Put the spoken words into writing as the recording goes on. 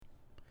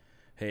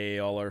Hey,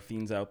 all our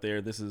fiends out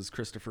there. This is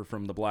Christopher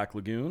from the Black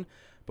Lagoon.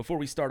 Before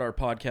we start our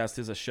podcast,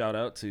 here's a shout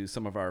out to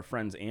some of our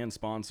friends and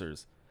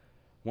sponsors.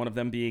 One of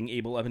them being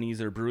Able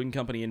Ebenezer Brewing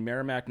Company in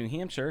Merrimack, New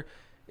Hampshire.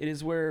 It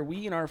is where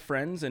we and our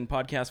friends and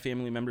podcast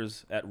family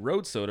members at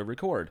Road Soda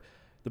record.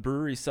 The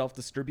brewery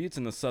self-distributes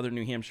in the southern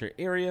New Hampshire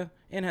area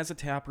and has a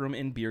tap room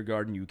and beer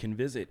garden you can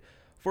visit.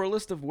 For a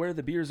list of where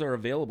the beers are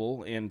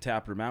available and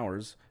tap room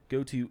hours,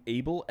 go to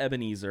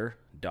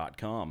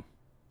ableebenezer.com.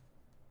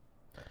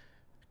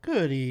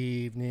 Good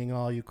evening,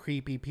 all you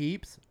creepy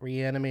peeps.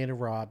 Reanimator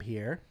Rob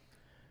here.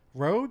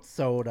 Road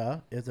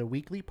Soda is a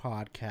weekly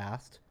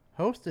podcast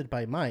hosted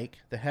by Mike,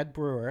 the head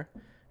brewer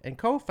and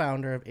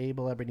co-founder of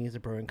Able Ebenezer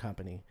Brewing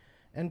Company,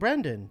 and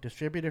Brendan,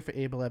 distributor for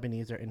Able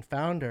Ebenezer and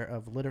founder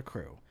of Litter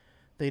Crew.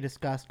 They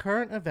discuss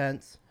current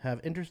events,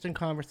 have interesting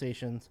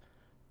conversations,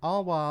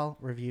 all while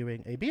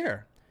reviewing a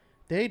beer.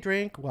 They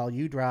drink while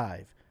you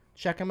drive.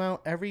 Check them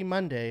out every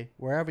Monday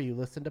wherever you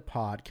listen to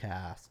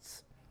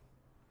podcasts.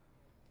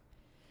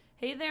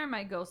 Hey there,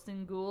 my ghosts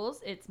and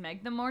ghouls. It's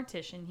Meg the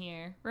Mortician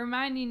here,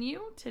 reminding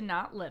you to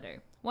not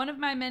litter. One of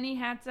my many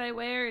hats I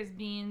wear is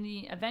being the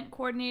event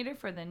coordinator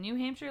for the New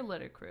Hampshire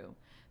Litter Crew.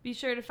 Be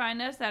sure to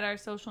find us at our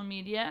social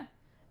media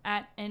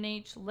at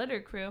NH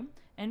Litter Crew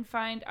and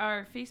find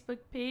our Facebook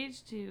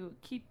page to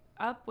keep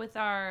up with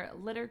our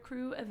Litter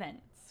Crew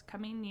events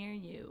coming near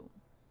you.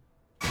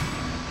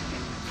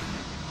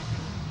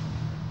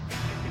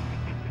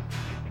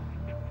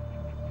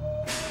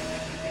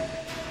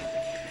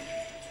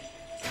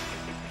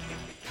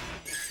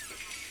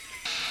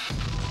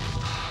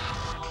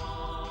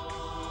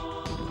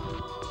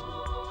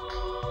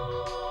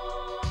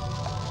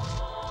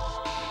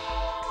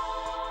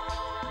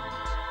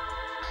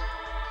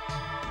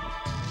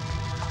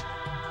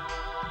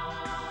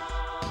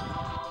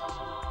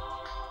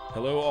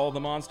 Hello, all the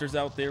monsters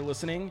out there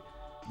listening.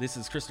 This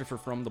is Christopher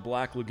from the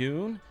Black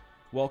Lagoon.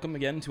 Welcome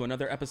again to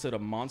another episode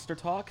of Monster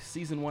Talk,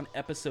 Season 1,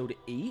 Episode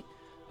 8.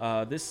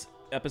 This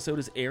episode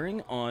is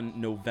airing on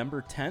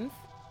November 10th,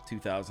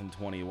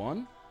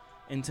 2021.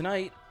 And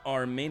tonight,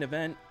 our main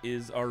event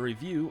is our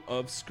review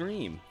of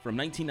Scream from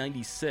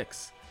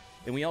 1996.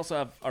 And we also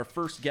have our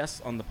first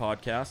guest on the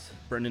podcast,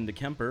 Brendan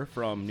DeKemper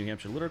from New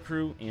Hampshire Litter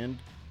Crew and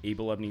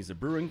Able Ebenezer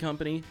Brewing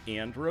Company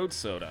and Road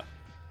Soda.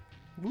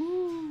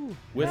 Woo!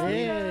 With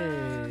me.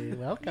 Hey,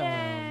 welcome.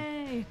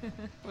 Yay!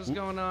 What's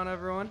going on,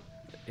 everyone?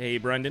 Hey,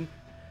 Brendan.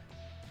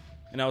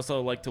 And I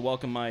also like to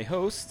welcome my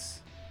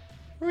hosts.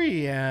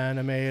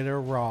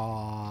 Reanimator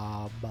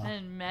Rob.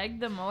 And Meg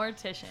the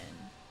Mortician.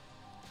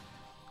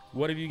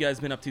 What have you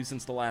guys been up to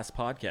since the last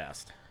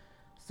podcast?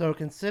 So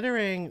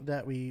considering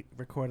that we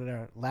recorded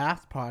our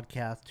last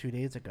podcast 2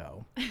 days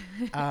ago,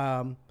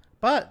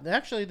 but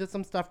actually there's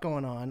some stuff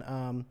going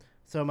on.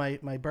 So my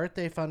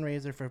birthday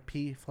fundraiser for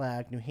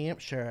PFLAG New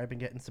Hampshire, I've been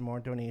getting some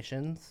more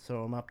donations.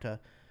 So I'm up to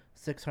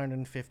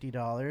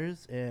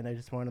 $650. And I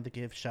just wanted to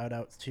give shout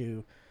outs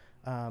to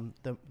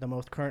the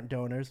most current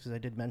donors, because I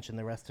did mention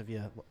the rest of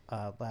you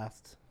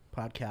last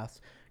podcast.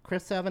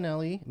 Chris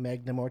Savinelli,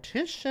 Meg the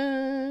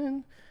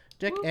Mortician,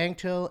 Dick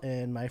Anktil,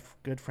 and my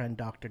good friend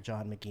Dr.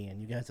 John McGeehan.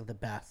 You guys are the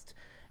best.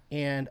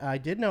 And I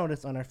did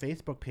notice on our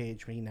Facebook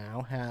page we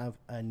now have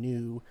a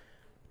new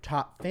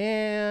top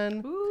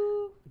fan. Ooh.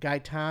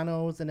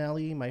 Gaetano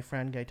Zanelli, my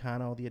friend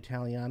Gaetano the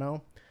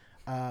Italiano,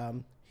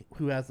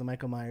 who has the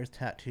Michael Myers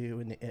tattoo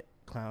and the It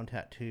Clown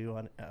tattoo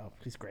on. Oh,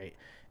 he's great.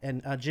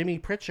 And Jimmy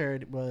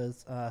Pritchard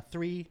was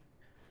 3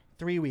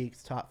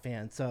 weeks top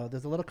fan. So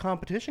there's a little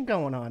competition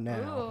going on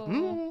now.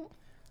 Mm.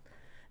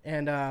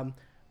 And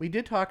we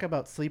did talk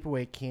about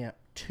Sleepaway Camp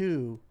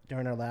 2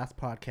 during our last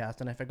podcast,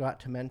 and I forgot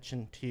to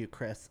mention to you,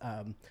 Chris,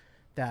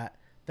 that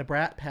the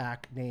Brat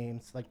Pack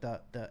names, like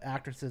the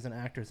actresses and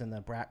actors in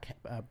the Brat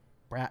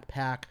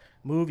Pack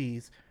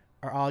movies,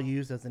 are all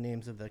used as the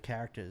names of the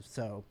characters.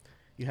 So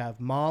you have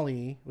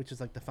Molly, which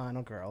is like the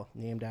final girl,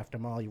 named after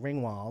Molly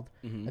Ringwald,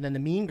 and then the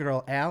mean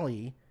girl,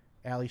 Allie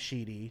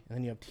Sheedy, and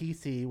then you have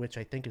TC, which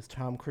I think is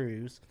Tom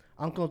Cruise,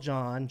 Uncle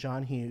John,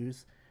 John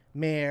Hughes,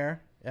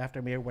 Mayor,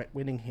 after Mayor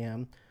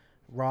Whittingham,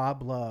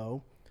 Rob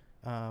Lowe,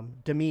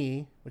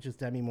 Demi, which is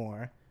Demi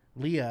Moore,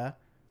 Leah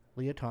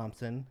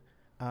Thompson,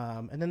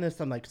 and then there's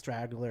some like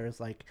stragglers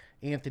like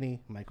Anthony,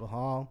 Michael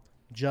Hall,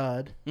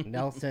 Judd,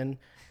 Nelson,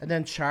 and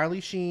then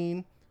Charlie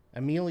Sheen,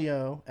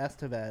 Emilio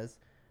Estevez,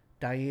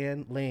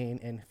 Diane Lane,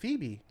 and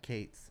Phoebe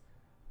Cates.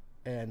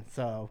 And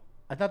so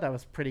I thought that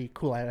was pretty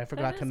cool. I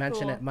forgot to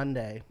mention it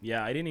Monday.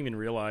 Yeah, I didn't even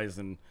realize,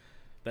 and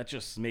that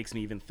just makes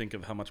me even think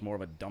of how much more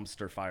of a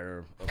dumpster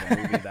fire of a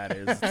movie that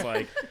is. It's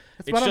like,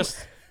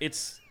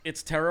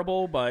 it's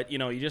terrible, but, you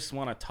know, you just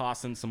want to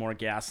toss in some more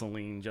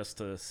gasoline just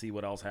to see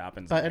what else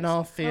happens. But in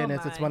all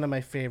fairness, it's one of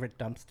my favorite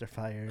dumpster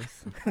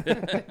fires.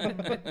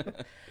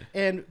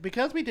 And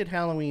because we did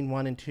Halloween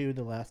 1 and 2,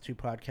 the last two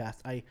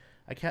podcasts, I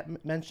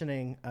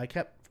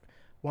kept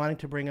wanting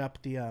to bring up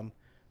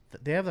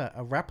they have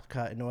a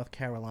replica in North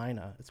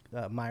Carolina. It's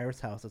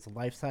Myers House. It's a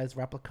life-size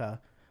replica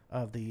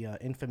of the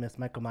infamous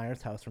Michael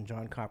Myers house from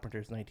John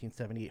Carpenter's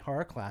 1978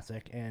 horror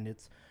classic, and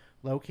it's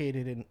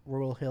located in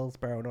rural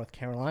Hillsborough, North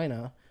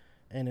Carolina.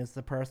 and is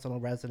the personal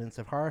residence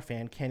of horror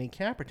fan Kenny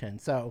Caperton.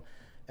 So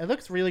it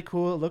looks really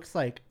cool. It looks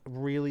like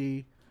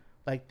really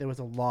like there was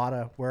a lot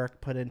of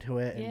work put into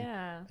it. And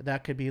Yeah.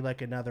 that could be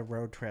like another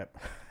road trip.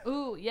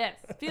 Ooh, yes.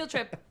 Field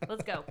trip.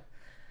 Let's go.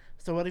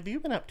 So what have you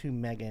been up to,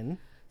 Megan?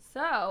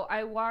 So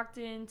I walked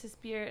into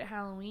Spirit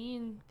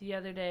Halloween the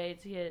other day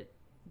to get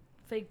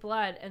fake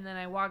blood, and then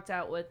I walked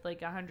out with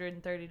like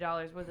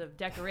 $130 worth of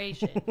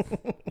decorations.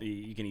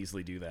 You can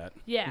easily do that.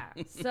 Yeah.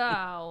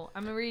 So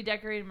I'm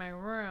redecorating my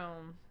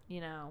room,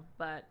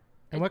 but.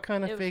 And what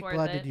kind of fake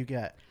blood did you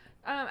get?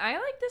 I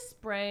like the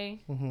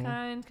spray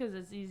kind because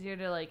it's easier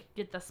to like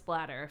get the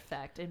splatter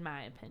effect, in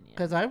my opinion.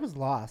 Because I was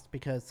lost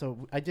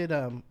I did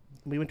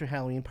we went to a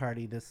Halloween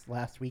party this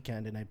last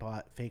weekend and I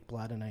bought fake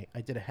blood and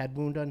I did a head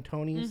wound on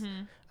Tony's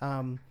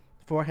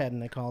forehead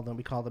and we called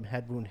them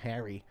head wound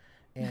Harry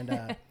and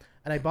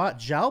and I bought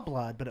gel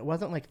blood but it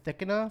wasn't like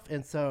thick enough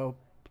and so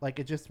like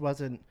it just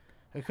wasn't.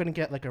 I couldn't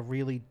get like a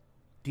really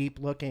deep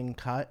looking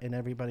cut and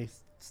everybody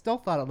still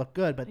thought it looked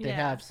good, but they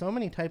have so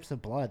many types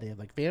of blood. They have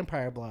like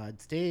vampire blood,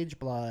 stage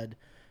blood,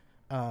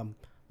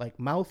 like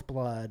mouth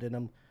blood,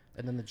 and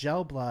then the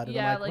gel blood. And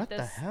I'm like what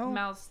the hell?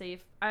 Mouth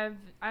safe.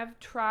 I've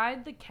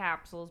tried the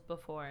capsules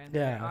before, and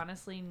they're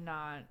honestly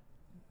not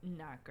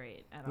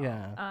great at all.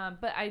 Yeah.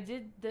 But I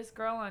did. This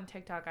girl on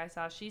TikTok I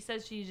saw. She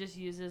says she just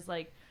uses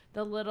like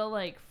the little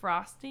like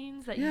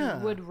frostings that you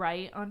would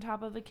write on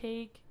top of a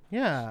cake.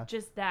 Yeah.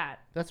 Just that.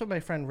 That's what my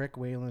friend Rick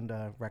Wayland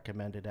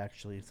recommended,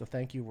 actually. So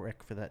thank you,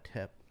 Rick, for that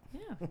tip.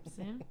 Yeah.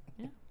 See?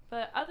 Yeah.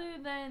 But other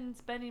than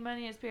spending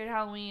money at Spirit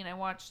Halloween, I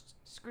watched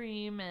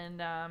Scream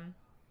and,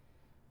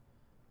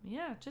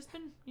 just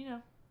been,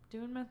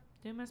 doing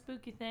my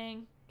spooky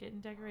thing,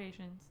 getting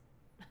decorations.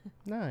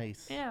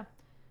 Nice. Yeah.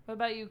 What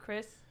about you,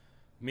 Chris?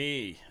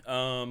 Me.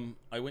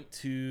 I went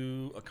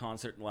to a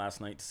concert last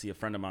night to see a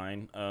friend of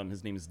mine.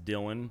 His name is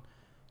Dylan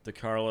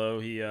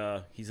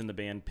DeCarlo. He's in the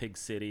band Pig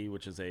City,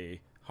 which is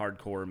a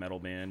hardcore metal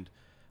band.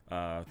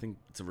 I think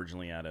it's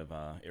originally out of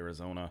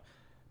Arizona,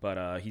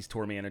 but he's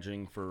tour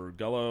managing for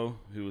Gullo,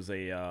 who is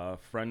a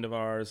friend of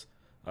ours,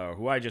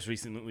 who I just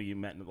recently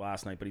met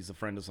last night. But he's a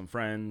friend of some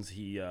friends.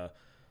 He's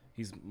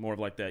more of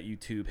like that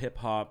YouTube hip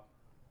hop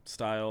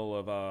style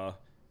of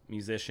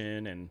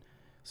musician, and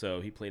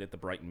so he played at the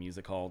Brighton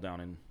Music Hall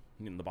down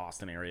in the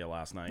Boston area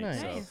last night. Nice.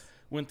 So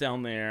went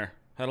down there.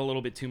 Had a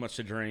little bit too much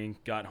to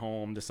drink, got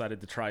home,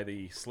 decided to try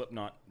the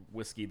Slipknot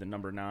whiskey, the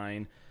number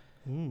 9.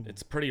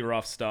 It's pretty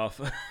rough stuff.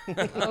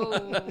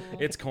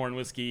 It's corn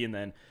whiskey, and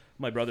then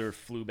my brother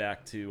flew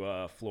back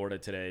to Florida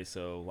today,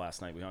 so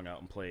last night we hung out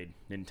and played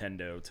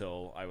Nintendo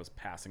till I was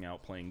passing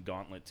out playing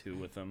Gauntlet 2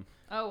 with him.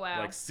 Oh,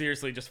 wow. Like,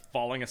 seriously, just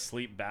falling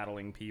asleep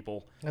battling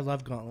people. I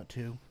love Gauntlet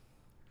 2.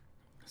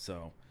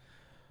 So,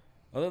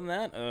 other than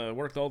that,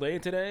 worked all day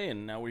today,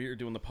 and now we're here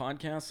doing the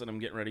podcast, and I'm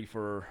getting ready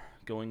for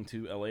going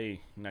to LA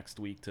next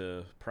week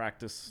to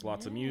practice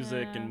lots of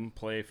music and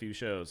play a few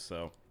shows.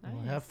 So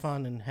Well, have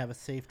fun and have a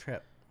safe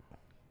trip.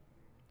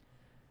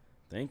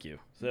 Thank you.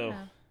 So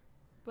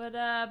But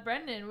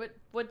Brendan,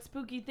 what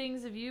spooky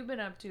things have you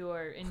been up to,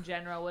 or in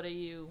general, what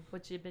you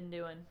been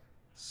doing?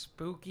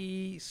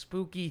 Spooky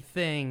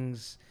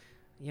things.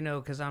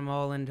 Because I'm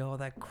all into all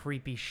that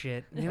creepy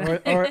shit.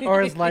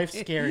 Or is life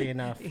scary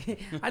enough?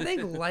 I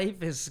think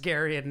life is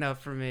scary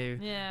enough for me.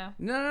 Yeah.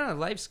 No,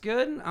 life's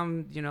good.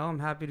 I'm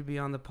happy to be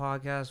on the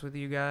podcast with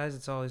you guys.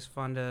 It's always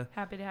fun to.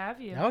 Happy to have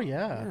you. Oh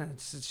yeah. Yeah,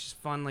 it's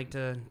just fun, like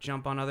to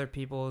jump on other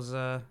people's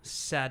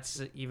sets,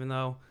 even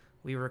though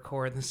we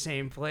record in the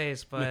same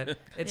place. But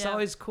it's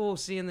always cool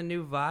seeing the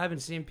new vibe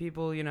and seeing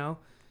people,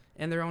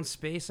 in their own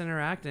space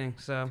interacting.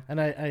 So.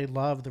 And I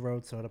love the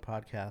Road Soda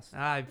podcast.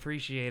 I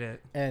appreciate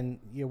it. And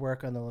your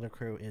work on the Litter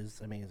Crew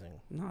is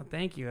amazing. No,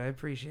 thank you. I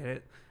appreciate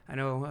it. I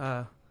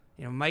know,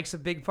 Mike's a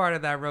big part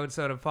of that Road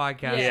Soda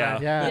podcast.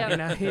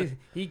 Yeah.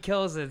 He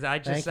kills it. I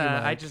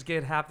just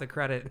get half the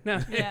credit.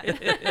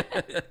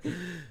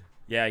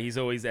 Yeah, he's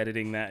always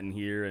editing that in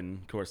here, and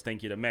of course,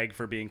 thank you to Meg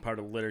for being part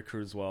of the Litter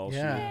Crew as well.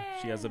 Yeah.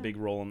 She has a big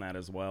role in that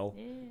as well.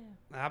 Yeah.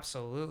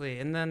 Absolutely.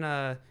 And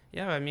then,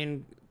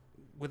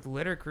 with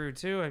Litter Crew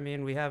too.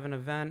 We have an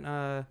event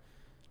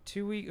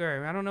 2 weeks,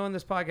 or I don't know when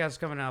this podcast is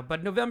coming out,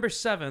 but November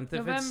 7th.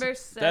 November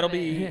 7th. That'll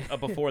be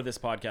before this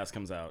podcast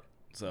comes out.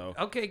 So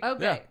Okay.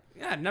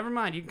 Yeah, never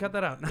mind. You can cut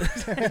that out.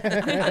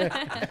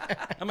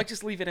 I might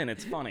just leave it in.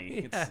 It's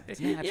funny. It's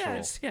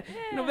natural.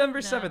 November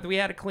 7th. We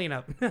had a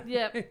cleanup.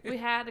 Yep, we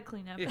had to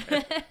clean up.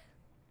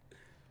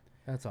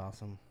 That's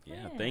awesome.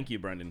 Yeah, thank you,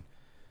 Brendan.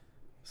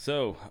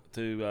 So,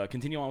 to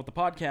continue on with the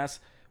podcast,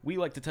 we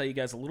like to tell you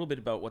guys a little bit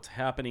about what's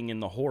happening in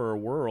the horror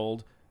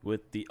world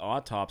with the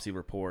autopsy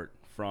report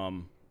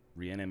from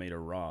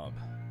Reanimator Rob.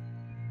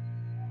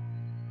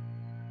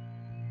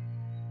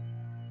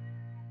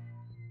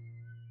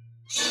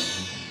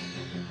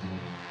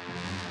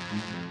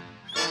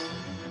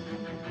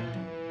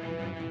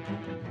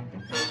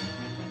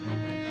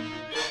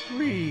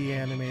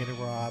 Reanimator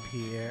Rob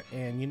here,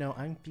 and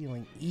I'm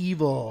feeling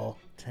evil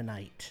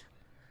tonight.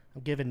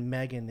 I'm giving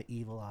Megan the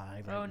evil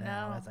eye right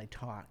now as I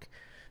talk.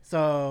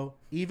 So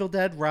Evil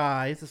Dead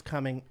Rise is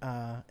coming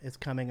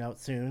out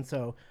soon.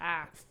 So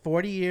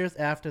 40 years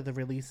after the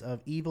release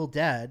of Evil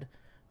Dead,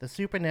 the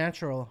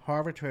supernatural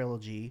horror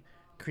trilogy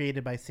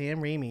created by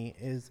Sam Raimi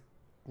is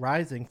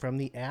rising from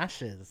the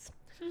ashes.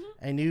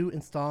 A new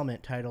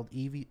installment titled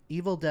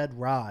Evil Dead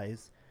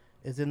Rise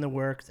is in the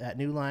works at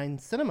New Line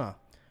Cinema,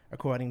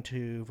 according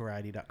to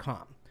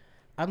Variety.com.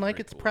 Unlike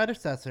its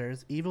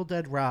predecessors, Evil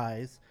Dead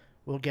Rise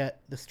will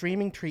get the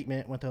streaming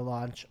treatment with a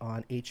launch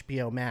on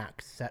HBO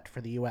Max set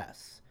for the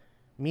US.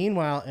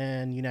 Meanwhile,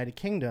 in United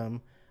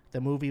Kingdom,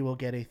 the movie will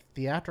get a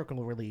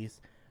theatrical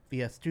release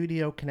via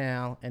Studio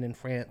Canal and in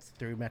France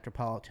through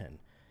Metropolitan.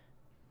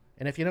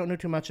 And if you don't know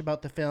too much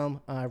about the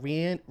film,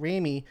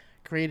 Raimi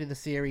created the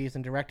series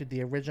and directed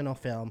the original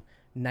film,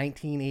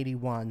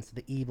 1981's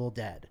The Evil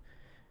Dead.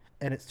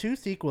 And its two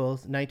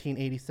sequels,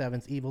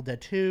 1987's Evil Dead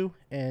 2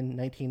 and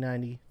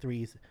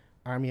 1993's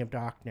Army of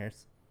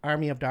Darkness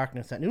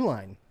at New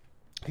Line.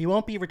 He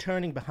won't be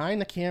returning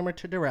behind the camera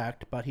to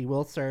direct, but he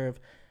will serve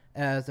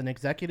as an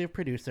executive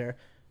producer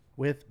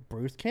with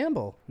Bruce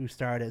Campbell, who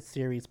starred as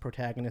series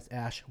protagonist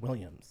Ash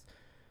Williams.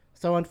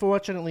 So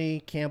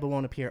unfortunately, Campbell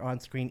won't appear on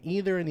screen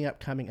either in the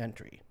upcoming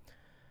entry.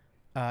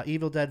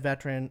 Evil Dead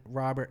veteran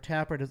Robert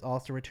Tappert is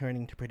also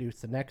returning to produce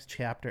the next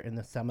chapter in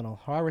the seminal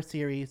horror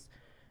series.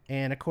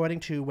 And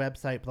according to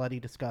website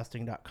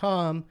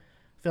bloodydisgusting.com,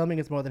 filming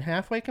is more than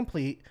halfway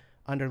complete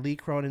under Lee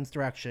Cronin's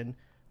direction,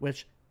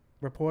 which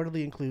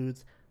reportedly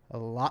includes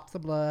lots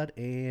of blood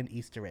and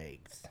Easter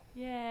eggs.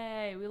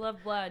 Yay! We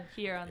love blood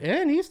here on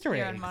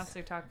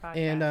Monster Talk Podcast.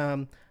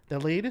 And the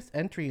latest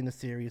entry in the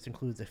series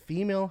includes a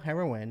female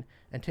heroine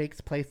and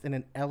takes place in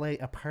an LA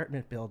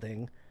apartment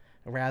building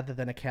rather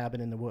than a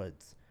cabin in the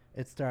woods.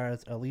 It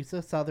stars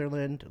Elisa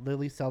Sutherland,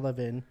 Lily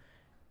Sullivan,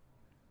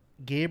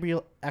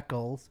 Gabriel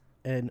Eccles,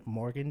 and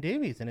Morgan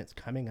Davies, and it's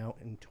coming out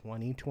in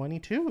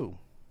 2022.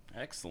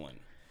 Excellent.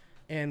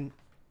 And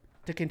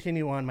to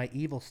continue on my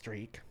evil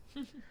streak,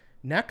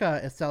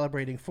 NECA is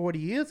celebrating 40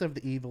 years of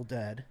The Evil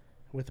Dead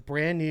with a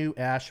brand new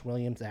Ash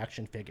Williams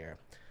action figure.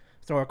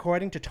 So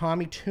according to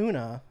Tommy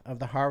Tuna of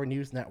the Horror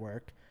News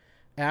Network,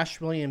 Ash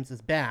Williams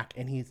is back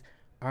and he's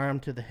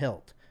armed to the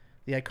hilt.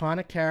 The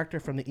iconic character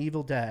from The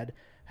Evil Dead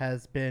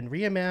has been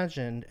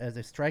reimagined as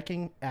a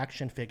striking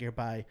action figure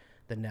by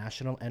the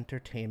National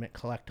Entertainment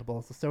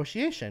Collectibles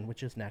Association,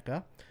 which is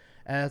NECA,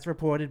 as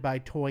reported by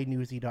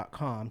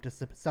ToyNewsy.com to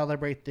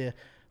celebrate the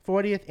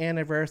 40th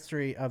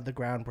anniversary of the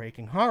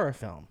groundbreaking horror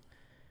film.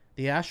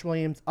 The Ash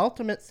Williams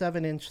Ultimate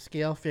 7-inch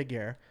scale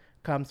figure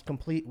comes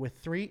complete with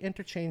 3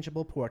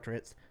 interchangeable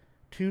portraits,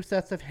 2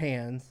 sets of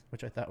hands,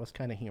 which I thought was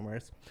kind of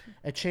humorous,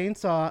 a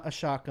chainsaw, a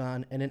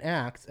shotgun, and an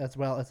axe, as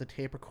well as a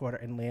tape recorder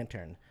and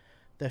lantern.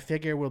 The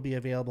figure will be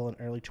available in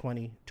early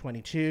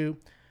 2022.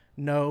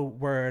 No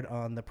word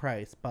on the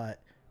price,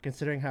 but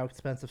considering how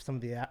expensive some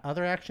of the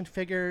other action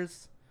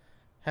figures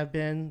have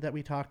been that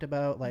we talked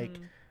about, like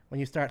when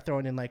you start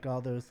throwing in like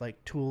all those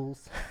like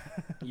tools.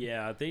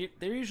 Yeah, they're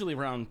usually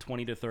around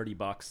 $20 to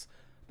 $30,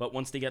 but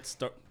once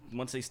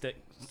they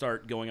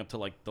start going up to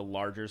like the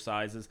larger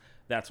sizes,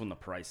 that's when the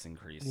price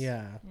increase.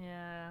 Yeah.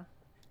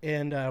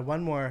 And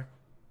one more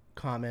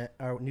comment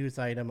or news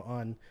item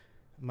on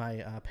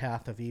my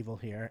path of evil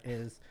here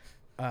is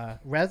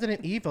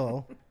Resident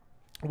Evil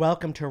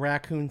Welcome to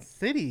Raccoon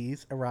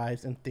Cities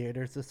arrives in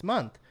theaters this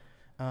month.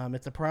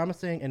 It's a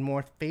promising and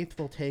more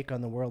faithful take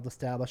on the world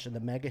established in the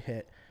mega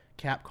hit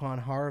Capcom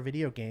horror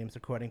video games,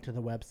 according to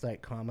the website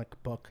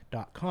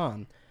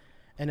comicbook.com.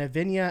 In a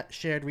vignette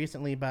shared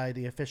recently by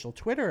the official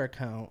Twitter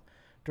account,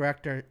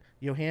 director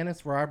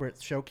Johannes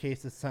Roberts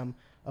showcases some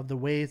of the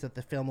ways that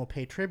the film will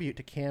pay tribute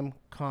to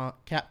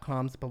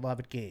Capcom's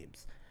beloved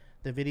games.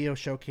 The video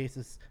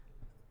showcases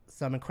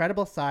some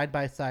incredible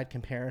side-by-side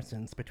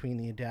comparisons between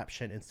the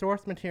adaptation and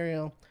source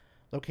material.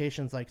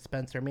 Locations like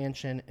Spencer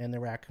Mansion and the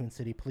Raccoon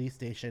City Police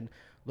Station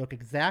look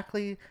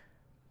exactly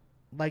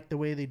like the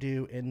way they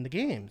do in the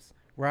games.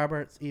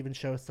 Roberts even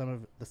shows some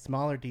of the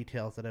smaller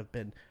details that have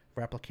been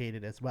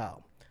replicated as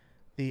well.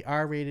 The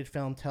R-rated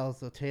film tells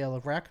the tale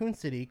of Raccoon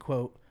City,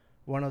 quote,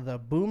 once the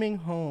booming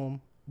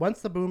home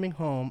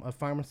of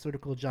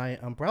pharmaceutical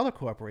giant Umbrella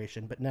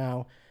Corporation, but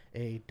now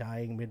a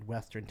dying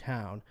Midwestern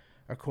town,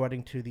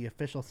 according to the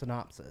official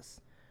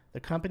synopsis. The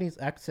company's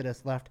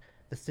exodus left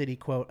the city,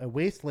 quote, a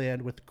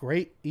wasteland with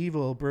great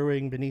evil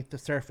brewing beneath the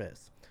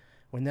surface.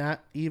 When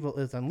that evil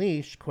is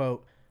unleashed,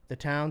 quote, the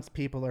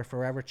townspeople are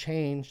forever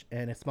changed,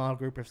 and a small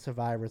group of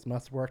survivors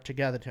must work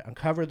together to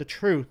uncover the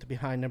truth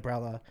behind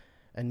Umbrella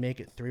and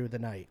make it through the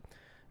night.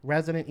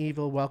 Resident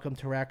Evil Welcome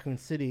to Raccoon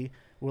City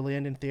will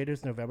land in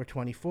theaters November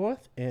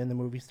 24th, and the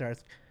movie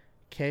stars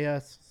Kea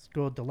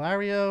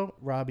Scodelario,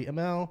 Robbie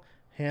Amell,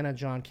 Hannah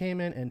John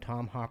Kamen, and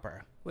Tom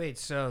Hopper. Wait,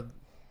 so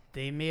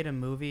they made a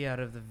movie out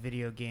of the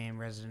video game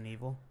Resident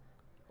Evil?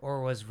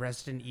 Or was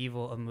Resident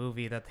Evil a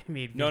movie that they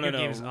made video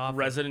games off of?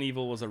 Resident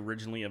Evil was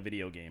originally a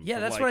video game. Yeah,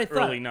 that's like what I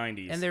thought. Early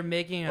 90s. And they're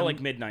making or like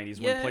mid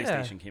 90s when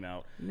PlayStation came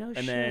out. No shit.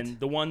 And then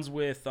the ones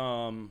with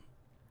wow.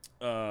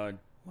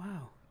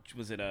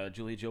 Was it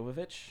Julia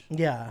Jovovich?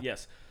 Yeah.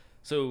 Yes.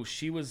 So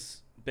she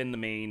was been the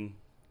main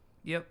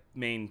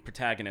main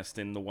protagonist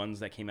in the ones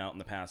that came out in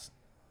the past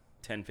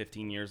 10,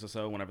 15 years or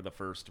so, whenever the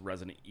first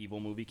Resident Evil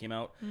movie came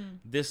out.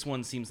 This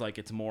one seems like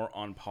it's more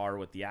on par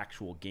with the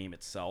actual game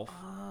itself.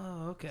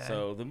 Oh, okay.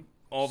 So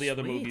all the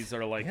other Sweet. movies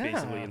are like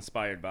basically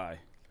inspired by.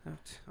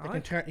 They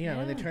can turn,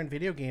 when they turn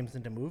video games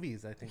into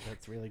movies. I think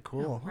that's really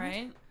cool.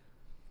 Right?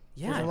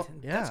 Yeah,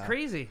 that's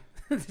crazy.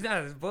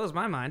 That blows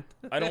my mind.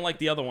 I don't like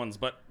the other ones,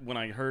 but when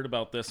I heard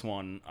about this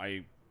one,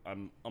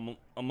 I'm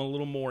a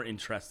little more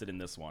interested in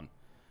this one.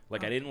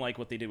 Like I didn't like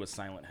what they did with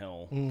Silent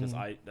Hill because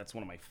that's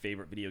one of my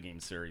favorite video game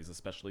series,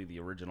 especially the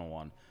original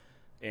one.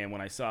 And when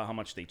I saw how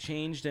much they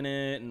changed in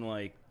it, and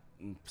like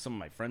some of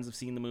my friends have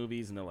seen the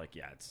movies, and they're like,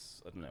 "Yeah,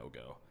 it's a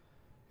no-go."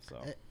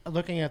 So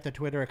looking at the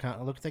Twitter account,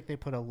 it looks like they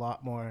put a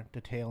lot more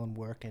detail and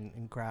work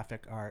in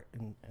graphic art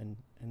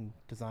and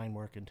design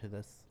work into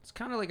this. It's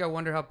kind of like I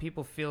wonder how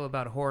people feel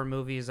about horror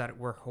movies that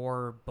were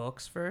horror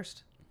books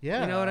first.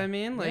 Yeah, you know what I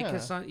mean? Like, yeah.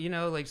 'cause,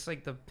 like it's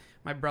like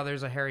my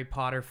brother's a Harry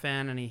Potter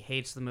fan and he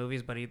hates the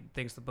movies, but he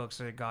thinks the books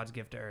are God's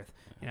gift to Earth.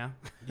 You know?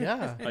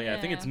 Yeah. Oh yeah,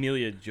 I think it's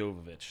Mila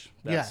Jovovich.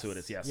 That's who it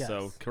is. Yes.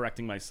 So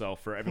correcting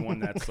myself for everyone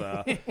that's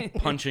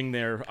punching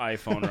their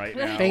iPhone right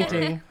now,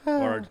 fainting,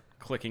 or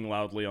clicking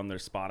loudly on their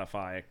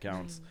Spotify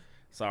accounts.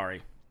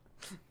 Sorry.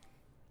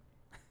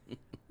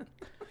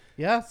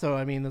 Yeah. So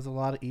I mean, there's a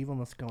lot of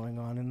evilness going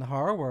on in the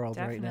horror world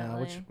right now,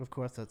 which Definitely. of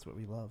course that's what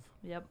we love.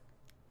 Yep.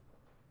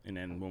 And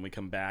then when we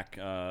come back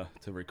to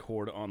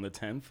record on the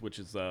 10th, which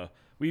is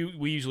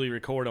we usually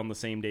record on the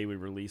same day we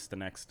release the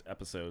next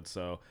episode.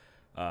 So,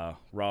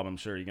 Rob, I'm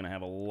sure you're going to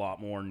have a lot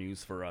more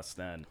news for us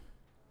then.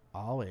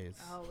 Always.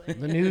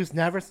 The news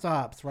never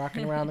stops,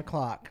 rocking around the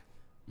clock.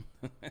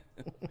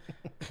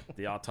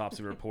 The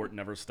autopsy report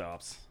never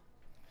stops.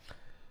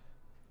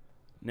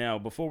 Now,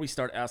 before we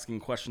start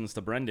asking questions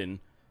to Brendan,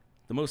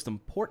 the most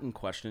important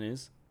question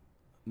is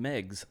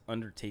Meg's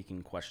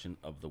undertaking question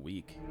of the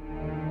week.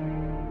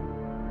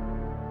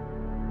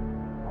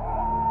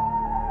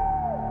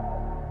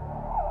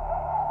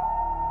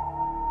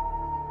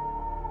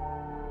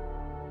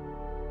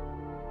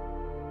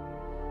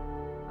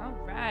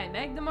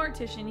 Meg the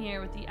Mortician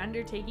here with the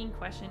undertaking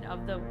question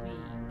of the week.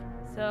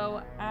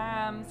 So,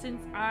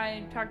 since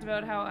I talked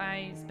about how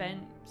I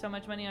spent so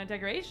much money on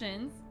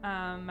decorations,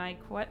 my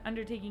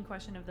undertaking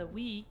question of the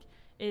week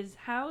is,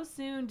 how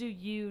soon do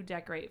you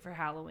decorate for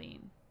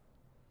Halloween?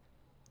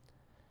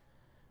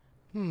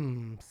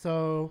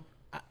 So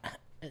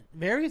it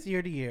varies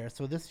year to year.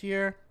 So this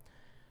year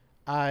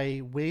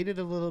I waited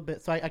a little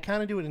bit. So I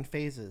kind of do it in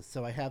phases.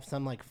 So I have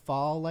some like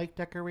fall like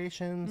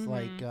decorations,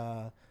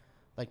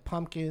 like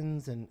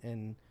pumpkins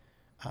and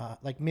I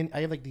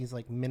have like these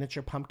like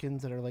miniature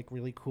pumpkins that are like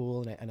really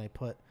cool, and I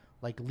put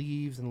like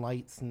leaves and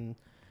lights and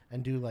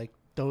do like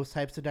those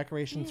types of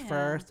decorations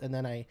first, and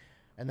then I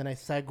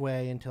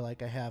segue into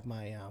like I have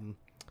my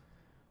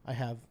I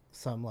have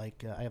some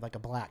like I have like a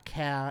black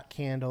cat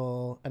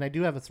candle, and I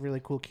do have this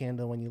really cool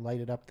candle when you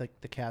light it up,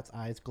 the cat's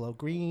eyes glow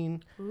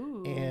green.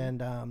 Ooh.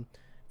 And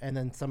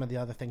then some of the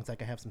other things,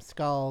 like I have some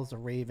skulls, a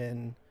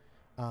raven,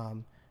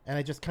 and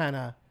I just kind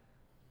of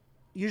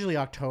usually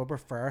October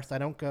 1st. I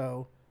don't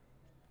go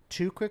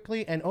too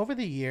quickly, and over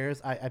the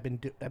years I've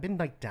been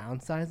like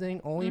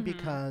downsizing only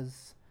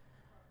because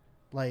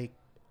like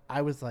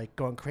I was like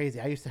going crazy.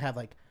 I used to have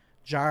like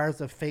jars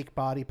of fake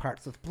body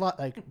parts with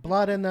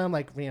blood in them,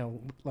 like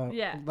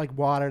like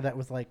water that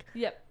was like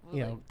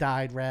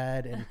dyed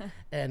red, and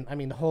and I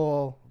mean the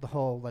whole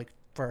like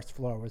first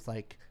floor was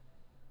like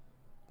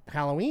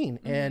Halloween,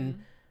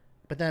 and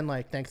but then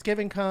like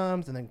Thanksgiving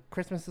comes, and then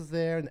Christmas is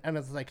there, and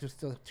it's like there's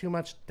still too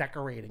much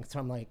decorating, so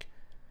I'm like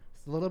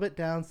it's a little bit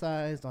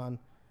downsized on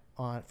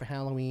for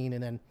Halloween,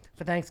 and then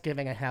for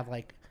Thanksgiving I have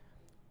like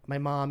my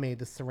mom made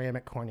the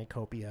ceramic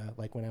cornucopia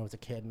like when I was a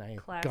kid, and I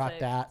got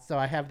that, so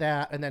I have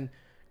that. And then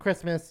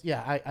Christmas,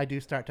 I do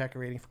start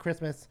decorating for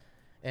Christmas,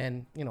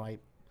 and I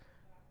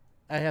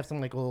have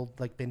some like old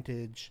like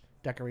vintage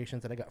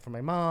decorations that I got from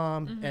my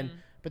mom,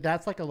 but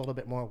that's like a little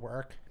bit more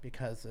work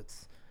because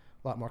it's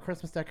a lot more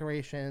Christmas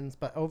decorations.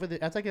 But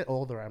as I get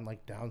older, I'm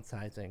like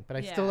downsizing, but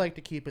I still like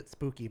to keep it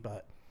spooky.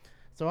 But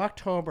so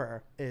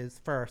October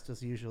is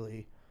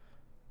usually,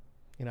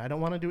 I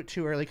don't want to do it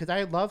too early because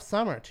I love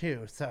summer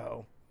too,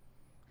 so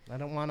I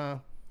don't want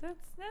to.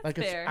 That's like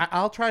fair.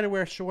 I'll try to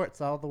wear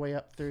shorts all the way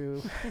up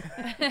through.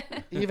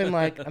 Even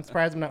like I'm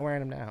surprised I'm not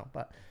wearing them now,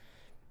 but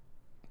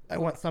I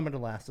want summer to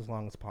last as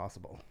long as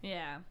possible.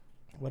 Yeah.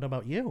 What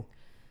about you?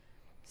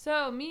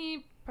 So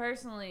me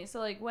personally,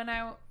 like when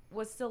I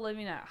was still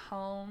living at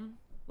home,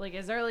 like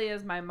as early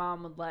as my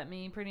mom would let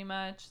me, pretty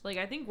much. Like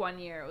I think one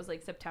year it was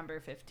like September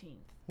 15th.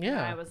 Yeah. And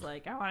I was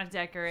like, I want to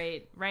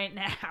decorate right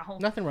now.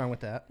 Nothing wrong with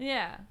that.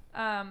 Yeah.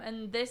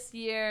 And this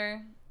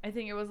year, I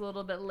think it was a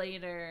little bit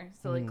later,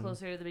 so like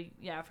closer to the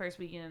first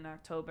weekend in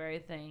October, I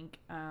think.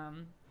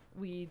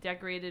 We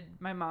decorated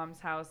my mom's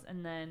house,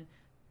 and then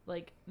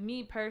like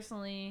me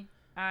personally,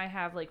 I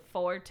have like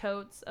 4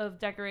 totes of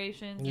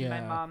decorations, and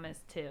my mom is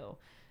 2.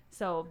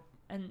 So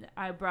and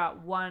I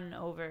brought one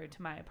over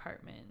to my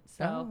apartment.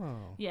 So Oh.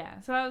 yeah,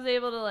 so I was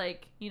able to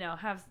like,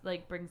 have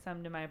like bring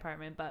some to my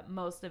apartment, but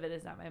most of it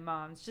is at my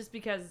mom's just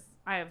because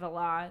I have a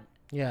lot.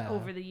 Yeah.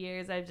 Over the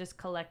years, I've just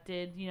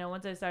collected,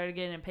 once I started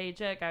getting a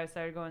paycheck, I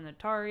started going to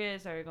Target,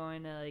 started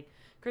going to like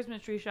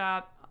Christmas tree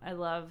shop. I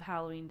love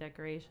Halloween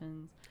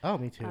decorations. Oh,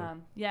 me too.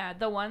 Yeah,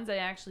 the ones I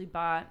actually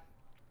bought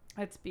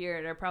at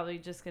Spirit are probably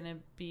just going to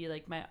be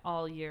like my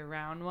all year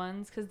round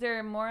ones because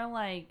they're more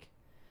like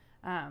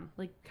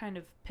kind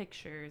of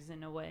pictures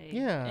in a way.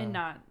 Yeah. And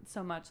not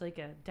so much like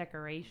a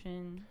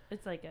decoration.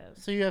 It's like a...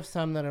 So you have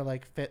some that are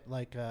like fit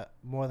like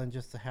more than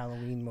just a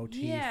Halloween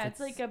motif. Yeah, it's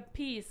like a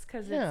piece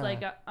because Yeah. it's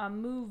like a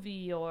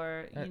movie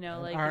or, An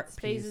like art it's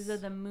Phases piece.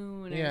 of the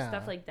Moon or Yeah.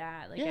 stuff like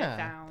that. Like Yeah, I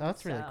found.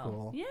 that's really So,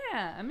 cool.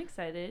 Yeah, I'm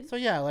excited. So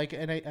yeah, like,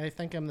 and I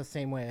think I'm the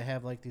same way. I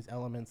have like these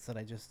elements that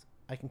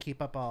I can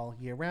keep up all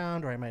year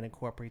round, or I might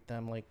incorporate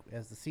them like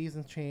as the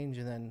seasons change,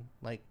 and then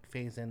like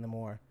phase in the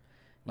more,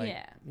 like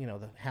Yeah.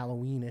 the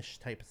Halloweenish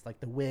types, like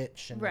the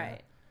witch and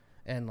Right.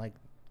 and like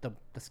the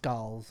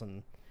skulls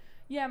and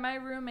Yeah, my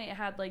roommate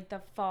had like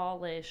the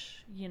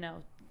fallish,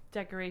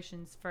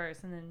 decorations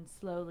first, and then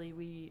slowly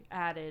we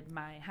added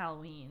my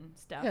Halloween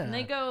stuff. And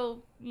they Yeah.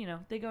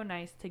 go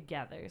nice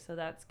together, so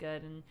that's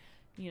good. And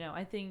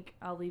I think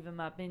I'll leave them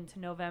up into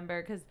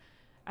November because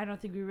I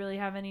don't think we really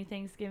have any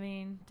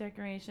Thanksgiving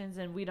decorations,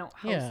 and we don't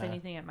host Yeah.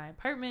 anything at my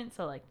apartment,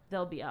 so like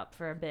they'll be up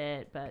for a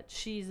bit. But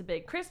she's a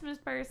big Christmas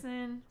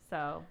person,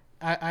 so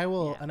I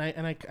will, Yeah.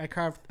 and I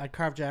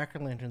carve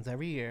jack-o'-lanterns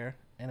every year,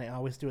 and I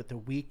always do it the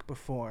week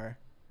before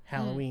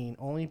Halloween,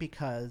 only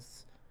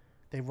because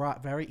they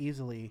rot very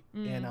easily,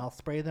 and I'll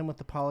spray them with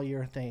the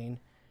polyurethane,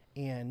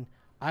 and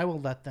I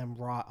will let them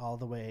rot all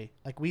the way.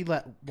 Like we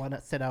let one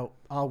sit out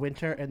all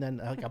winter, and then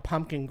like a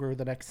pumpkin grew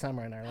the next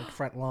summer in our like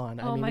front lawn.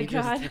 Oh my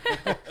God.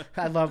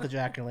 I love the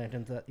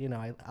jack-o'-lanterns.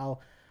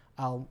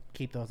 I'll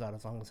keep those out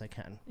as long as I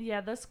can.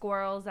 yeah, the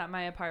squirrels at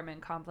my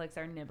apartment complex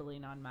are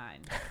nibbling on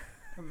mine.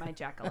 From my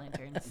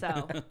jack-o'-lantern.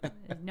 So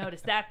I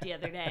noticed that the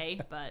other day,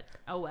 but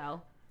oh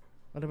well.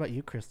 What about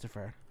you,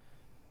 Christopher?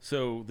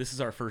 So this is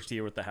our first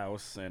year with the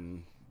house,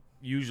 and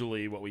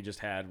usually what we just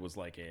had was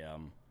like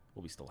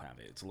we still have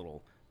it. It's a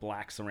little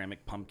black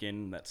ceramic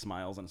pumpkin that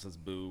smiles and it says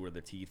boo where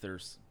the teeth are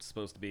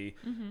supposed to be.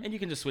 And you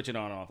can just switch it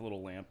on and off, a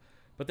little lamp.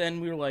 But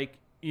then we were like,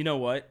 you know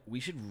what? We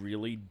should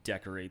really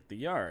decorate the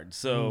yard.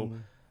 So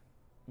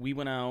we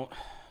went out.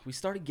 We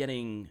started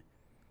getting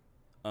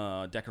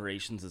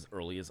decorations as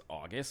early as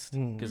August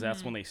because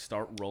that's when they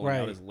start rolling out,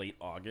 Right. as late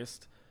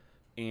August.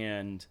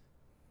 And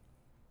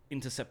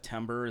into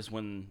September is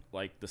when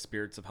like the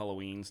Spirits of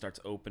Halloween starts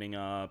opening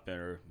up,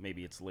 or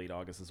maybe it's late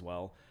August as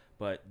well.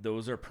 But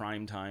those are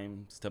prime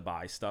times to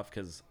buy stuff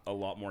because a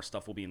lot more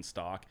stuff will be in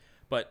stock.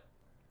 But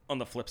on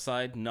the flip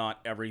side, not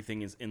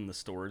everything is in the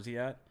stores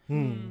yet.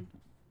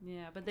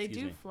 Yeah, but they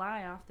Excuse do me.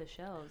 fly off the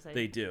shelves.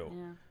 They do.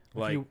 Yeah.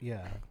 Like,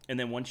 Yeah. and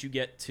then once you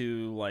get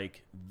to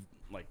like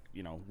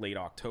late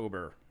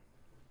October,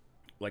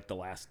 like the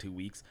last 2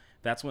 weeks,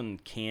 that's when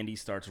candy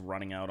starts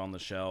running out on the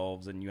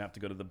shelves, and you have to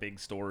go to the big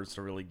stores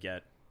to really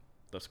get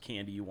the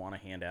candy you want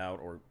to hand out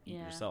or eat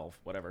Yeah. yourself,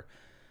 whatever.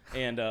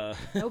 And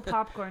No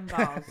popcorn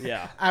balls.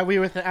 yeah, I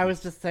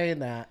was just saying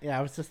that. Yeah,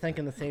 I was just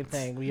thinking the same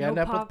thing. We end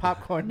up with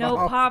popcorn No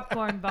balls.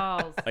 popcorn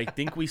balls. I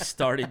think we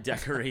started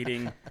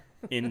decorating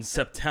in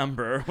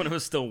September when it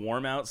was still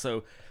warm out.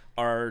 So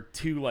our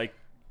two like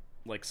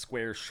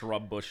square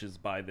shrub bushes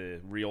by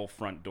the real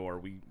front door,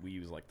 we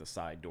use like the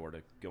side door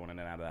to go in and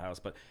out of the house,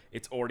 but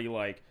it's already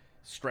like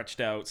stretched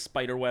out,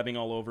 spider webbing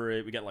all over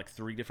it. We got like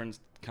 3 different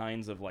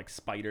kinds of like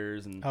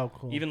spiders, and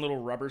cool. even little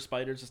rubber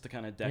spiders just to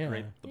kind of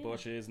decorate the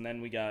bushes. And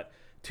then we got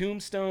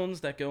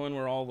tombstones that go in,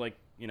 we're all like,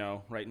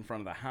 right in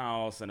front of the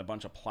house, and a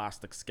bunch of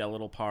plastic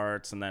skeletal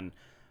parts. And then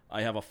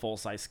I have a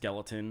full-size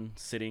skeleton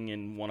sitting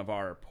in one of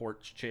our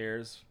porch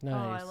chairs. Nice. Oh,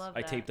 I love that.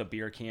 I taped a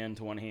beer can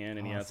to one hand,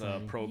 and he has a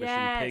Awesome. Prohibition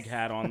Yes. pig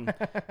hat on.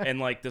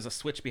 And like there's a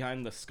switch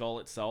behind the skull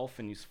itself,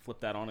 and you flip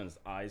that on and his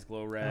eyes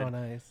glow red. Oh,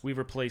 nice. We've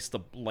replaced the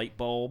light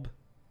bulb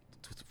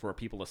for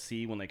people to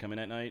see when they come in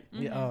at night.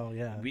 Yeah. Oh,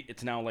 yeah.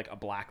 It's now like a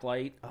black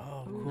light.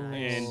 Oh, Ooh, cool.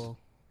 nice. And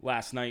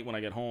last night when I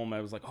get home, I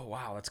was like, oh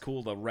wow, that's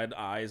cool. The red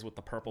eyes with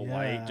the purple Yeah.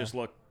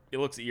 light it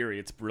looks eerie.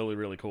 It's really,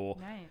 really cool.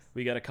 Nice.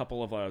 We got a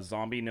couple of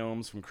zombie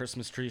gnomes from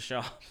Christmas tree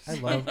shops.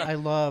 I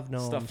love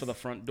gnomes. Stuff for the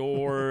front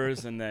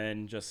doors, and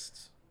then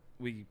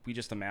we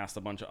just amassed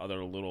a bunch of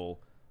other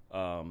little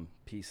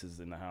pieces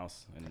in the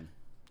house, and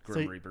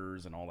Grim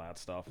Reapers and all that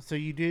stuff. So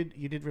you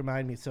did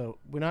remind me. So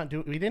we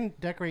didn't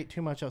decorate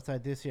too much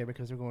outside this year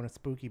because we're going to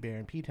Spooky Bear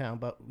in P-Town.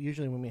 But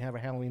usually when we have a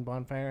Halloween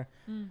bonfire,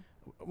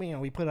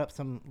 we put up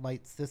some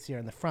lights this year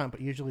in the front. But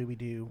usually we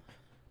do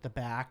the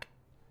back,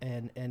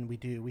 and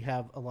we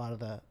have a lot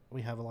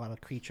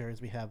of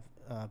creatures. We have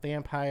a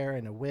vampire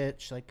and a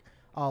witch, like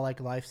all like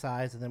life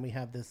size, and then we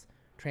have this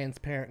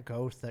transparent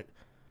ghost that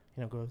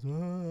goes,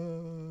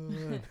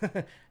 and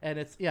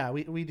it's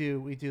we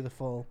do the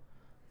full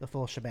the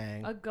full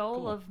shebang. A goal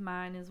Cool. of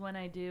mine is when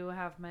I do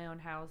have my own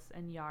house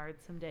and yard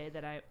someday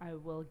that I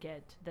will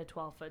get the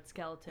 12-foot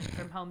skeleton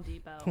from Home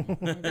Depot.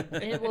 And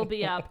it will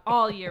be up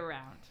all year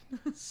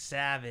round.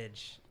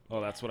 Savage. Oh,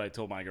 that's what I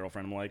told my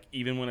girlfriend. I'm like,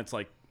 even when it's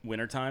like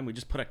wintertime, we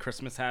just put a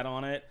Christmas hat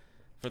on it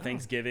for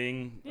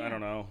Thanksgiving. Yeah. I don't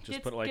know. Just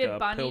Get- put like get a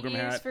bunny pilgrim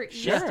ears hat. for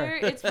Sure. Easter.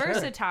 It's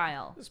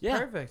versatile. It's Yeah.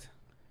 perfect.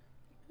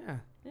 Yeah.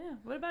 Yeah.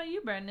 What about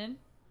you, Brendan?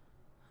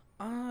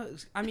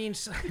 I mean,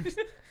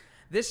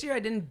 this year I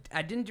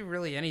didn't do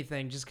really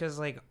anything just because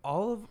like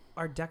all of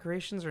our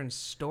decorations are in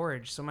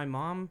storage. So my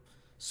mom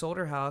sold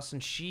her house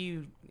and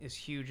she is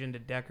huge into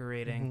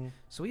decorating.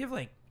 So we have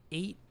like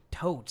 8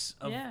 totes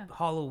of Yeah.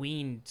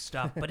 Halloween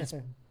stuff, but it's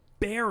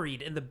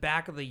buried in the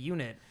back of the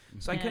unit.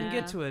 So I couldn't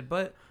Yeah. get to it.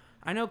 But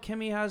I know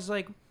Kimmy has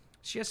like,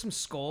 she has some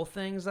skull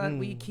things that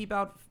we keep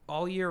out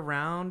all year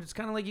round. It's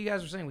kind of like you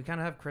guys were saying. We kind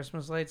of have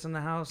Christmas lights in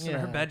the house in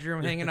our Yeah.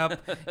 bedroom hanging up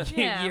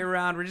Yeah. year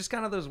round. We're just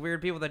kind of those weird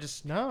people that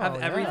just No,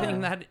 have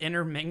everything yeah. that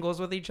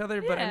intermingles with each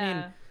other. But I mean,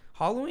 Yeah.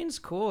 Halloween's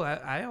cool.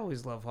 I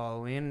always love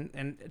Halloween,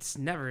 and it's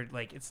never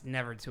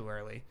too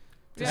early.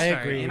 To I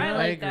start, agree. you know? I I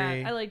like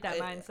agree. that. I like that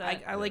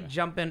mindset. I like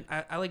jumping.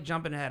 I like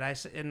jumping ahead.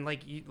 And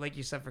like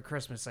you said for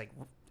Christmas, like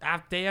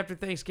day after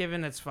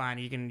Thanksgiving, that's fine.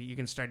 You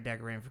can start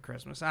decorating for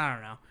Christmas. I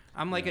don't know.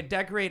 I'm like a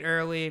decorate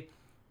early,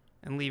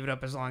 and leave it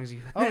up as long as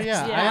you. Oh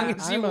yeah, Yeah. as long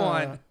as you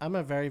want. I'm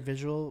a very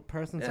visual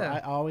person, so Yeah. I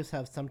always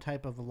have some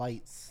type of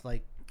lights,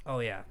 like Oh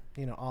yeah.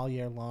 all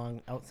year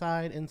long,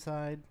 outside,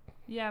 inside.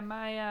 Yeah,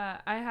 my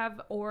I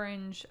have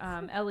orange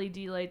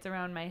LED lights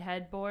around my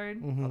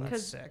headboard Mm-hmm. Oh,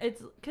 that's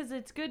because sick.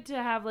 it's good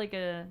to have like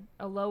a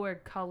lower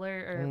color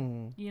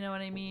or you know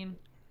what I mean,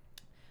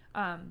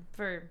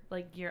 for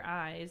like your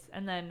eyes,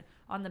 and then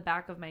on the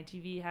back of my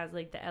TV has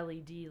like the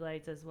LED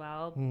lights as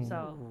well.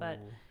 So, but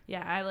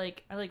yeah, I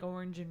like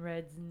orange and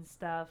reds and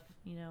stuff.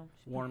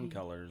 Warm spooky.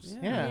 colors.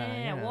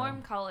 Yeah.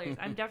 Warm colors.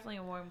 I'm definitely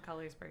a warm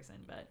colors person,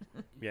 but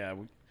Yeah.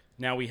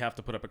 Now we have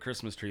to put up a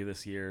Christmas tree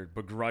this year,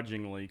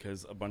 begrudgingly,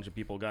 because a bunch of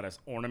people got us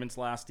ornaments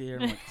last year.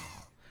 I'm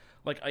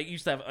like, I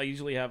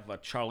usually have a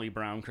Charlie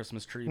Brown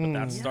Christmas tree, but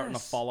that's starting to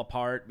Yes. fall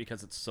apart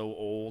because it's so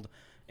old.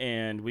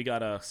 And we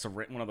got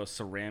one of those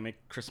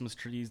ceramic Christmas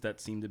trees that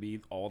seem to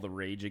be all the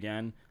rage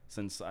again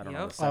since, I don't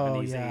know, the 70s,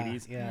 Oh yeah,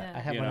 80s. yeah. Yeah. I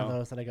have You one of know?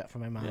 those that I got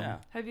from my mom. Yeah.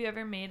 have you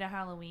ever made a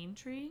Halloween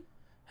tree?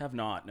 Have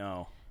not,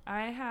 no.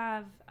 I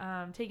have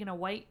taken a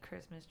white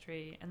Christmas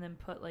tree and then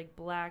put like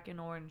black and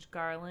orange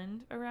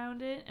garland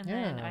around it, and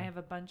then Yeah. I have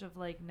a bunch of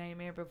like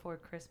Nightmare Before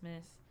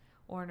Christmas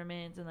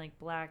ornaments and like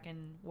black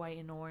and white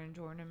and orange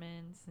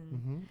ornaments,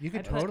 and You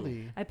could I put-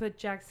 totally. I put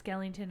Jack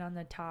Skellington on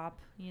the top.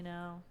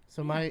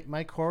 So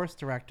my chorus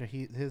director,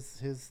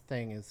 his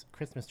thing is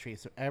Christmas tree.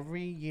 So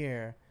every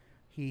year,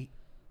 he's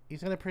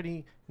got a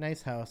pretty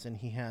nice house, and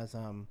he has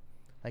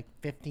like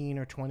 15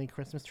 or 20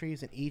 Christmas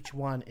trees, and each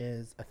one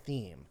is a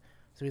theme.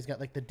 So he's got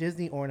like the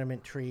Disney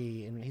ornament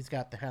tree, and he's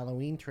got the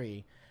Halloween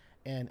tree,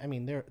 and I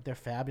mean they're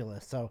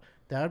fabulous. So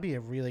that would be a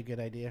really good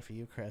idea for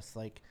you, Chris.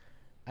 Like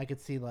I could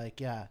see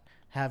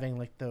having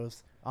like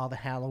those all the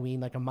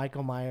Halloween, like a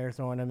Michael Myers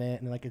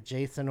ornament and like a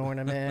Jason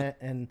ornament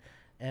and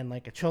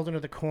like a Children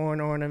of the Corn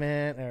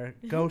ornament or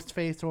Ghost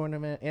Face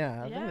ornament.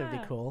 Yeah, I think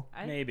that'd be cool.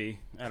 Maybe.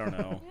 I don't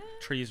know.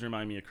 Trees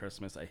remind me of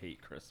Christmas. I hate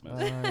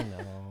Christmas. I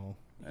know.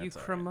 You That's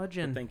all right.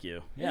 curmudgeon. But thank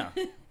you. Yeah.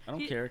 I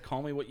don't care.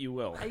 Call me what you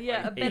will.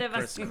 Yeah, I a bit hate of a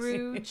Christmas.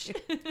 Scrooge.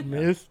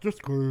 Mr.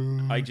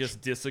 Scrooge. I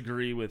just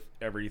disagree with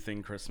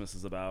everything Christmas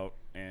is about,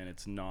 and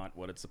it's not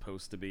what it's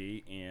supposed to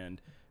be,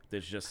 and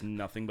there's just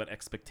nothing but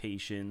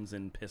expectations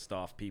and pissed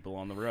off people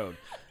on the road,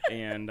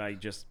 and I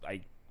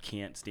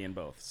can't stand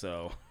both.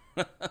 So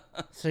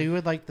So you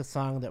would like the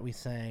song that we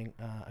sang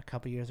a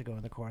couple years ago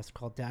in the chorus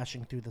called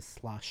 "Dashing Through the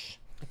Slush."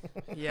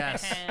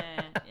 Yes.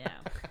 Yeah,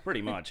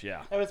 pretty much,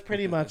 yeah. It was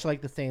pretty much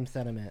like the same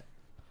sentiment,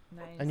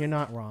 nice. and you're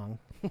not wrong.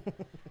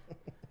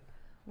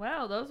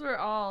 Wow, those were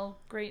all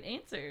great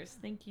answers.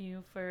 Thank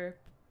you for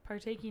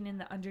partaking in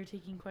the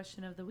undertaking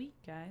question of the week,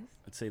 guys.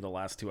 I'd say the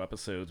last 2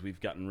 episodes we've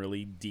gotten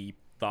really deep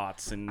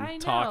thoughts and I know,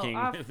 talking.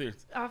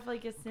 Off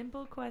like a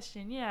simple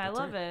question. Yeah, That's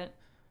I love right. it.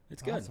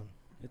 It's good. Awesome.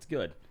 It's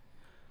good.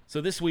 So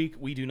this week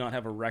we do not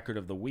have a record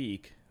of the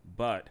week,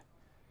 but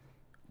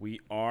we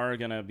are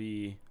gonna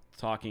be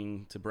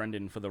talking to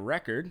Brendan for the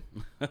record.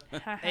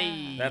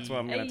 Hey. That's why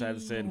I'm gonna tie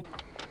this in.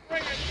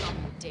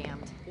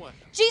 Damned. What?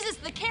 Jesus,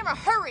 the camera,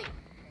 hurry!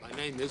 My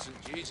name isn't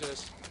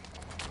Jesus.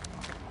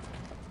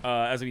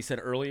 As we said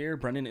earlier,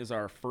 Brendan is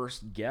our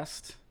first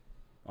guest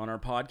on our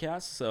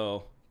podcast,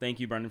 so thank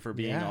you, Brendan, for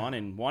being Yeah. on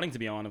and wanting to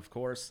be on, of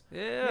course.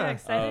 Yeah,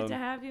 excited to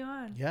have you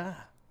on. Yeah.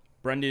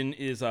 Brendan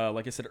is,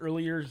 like I said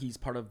earlier, he's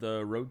part of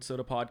the Road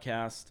Soda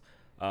podcast.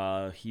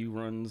 He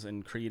runs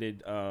and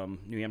created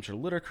New Hampshire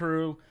Litter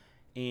Crew,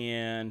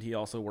 and he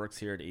also works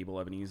here at Abel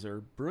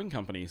Ebenezer Brewing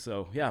Company.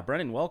 So, yeah,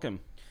 Brendan, welcome.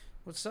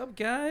 What's up,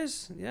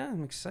 guys? Yeah,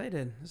 I'm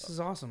excited. This is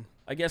awesome.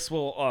 I guess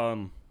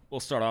we'll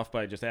start off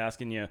by just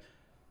asking you,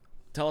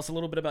 tell us a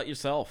little bit about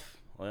yourself.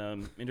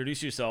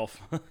 Introduce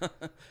yourself.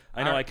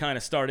 I know I kind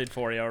of started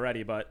for you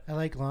already, but I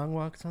like long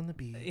walks on the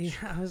beach.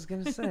 Yeah, I was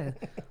gonna say,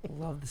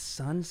 love the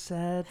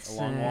sunsets. a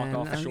long walk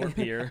off the shore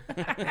pier.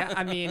 Yeah,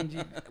 I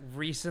mean,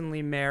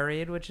 recently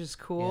married, which is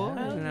cool.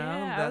 Yeah. Oh, You know,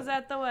 yeah, I was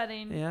at the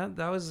wedding. yeah,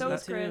 that was So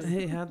was Chris.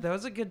 Yeah, that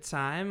was a good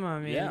time. I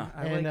mean, Yeah.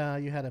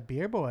 And you had a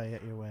beer boy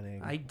at your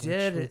wedding. I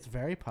did. It's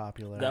very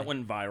popular. That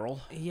went viral.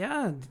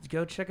 yeah,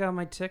 go check out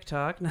my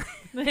TikTok.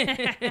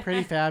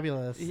 Pretty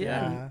fabulous.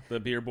 Yeah. The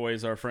beer boy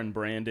is our friend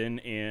Brandon,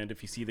 and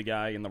if you see the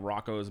guy in the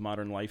Rocco's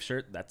Modern Life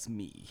shirt, that's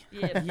me.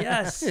 Yep.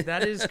 Yes,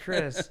 that is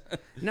Chris.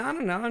 No, I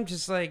don't know. I'm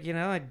just like, you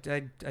know,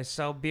 I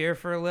sell beer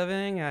for a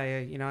living.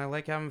 I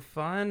like having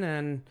fun,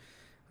 and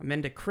I'm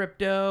into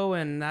crypto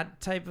and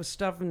that type of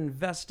stuff, and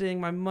investing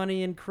my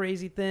money in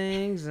crazy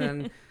things,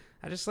 and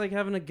I just like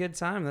having a good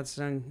time. That's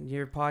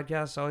your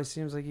podcast. Always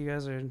seems like you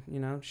guys are, you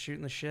know,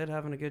 shooting the shit,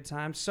 having a good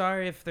time.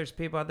 Sorry if there's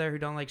people out there who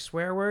don't like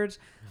swear words.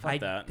 Fuck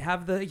that.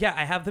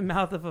 I have the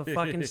mouth of a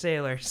fucking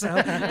sailor, so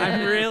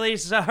I'm really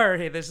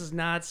sorry. This is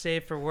not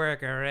safe for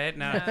work. All right,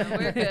 no. No,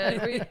 we're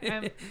good.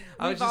 We've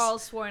just- all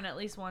sworn at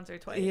least once or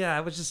twice. Yeah,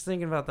 I was just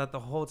thinking about that the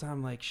whole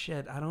time. Like,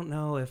 shit, I don't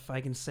know if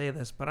I can say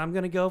this, but I'm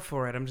gonna go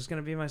for it. I'm just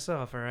gonna be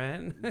myself. All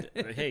right.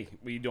 Hey,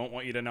 we don't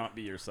want you to not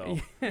be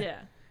yourself. Yeah.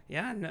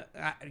 Yeah, no,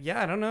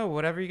 I don't know.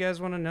 Whatever you guys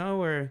want to know,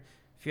 or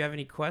if you have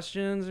any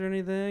questions or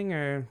anything,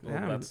 or Well,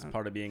 yeah, that's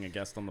part of being a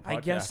guest on the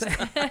podcast.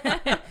 I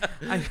guess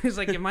I was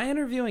like, am I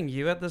interviewing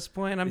you at this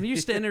point? I'm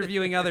used to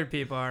interviewing other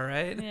people. All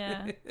right.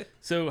 Yeah.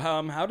 So,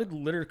 how did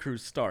Litter Crew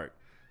start?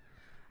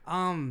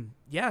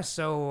 Yeah.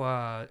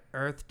 So,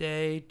 Earth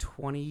Day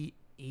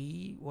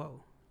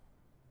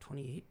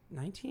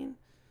 19.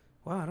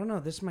 Wow, I don't know.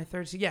 This is my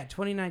third. Yeah,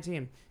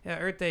 2019. Yeah,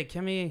 Earth Day.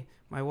 Kimmy,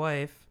 my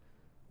wife,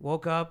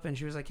 woke up and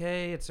she was like,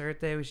 "Hey, it's Earth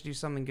Day. We should do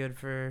something good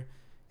for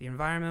the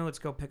environment. Let's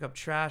go pick up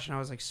trash." And I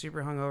was like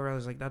super hungover. I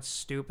was like, "That's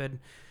stupid,"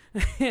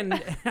 and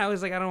I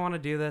was like, "I don't want to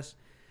do this."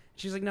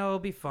 She's like, "No, it'll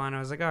be fun." I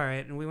was like, "All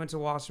right." And we went to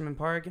Wasserman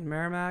Park in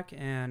Merrimack,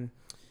 and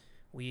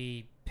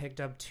we picked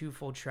up 2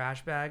 full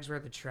trash bags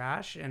worth of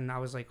trash. And I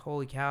was like,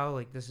 "Holy cow!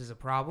 Like, this is a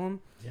problem."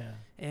 Yeah.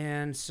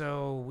 And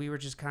so we were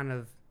just kind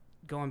of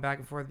going back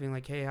and forth, being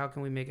like, "Hey, how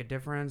can we make a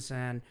difference?"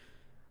 And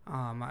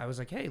I was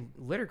like, "Hey,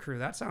 Litter Crew,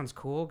 that sounds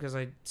cool," because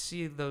I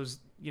see those,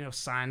 you know,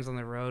 signs on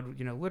the road,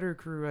 you know, Litter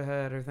Crew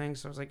ahead or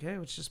things. So I was like, "Hey,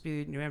 let's just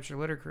be New Hampshire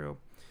Litter Crew."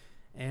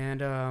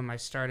 And I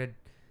started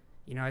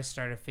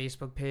a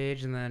Facebook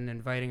page, and then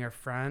inviting our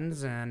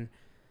friends, and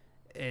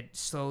it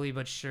slowly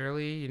but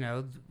surely, you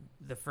know,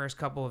 the first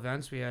couple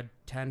events we had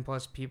 10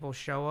 plus people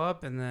show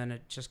up, and then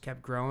it just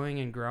kept growing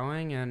and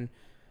growing, and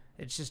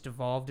it's just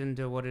evolved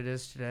into what it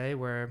is today,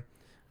 where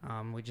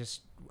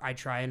I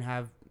try and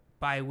have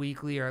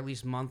bi-weekly or at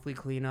least monthly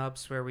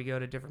cleanups where we go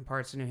to different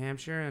parts of New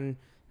Hampshire and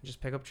just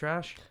pick up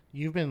trash.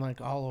 You've been like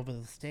all over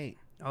the state.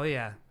 Oh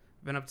yeah,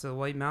 been up to the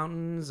White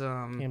Mountains,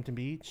 Hampton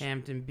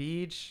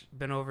Beach.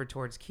 been over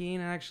towards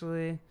Keene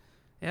actually.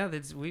 Yeah,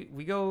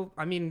 we go.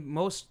 I mean,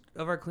 most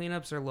of our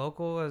cleanups are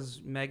local,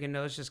 as Megan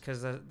knows, just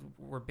because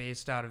we're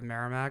based out of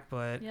Merrimack.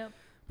 But Yep.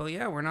 But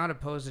yeah, we're not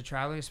opposed to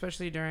traveling,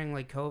 especially during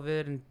like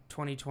COVID and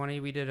 2020.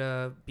 We did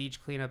a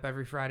beach cleanup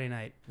every Friday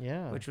night,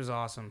 Yeah. which was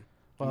awesome.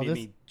 You Well, made this-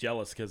 me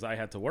jealous because I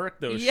had to work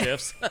those Yeah.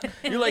 shifts.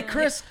 You're like,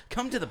 "Chris,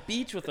 come to the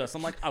beach with us."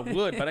 I'm like, "I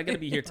would, but I got to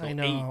be here till I 8."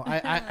 know.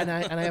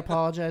 I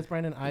apologize,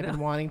 Brandon. I've been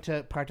wanting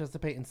to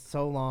participate in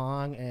so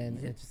long, and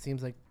it just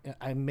seems like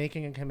I'm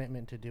making a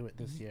commitment to do it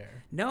this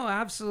year. No,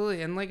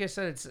 absolutely. And like I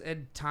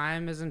said,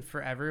 time isn't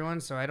for everyone,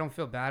 so I don't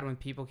feel bad when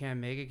people can't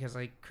make it, because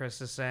like Chris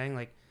is saying,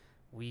 like,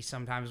 we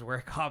sometimes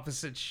work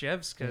opposite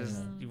shifts because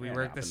we It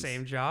work happens. the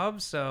same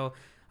job. So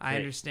I Hey.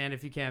 understand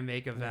if you can't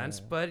make events,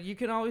 Yeah. but you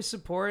can always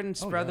support and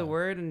spread the yeah.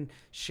 word and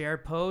share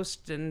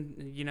posts,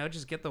 and, you know,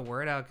 just get the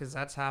word out, because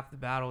that's half the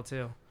battle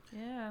too.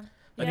 Yeah.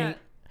 I Yeah. mean,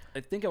 I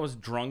think I was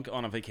drunk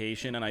on a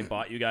vacation and I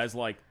bought you guys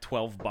like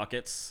 12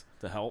 buckets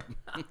to help.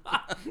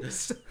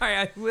 Sorry,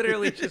 I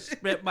literally just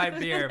spit my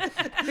beer.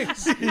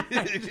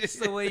 Just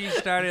the way you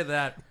started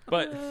that.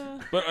 But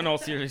in all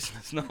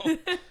seriousness, no.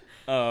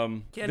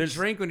 Can't There's-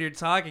 drink when you're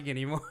talking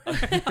anymore.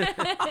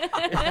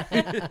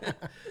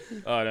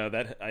 Oh no,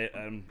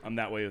 I'm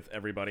that way with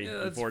everybody, Yeah,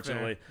 that's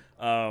unfortunately.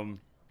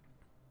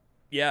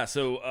 Yeah,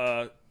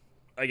 so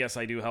I guess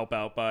I do help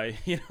out by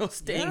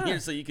staying Yeah. here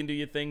so you can do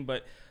your thing,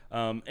 but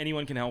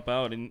anyone can help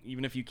out, and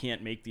even if you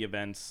can't make the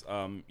events,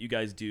 you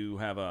guys do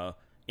have a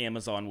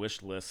Amazon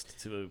wish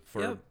list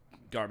for Yep.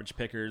 garbage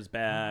pickers,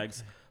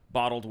 bags,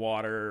 bottled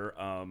water,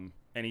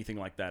 anything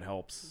like that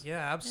helps.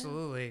 Yeah,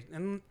 absolutely.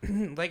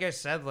 And like I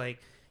said, like,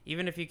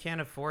 even if you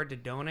can't afford to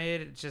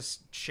donate, it's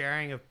just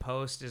sharing a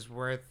post is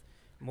worth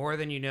more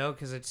than you know,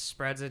 because it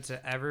spreads it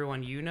to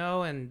everyone you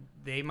know, and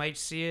they might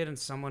see it, and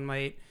someone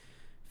might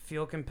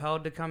feel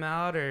compelled to come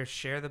out or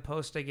share the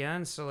post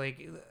again. So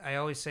like I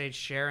always say,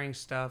 sharing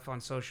stuff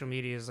on social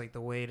media is like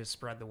the way to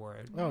spread the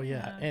word. Oh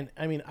yeah, and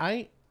I mean,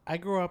 I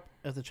grew up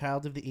as a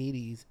child of the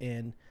 '80s,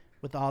 and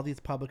with all these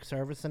public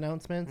service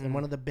announcements, and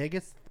one of the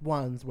biggest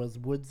ones was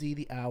Woodsy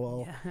the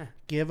Owl,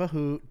 give a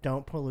hoot,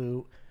 don't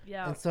pollute.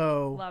 Yeah. And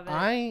so Love it.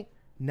 I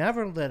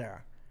never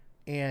litter.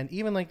 And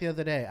even like the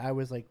other day, I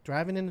was like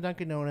driving into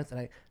Dunkin' Donuts,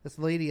 and this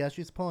lady, as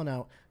she's pulling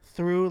out,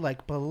 threw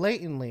like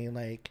blatantly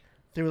like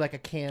threw like a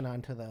can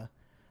onto the,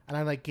 and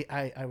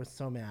I was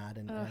so mad,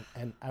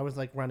 and I was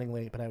like running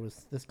late, but I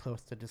was this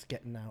close to just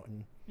getting out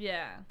and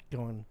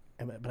going,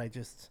 but I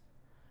just,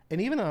 and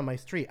even on my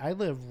street, I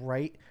live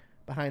right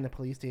behind the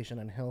police station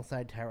on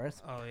Hillside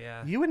Terrace. Oh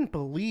yeah. You wouldn't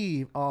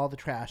believe all the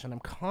trash, and I'm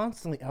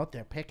constantly out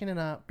there picking it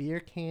up, beer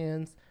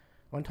cans.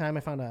 One time I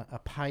found a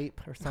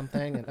pipe or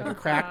something, and like a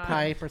crack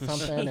pipe or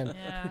something, and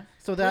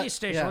so that police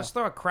station. Let's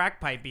throw a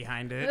crack pipe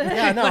behind it.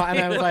 Yeah, no, and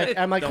I was like,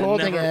 I'm like They'll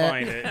holding never it.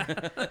 find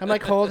it. I'm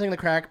like holding the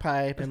crack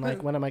pipe, and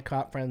like one of my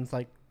cop friends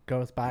like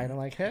goes by, and I'm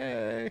like,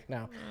 hey,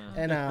 no,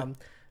 and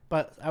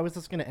but I was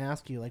just gonna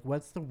ask you, like,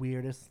 what's the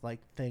weirdest like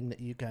thing that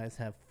you guys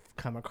have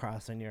come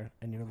across in your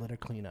litter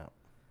cleanup?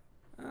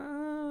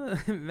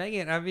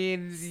 Megan, I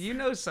mean, you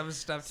know some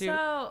stuff too.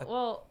 So,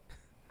 well,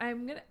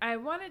 I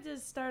wanted to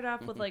start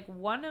off with like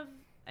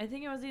I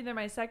think it was either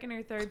my second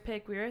or third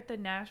pick. We were at the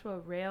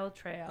Nashville Rail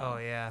Trail. Oh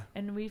yeah.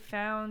 And we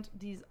found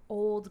these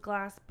old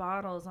glass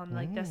bottles on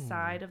like the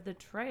side of the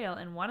trail,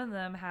 and one of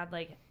them had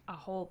like a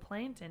whole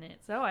plant in it.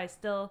 So I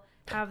still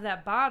have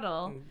that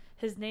bottle.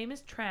 His name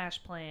is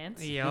Trash Plant.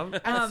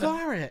 Yep. I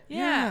saw it.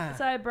 Yeah.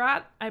 So I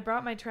brought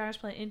my trash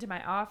plant into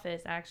my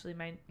office, actually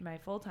my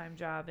full-time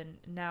job, and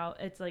now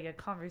it's like a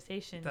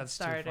conversation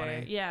starter. Too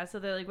funny. Yeah. So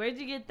they're like, "Where'd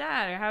you get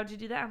that?" Or "How'd you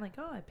do that?" I'm like,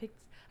 "Oh,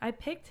 I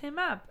picked him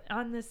up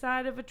on the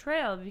side of a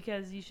trail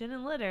because you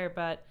shouldn't litter."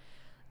 But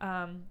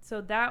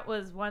so that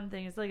was one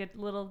thing. It's like a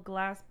little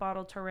glass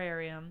bottle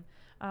terrarium.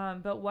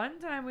 But one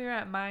time we were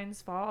at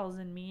Mines Falls,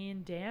 and me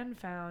and Dan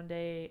found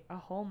a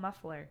whole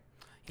muffler.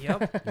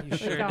 Yep, you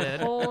sure like a did.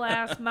 whole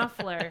ass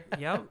muffler.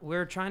 Yep, we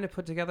were trying to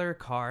put together a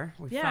car.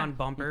 We found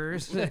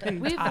bumpers.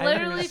 And We've tires.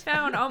 literally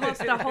found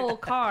almost a whole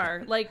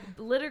car. Like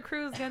Litter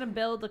Crew's gonna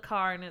build a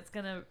car, and it's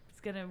gonna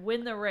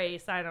win the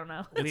race. I don't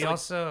know. We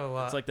also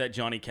It's like that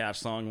Johnny Cash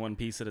song, "One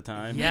Piece at a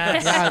Time."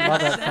 yes, Yeah, I love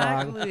that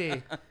song.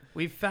 exactly.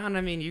 We found.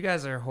 I mean, you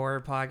guys are a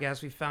horror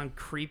podcast. We found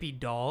creepy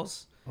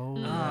dolls. Oh,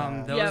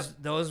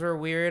 Those were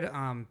weird.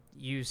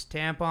 Used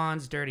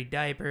tampons, dirty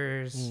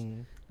diapers,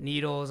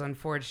 needles.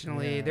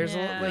 Unfortunately,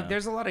 Yeah.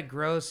 there's a lot of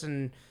gross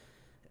and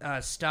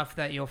stuff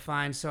that you'll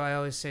find. So I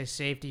always say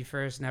safety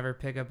first. Never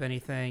pick up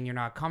anything you're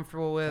not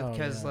comfortable with,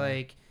 because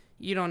like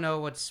you don't know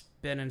what's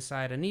been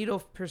inside a needle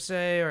per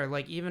se, or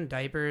like even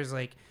diapers,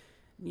 like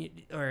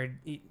or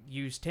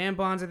use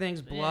tampons and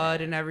things,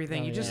 blood and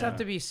everything. You just have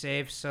to be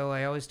safe. So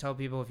I always tell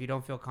people, if you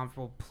don't feel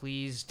comfortable,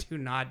 please do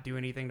not do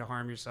anything to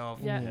harm yourself.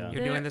 You're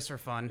doing this for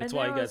fun. That's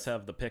why you guys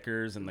have the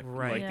pickers and the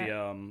what do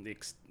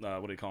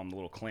you call them, the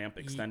little clamp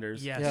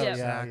extenders. Yes,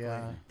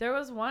 exactly. There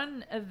was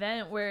one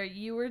event where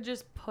you were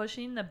just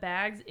pushing the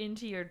bags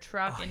into your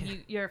truck,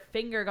 and your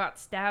finger got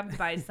stabbed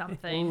by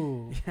something.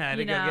 Ooh. I had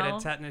to go get a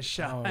tetanus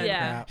shot.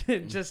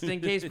 Just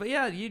in case. But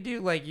yeah, you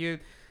do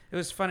it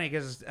was funny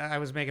because I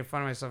was making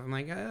fun of myself. I'm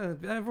like,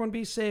 everyone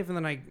be safe, and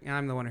then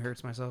I'm the one who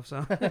hurts myself.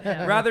 So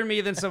rather me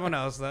than someone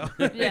else, though.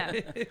 Yeah.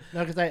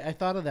 No, because I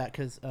thought of that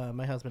because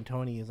my husband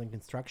Tony is in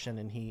construction,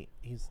 and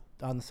he's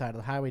on the side of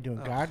the highway doing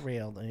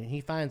guardrail, and he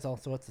finds all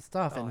sorts of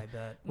stuff. And I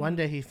bet. one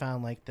day he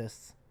found like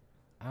this,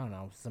 I don't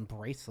know, some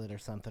bracelet or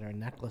something, or a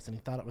necklace, and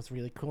he thought it was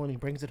really cool, and he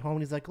brings it home,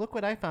 and he's like, "Look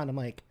what I found." I'm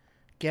like,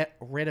 "Get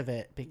rid of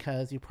it,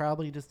 because you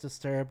probably just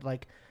disturbed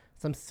like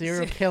some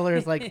serial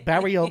killer's like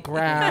burial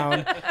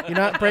ground. You're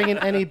not bringing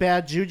any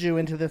bad juju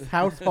into this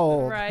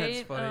household." Right.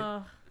 That's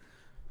funny.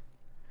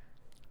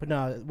 But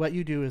no, what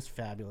you do is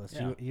fabulous.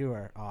 Yeah. You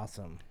are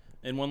awesome.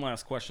 And one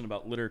last question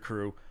about Litter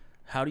Crew: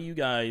 how do you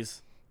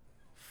guys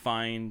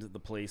find the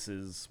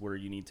places where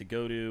you need to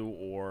go to,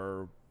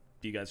 or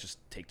do you guys just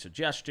take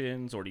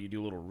suggestions, or do you do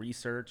a little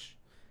research?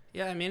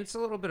 Yeah, I mean, it's a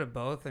little bit of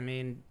both. I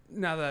mean,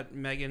 now that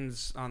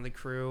Megan's on the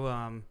crew,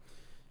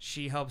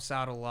 she helps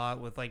out a lot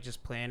with like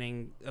just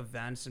planning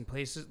events and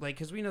places, like,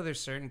 because we know there's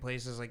certain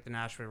places like the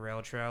Nashville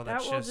Rail Trail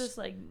That that's will just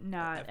like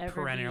not ever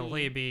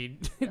perennially be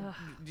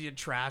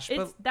trash.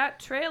 But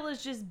that trail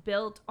is just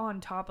built on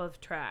top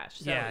of trash.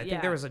 So, I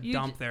think there was a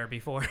dump there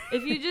before.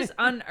 If you just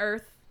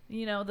unearth,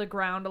 the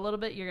ground a little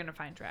bit, you're gonna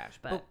find trash.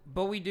 But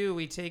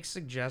we take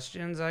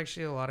suggestions.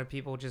 Actually, a lot of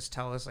people just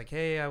tell us like,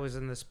 "Hey, I was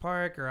in this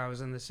park, or I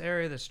was in this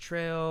area, this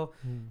trail,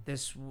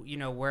 this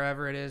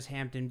wherever it is,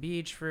 Hampton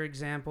Beach, for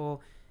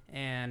example."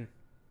 And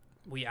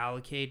we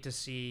allocate to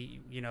see,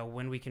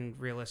 when we can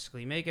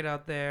realistically make it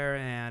out there,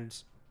 and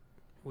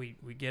we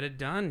get it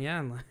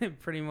done.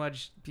 Pretty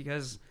much,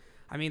 because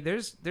I mean,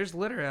 there's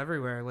litter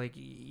everywhere. Like,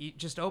 you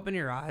just open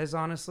your eyes,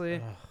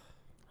 honestly,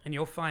 and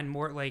you'll find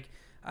more. Like,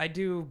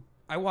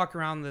 I walk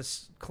around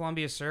this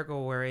Columbia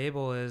Circle where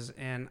Abel is,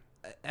 and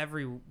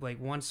every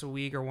once a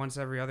week or once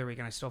every other week,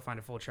 and I still find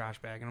a full trash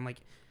bag, and I'm like,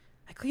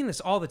 I clean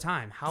this all the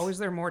time. How is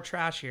there more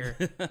trash here?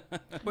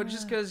 But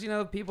just because,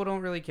 people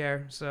don't really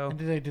care. So And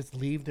do they just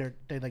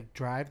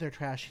drive their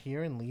trash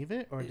here and leave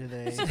it? Or do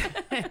they?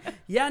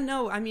 yeah,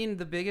 no, I mean,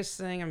 the biggest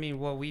thing,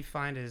 what we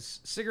find is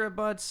cigarette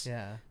butts,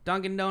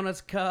 Dunkin' Donuts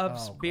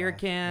cups, beer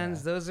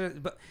cans. Those are,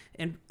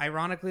 and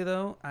ironically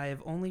though, I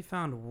have only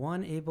found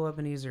one Able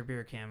Ebenezer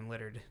beer can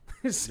littered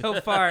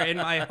so far in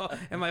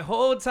my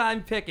whole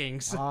time picking.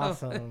 So.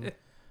 Awesome.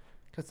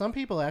 Because some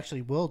people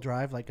actually will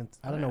drive, I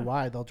don't know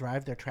why, they'll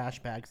drive their trash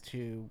bags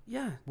to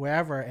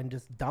wherever and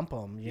just dump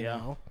them, you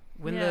know?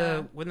 When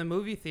the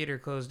movie theater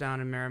closed down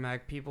in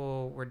Merrimack,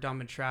 people were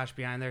dumping trash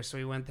behind there, so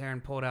we went there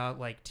and pulled out,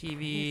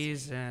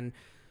 TVs and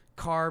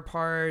car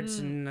parts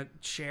and a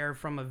chair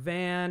from a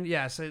van.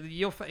 Yeah, so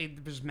you'll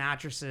find there's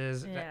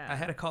mattresses. Yeah. I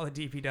had to call the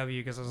DPW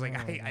because I was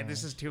like,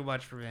 this is too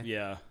much for me.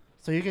 Yeah.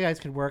 So you guys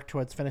could work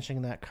towards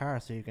finishing that car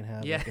so you can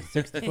have a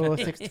 64,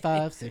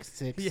 65,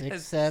 66,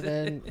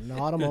 67, an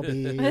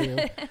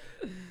automobile.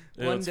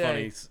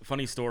 It's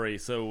funny story.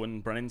 So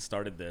when Brendan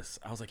started this,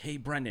 I was like, hey,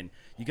 Brendan,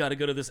 you got to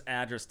go to this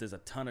address. There's a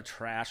ton of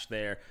trash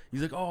there.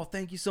 He's like, oh,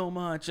 thank you so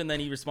much. And then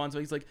he responds,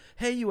 he's like,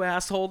 hey, you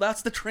asshole,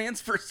 that's the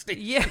transfer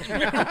station. Yeah.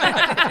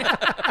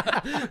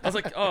 I was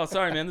like, oh,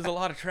 sorry, man. There's a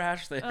lot of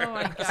trash there. Oh,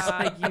 my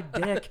God. You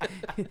dick.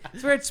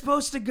 It's where it's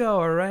supposed to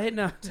go, all right?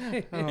 No.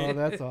 Oh,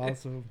 that's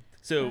awesome.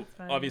 So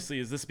obviously,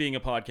 as this being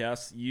a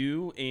podcast,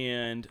 you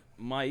and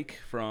Mike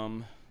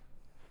from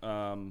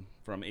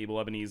Able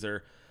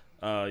Ebenezer,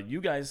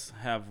 you guys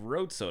have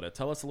Road Soda.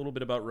 Tell us a little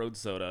bit about Road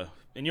Soda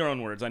in your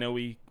own words. I know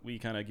we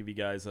kind of give you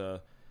guys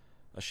a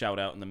shout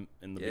out in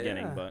the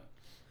beginning, but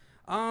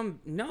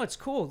no, it's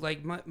cool.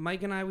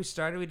 Mike and I, we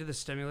did the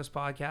Stimulus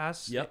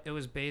podcast. Yep. It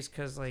was based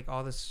because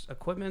all this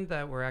equipment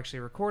that we're actually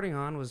recording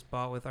on was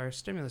bought with our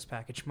stimulus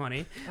package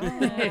money.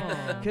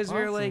 Because we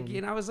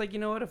were I was like, you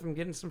know what? If I'm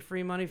getting some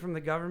free money from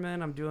the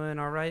government, I'm doing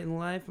all right in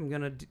life. I'm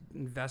gonna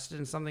invest it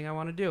in something I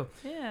want to do.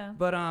 Yeah.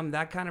 But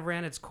that kind of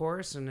ran its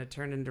course, and it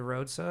turned into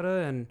Road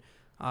Soda, and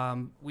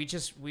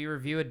we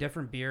review a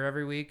different beer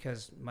every week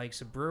because Mike's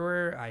a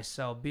brewer, I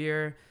sell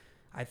beer.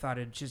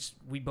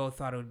 We both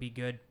thought it would be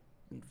good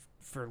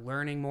for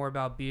learning more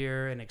about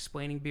beer and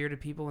explaining beer to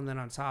people, and then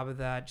on top of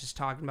that, just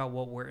talking about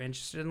what we're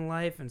interested in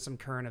life and some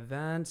current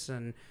events,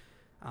 and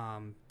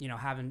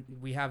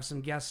we have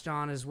some guests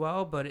on as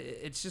well. But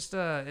it's just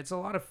it's a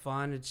lot of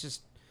fun. It's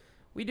just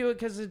we do it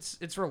because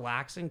it's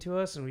relaxing to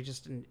us, and we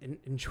just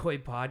enjoy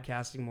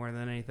podcasting more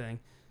than anything.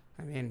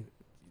 I mean,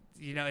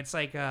 it's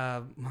like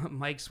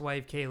Mike's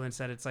wife Caitlin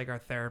said, it's like our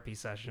therapy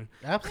session.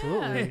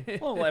 Absolutely. Yeah.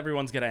 well,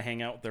 everyone's gonna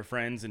hang out with their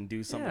friends and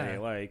do something they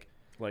like.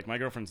 Like my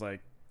girlfriend's like,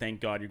 thank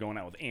God you're going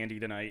out with Andy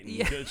tonight.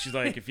 And she's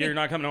like, if you're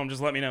not coming home,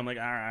 just let me know. I'm like,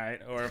 all right.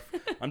 Or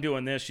if I'm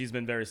doing this, she's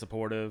been very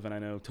supportive. And I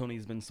know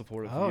Tony's been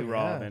supportive of you,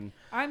 Rob. And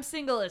I'm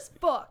single as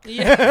fuck.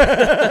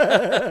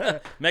 Yeah.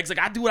 Meg's like,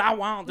 I do what I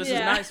want. This is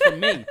nice for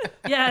me.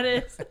 Yeah,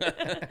 it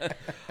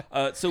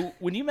is. So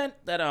when you meant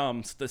that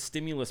the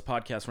Stimulus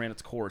podcast ran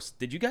its course,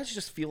 did you guys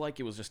just feel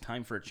like it was just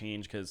time for a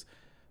change because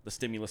the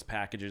stimulus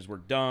packages were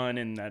done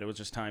and that it was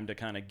just time to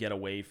kind of get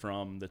away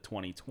from the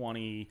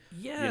 2020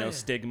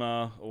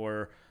 stigma?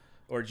 Or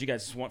did you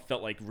guys just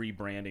felt like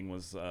rebranding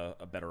was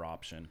a better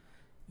option?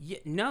 Yeah,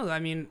 no, I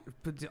mean,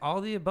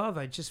 all the above.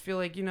 I just feel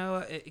like,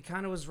 it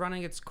kind of was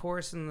running its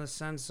course in the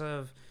sense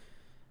of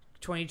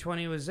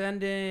 2020 was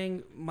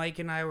ending. Mike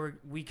and I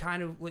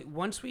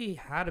once we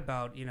had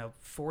about,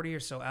 40 or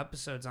so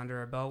episodes under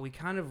our belt, we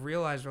kind of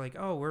realized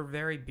we're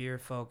very beer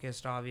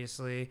focused,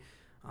 obviously.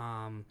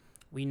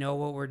 We know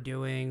what we're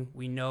doing.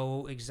 We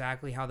know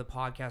exactly how the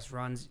podcast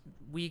runs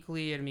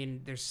weekly. I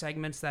mean, there's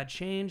segments that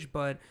change,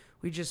 but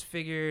we just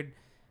figured,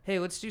 hey,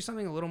 let's do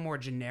something a little more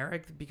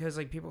generic because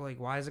people are like,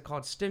 why is it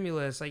called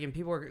Stimulus? And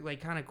people are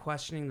kind of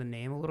questioning the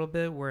name a little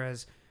bit.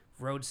 Whereas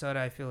Road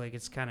Soda, I feel like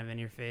it's kind of in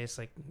your face.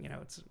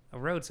 It's a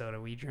road soda.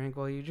 We drink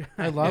while you drive.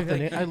 I love the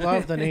name. I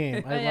love the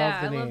name. I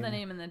love the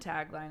name and the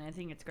tagline. I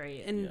think it's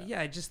great. And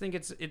I just think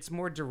it's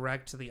more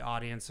direct to the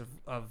audience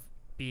of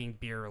being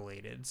beer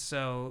related.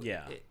 So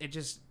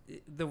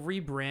the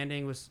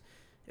rebranding was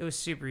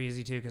super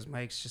easy too because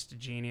Mike's just a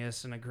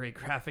genius and a great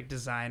graphic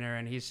designer,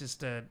 and he's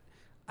just a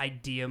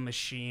idea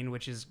machine,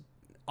 which is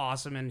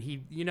awesome. And he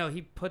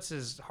puts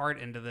his heart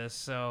into this.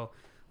 So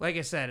like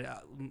I said,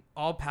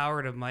 all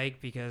power to Mike,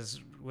 because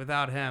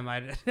without him,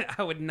 I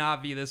would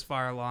not be this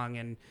far along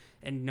and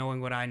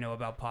knowing what I know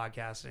about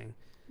podcasting.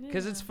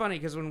 Because it's funny,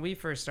 because when we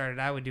first started,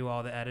 I would do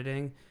all the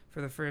editing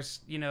for the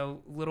first,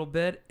 little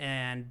bit.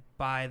 And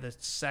by the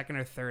second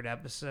or third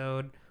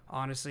episode,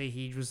 honestly,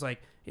 he was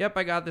like, yep,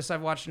 I got this.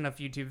 I've watched enough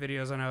YouTube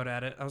videos. I know how to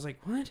edit. I was like,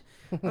 what?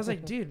 I was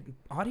like, dude,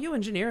 audio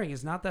engineering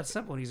is not that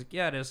simple. And he's like,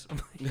 yeah, it is.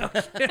 I'm like,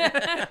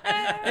 okay.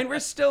 And we're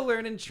still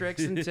learning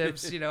tricks and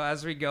tips,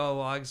 as we go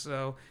along.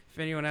 So if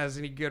anyone has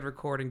any good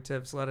recording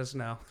tips, let us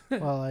know.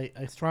 Well,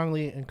 I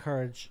strongly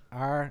encourage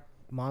our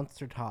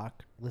Monster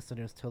Talk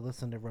listeners to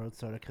listen to Road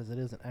Soda because it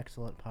is an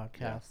excellent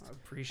podcast. I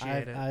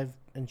appreciate it. I've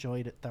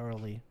enjoyed it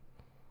thoroughly.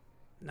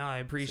 No, I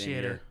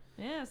appreciate it.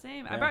 Yeah,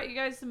 same. Yeah. I brought you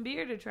guys some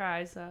beer to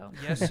try, so.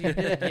 Yes, you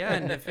did. Yeah,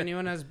 and if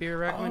anyone has beer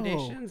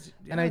recommendations,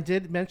 And I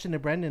did mention to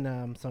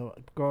Brendan, so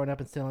growing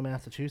up in Salem,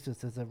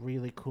 Massachusetts, there's a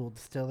really cool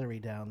distillery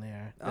down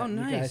there that Oh, you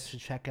guys nice. should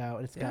check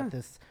out. It's Yeah. got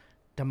this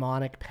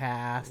demonic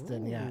past,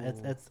 and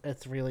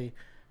it's really,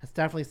 it's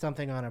definitely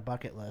something on our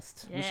bucket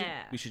list.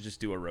 Yeah. We should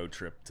just do a road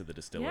trip to the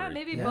distillery. Yeah,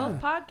 maybe Yeah.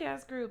 both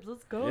podcast groups.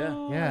 Let's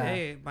go. Yeah.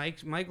 Hey,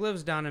 Mike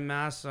lives down in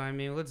Mass, so I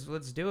mean, let's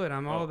do it.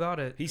 I'm all about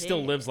it. He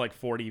still Yeah. lives like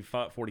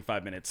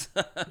 45 minutes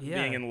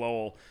being in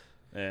Lowell.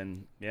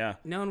 And yeah.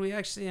 No, and we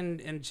actually,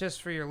 and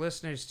just for your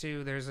listeners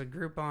too, there's a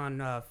group on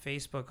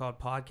Facebook called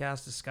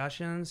Podcast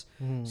Discussions.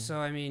 So,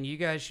 I mean, you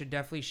guys should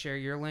definitely share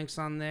your links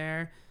on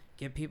there.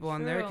 Get people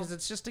on there True. because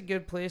it's just a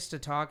good place to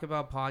talk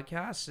about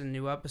podcasts and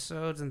new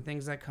episodes and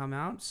things that come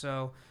out.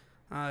 So,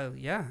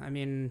 yeah, I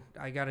mean,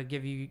 I got to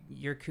give you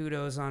your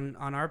kudos on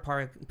our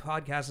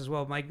podcast as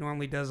well. Mike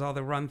normally does all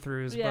the run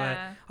throughs,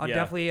 Yeah. but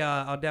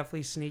I'll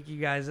definitely sneak you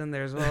guys in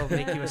there as well.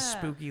 Make you Yeah. a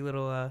spooky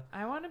little.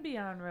 I want to be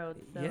on road.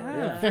 So.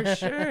 Yeah, for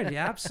sure.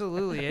 Yeah,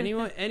 absolutely.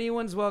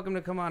 Anyone's welcome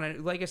to come on.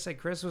 And like I said,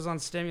 Chris was on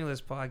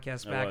Stimulus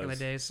podcast back in the was.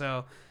 day,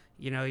 so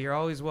you're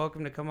always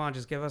welcome to come on.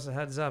 Just give us a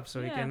heads up so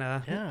we Yeah. can.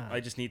 Yeah.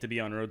 I just need to be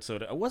on Road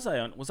Soda. Was I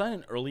on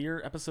an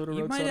earlier episode of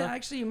You Road might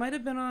Soda? you might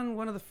have been on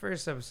one of the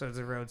first episodes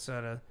of Road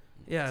Soda.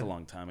 Yeah, It's a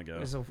long time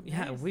ago.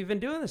 yeah, we've been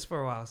doing this for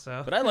a while,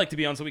 so. But I'd like to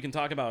be on so we can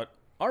talk about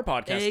our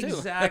podcast too.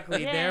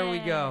 Exactly. There we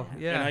go.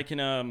 Yeah. And I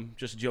can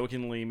just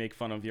jokingly make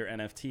fun of your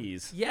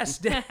NFTs.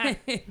 Yes,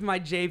 my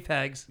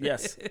JPEGs.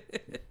 Yes.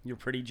 Your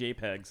pretty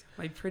JPEGs.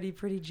 My pretty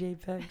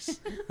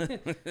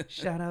JPEGs.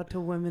 Shout out to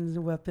Women's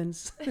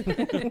Weapons.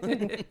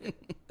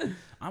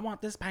 I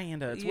want this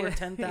panda. It's Yeah. worth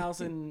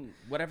 10,000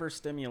 whatever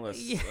stimulus.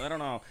 Yeah. I don't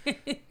know.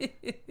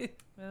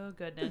 Oh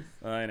goodness.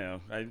 I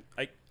know.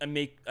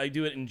 I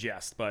do it in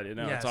jest, but Yes.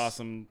 it's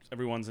awesome.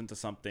 Everyone's into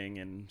something,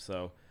 and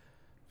so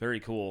very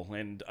cool.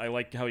 And I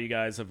like how you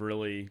guys have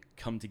really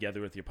come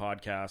together with your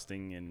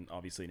podcasting, and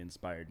obviously it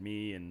inspired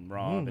me and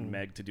Rob and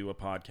Meg to do a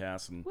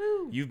podcast. And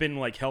you've been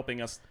like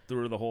helping us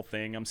through the whole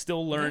thing. I'm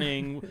still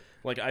learning.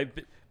 Like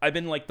I've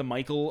been like the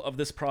Michael of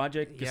this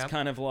project, just Yep.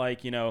 kind of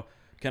like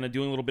kind of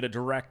doing a little bit of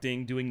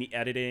directing, doing the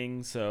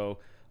editing. So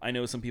I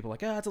know some people are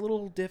like, it's a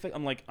little difficult.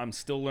 I'm like, I'm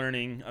still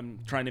learning. I'm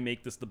trying to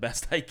make this the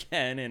best I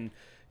can, and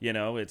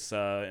it's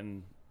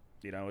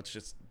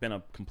just been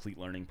a complete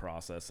learning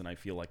process. And I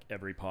feel like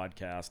every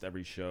podcast,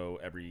 every show,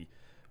 every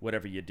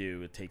whatever you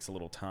do, it takes a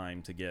little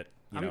time to get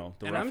the and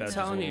rough I'm edges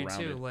telling a you little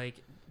too, rounded. like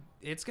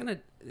it's gonna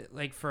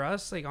for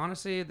us, like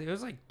honestly, there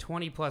was like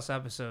 20 plus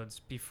episodes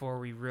before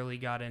we really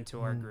got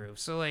into our groove.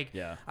 So like,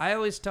 Yeah. I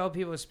always tell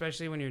people,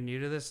 especially when you're new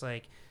to this,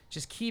 like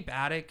just keep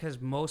at it because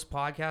most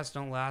podcasts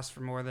don't last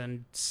for more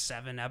than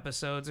 7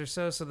 episodes or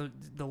so. So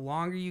the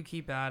longer you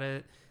keep at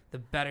it, the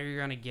better you're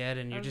gonna get,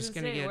 and I you're was just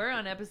gonna gonna say, get. we're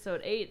on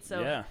episode 8,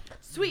 so Yeah.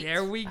 sweet.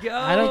 There we go.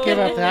 I don't give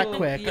up that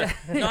quick. Yeah.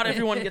 Not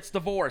everyone gets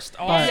divorced.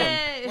 Awesome.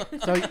 Yay!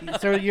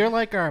 So you're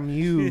like our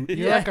muse.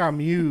 You're like our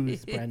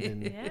muse,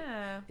 Brendan.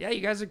 Yeah. Yeah,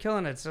 you guys are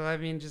killing it. So I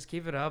mean, just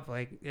keep it up.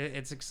 Like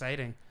it's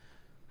exciting.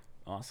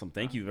 Awesome.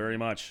 Thank you very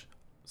much.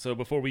 So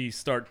before we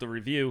start the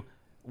review,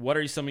 what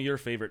are some of your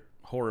favorite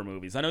horror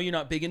movies? I know you're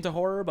not big into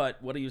horror,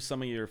 but what are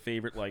some of your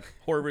favorite like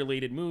horror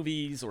related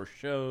movies or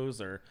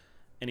shows or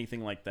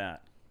anything like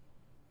that?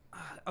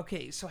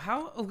 Okay, so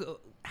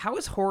how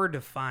is horror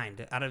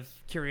defined? Out of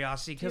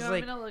curiosity, Do you because want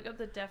like me to look up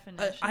the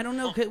definition? I don't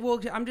know. Well,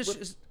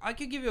 I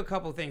could give you a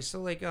couple things.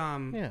 So like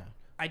Yeah.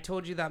 I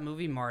told you that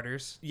movie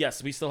Martyrs.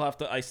 Yes, I still have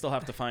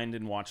to find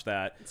and watch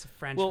that. It's a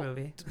French well,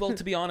 movie. well,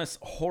 to be honest,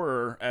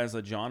 horror as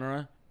a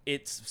genre,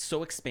 it's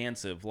so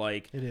expansive.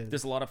 Like It is.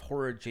 there's a lot of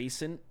horror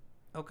adjacent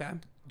Okay.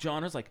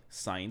 genres like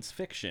science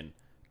fiction,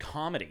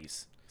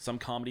 comedies. Some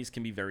comedies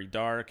can be very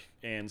dark,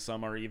 and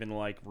some are even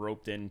like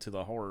roped into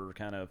the horror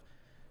kind of,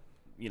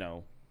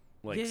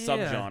 like Yeah.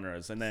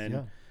 subgenres. And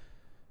then,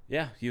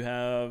 Yeah. you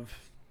have,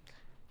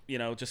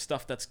 just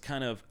stuff that's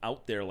kind of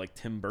out there, like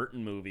Tim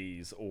Burton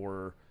movies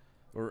or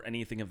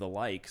anything of the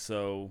like.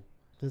 So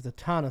There's a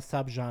ton of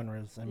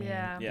subgenres. I mean,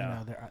 Yeah.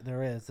 Yeah.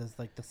 there is. There's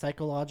like the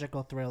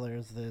psychological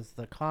thrillers. There's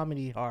the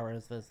comedy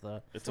horrors. There's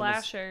the it's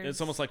Slashers. It's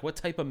almost like, what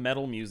type of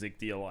metal music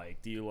do you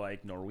like? Do you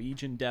like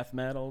Norwegian death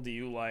metal? Do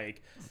you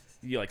like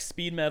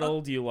speed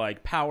metal? Do you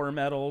like power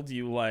metal? Do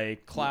you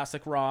like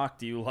classic rock?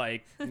 Do you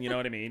like, you know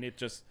what I mean? It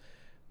just,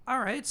 All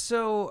right.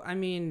 So I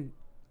mean,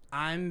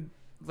 I'm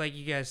like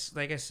you guys.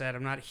 Like I said,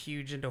 I'm not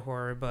huge into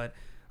horror, but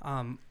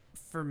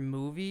for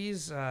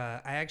movies,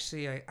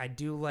 I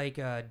do like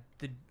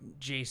the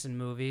Jason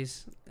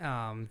movies.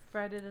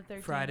 Friday the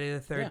 13th. Friday the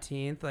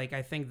 13th. Like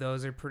I think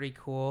those are pretty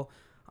cool.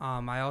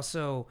 I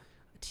also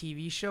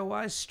TV show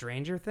wise,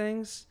 Stranger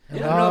Things. I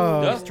don't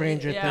know Yeah.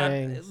 Stranger Yeah.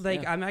 Things.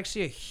 like I'm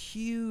actually a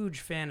huge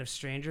fan of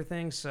Stranger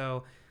Things,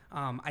 so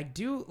I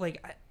do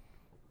like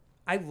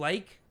I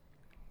like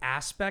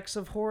aspects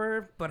of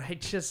horror, but I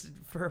just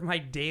for my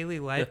daily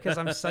life because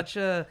I'm such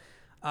a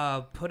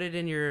put it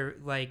in your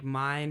like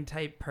mind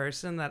type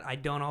person that I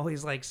don't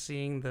always like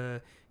seeing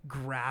the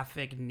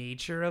graphic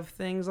nature of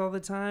things all the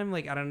time.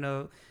 Like I don't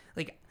know,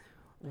 like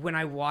when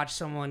I watch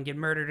someone get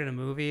murdered in a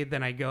movie,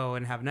 then I go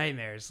and have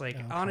nightmares. Like,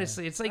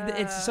 honestly, it's like,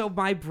 it's so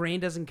my brain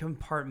doesn't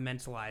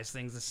compartmentalize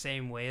things the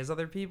same way as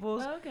other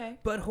people's. Oh, okay.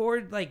 But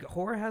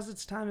horror has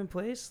its time and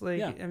place.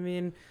 Like, I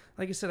mean,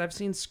 like I said, I've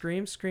seen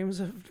Scream.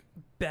 Scream's a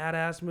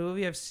badass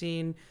movie. I've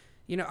seen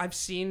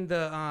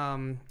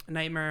the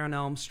Nightmare on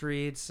Elm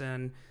Streets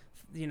and,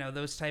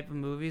 those type of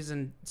movies,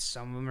 and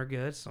some of them are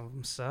good, some of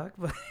them suck,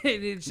 but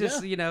it's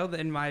just,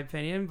 in my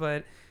opinion,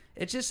 but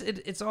it's just,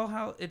 it's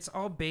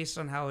all based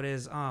on how it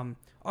is.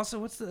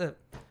 Also,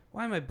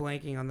 why am I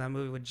blanking on that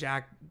movie with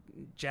Jack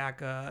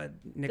The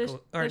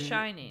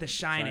Shining. The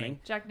Shining.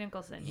 Jack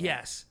Nicholson. Yeah.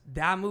 Yes,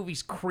 that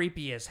movie's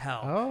creepy as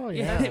hell. Oh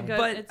yeah. It's a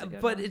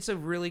good but one. it's a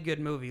really good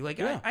movie.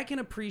 Like I can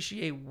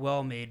appreciate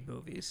well-made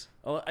movies.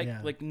 Well,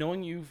 like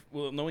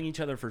knowing each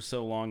other for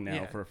so long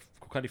now, for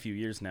quite a few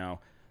years now.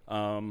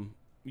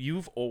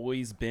 You've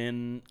always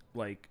been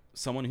like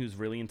someone who's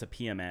really into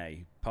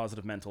PMA,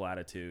 positive mental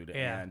attitude,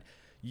 and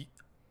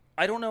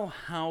I don't know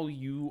how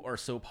you are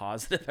so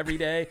positive every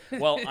day.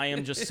 Well, I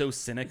am just so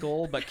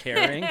cynical but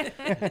caring.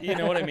 You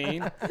know what I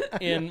mean?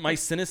 And my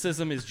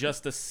cynicism is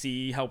just to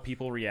see how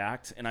people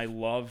react, and I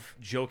love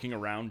joking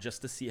around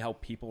just to see how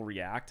people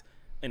react,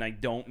 and I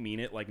don't mean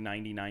it like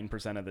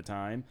 99% of the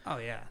time. Oh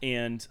yeah.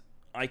 And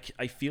I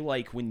feel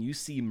like when you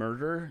see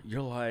murder,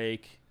 you're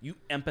like, you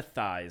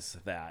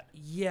empathize that.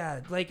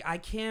 Yeah, like I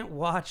can't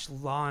watch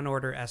Law and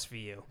Order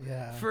SVU.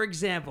 Yeah. For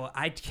example,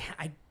 I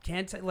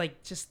can't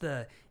like just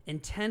the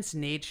intense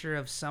nature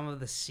of some of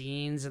the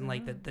scenes and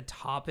like the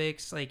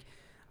topics. Like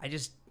I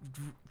just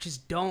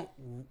don't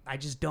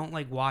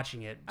like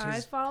watching it.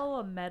 I follow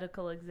a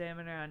medical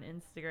examiner on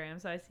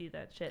Instagram, so I see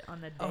that shit on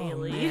the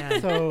daily. Oh,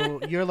 man. So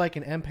you're like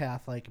an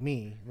empath like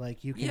me.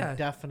 Like you can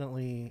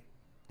definitely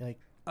like.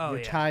 Oh,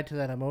 you're tied to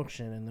that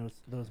emotion in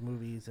those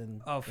movies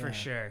and for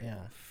sure. Yeah,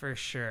 for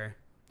sure.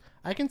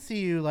 I can see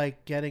you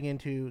like getting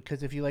into,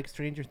 because if you like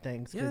Stranger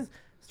Things, because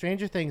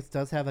Stranger Things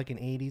does have like an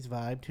 80s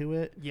vibe to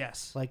it.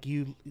 Yes. Like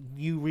you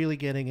really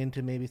getting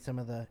into maybe some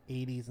of the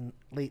 80s and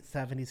late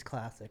 70s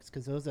classics,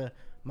 because those are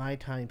my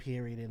time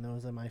period and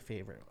those are my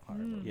favorite horror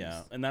movies.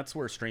 Yeah, and that's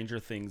where Stranger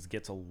Things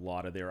gets a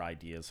lot of their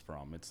ideas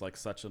from. It's like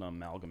such an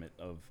amalgamate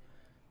of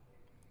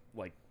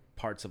like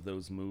parts of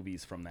those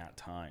movies from that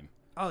time.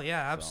 Oh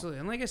yeah, absolutely.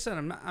 And like I said,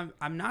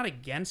 I'm not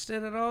against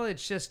it at all. It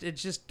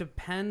just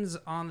depends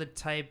on the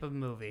type of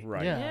movie,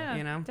 right?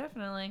 Yeah,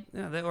 definitely.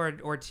 Yeah,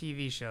 or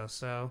TV show.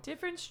 So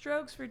different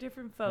strokes for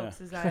different folks,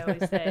 as I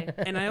always say.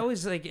 And I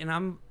always and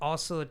I'm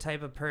also the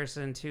type of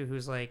person too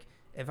who's like,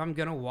 if I'm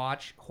gonna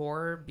watch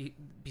horror,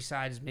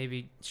 besides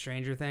maybe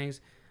Stranger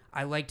Things,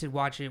 I like to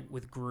watch it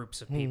with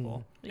groups of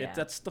people.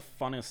 That's the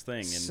funnest thing.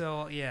 And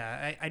so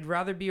I'd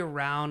rather be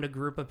around a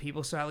group of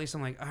people. So at least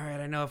I'm like, all right,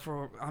 I know if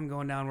I'm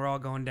going down, we're all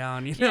going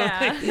down. You know?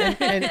 Yeah.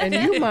 and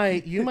you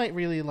might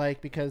really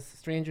like, because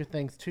Stranger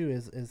Things too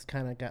is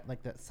kind of got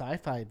like that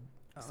sci-fi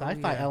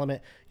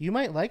element. You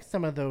might like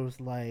some of those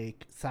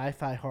like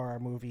sci-fi horror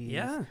movies.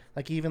 Yeah.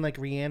 Like even like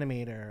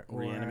Reanimator.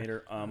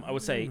 I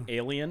would say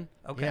Alien.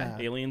 Okay. Yeah.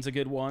 Alien's a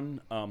good one.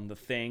 The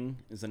Thing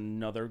is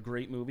another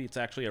great movie. It's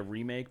actually a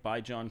remake by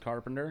John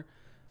Carpenter.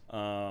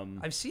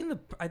 I've seen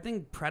I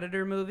think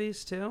Predator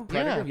movies too.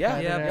 Predator?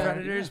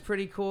 Predator's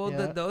pretty cool.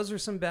 Yeah. Those are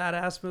some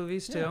badass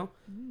movies too.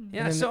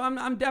 Yeah. And So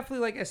I'm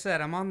definitely, like I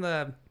said, I'm on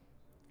the.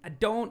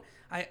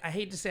 I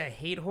hate to say I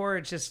hate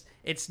horror.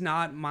 It's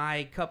not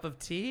my cup of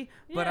tea.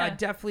 But I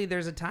definitely,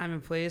 there's a time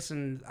and place,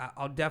 and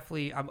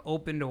I'm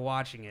open to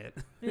watching it.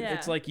 Yeah.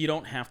 It's like you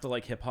don't have to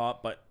like hip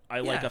hop, but I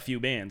like a few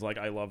bands. Like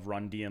I love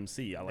Run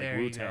DMC. I like There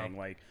you Wu-Tang. go.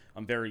 Like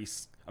I'm very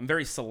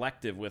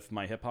selective with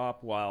my hip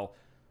hop, while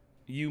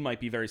you might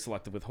be very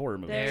selective with horror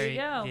movies. There you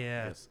go.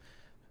 Yeah. Yes.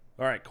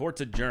 All right,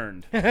 court's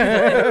adjourned.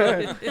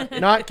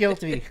 Not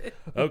guilty.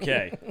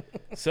 Okay,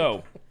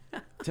 so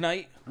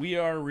tonight we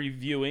are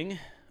reviewing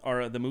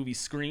the movie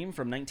Scream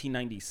from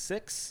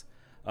 1996.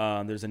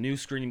 There's a new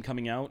Scream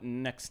coming out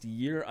next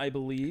year, I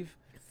believe.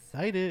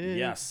 Excited.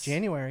 Yes.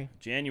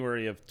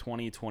 January of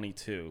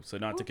 2022. So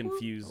not to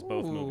confuse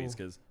both movies,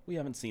 because we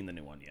haven't seen the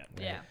new one yet.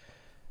 Yeah.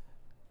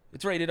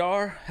 It's rated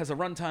R, has a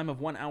runtime of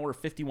 1 hour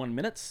 51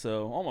 minutes,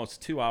 so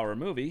almost 2-hour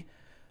movie.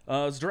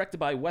 It's directed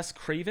by Wes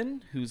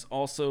Craven, who's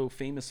also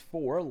famous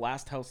for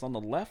Last House on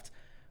the Left,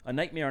 A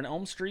Nightmare on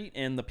Elm Street,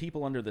 and The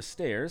People Under the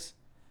Stairs.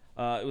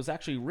 It was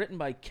actually written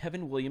by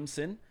Kevin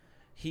Williamson.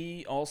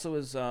 He also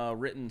has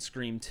written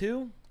Scream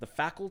 2, The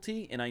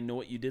Faculty, and I Know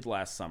What You Did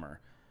Last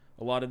Summer.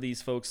 A lot of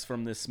these folks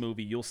from this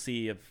movie, you'll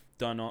see, have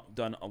done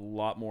a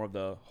lot more of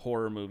the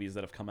horror movies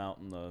that have come out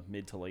in the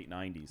mid to late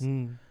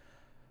 90s.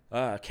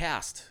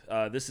 Cast.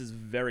 This is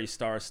very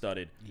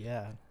star-studded.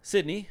 Yeah.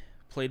 Sydney,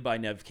 played by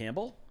Nev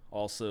Campbell,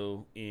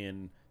 also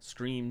in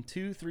Scream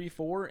 2, 3,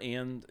 4,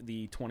 and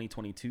the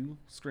 2022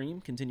 Scream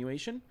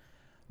continuation.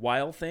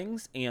 Wild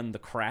Things and The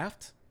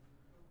Craft.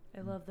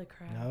 I love The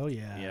Craft. Oh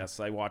yeah. Yes,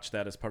 I watched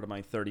that as part of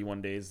my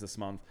 31 days this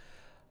month.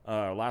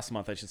 Last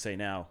month, I should say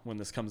now, when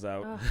this comes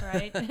out. Oh,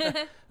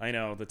 right. I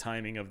know, the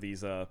timing of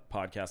these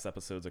podcast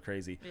episodes are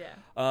crazy.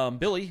 Yeah.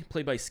 Billy,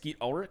 played by Skeet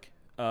Ulrich.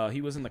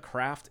 He was in The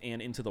Craft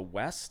and Into the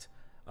West.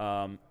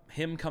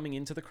 him coming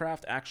into the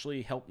craft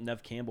actually helped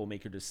Neve Campbell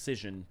make her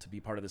decision to be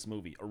part of this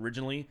movie.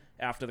 Originally,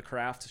 after the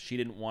craft, she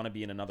didn't want to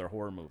be in another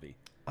horror movie.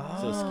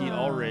 So Skeet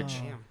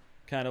Ulrich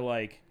kind of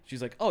like,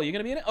 she's like, oh, you're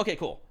going to be in it? Okay,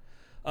 cool.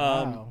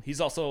 Wow.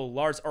 He's also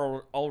Lars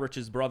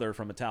Ulrich's brother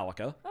from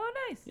Metallica. Oh,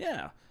 nice.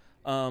 Yeah.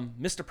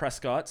 Mr.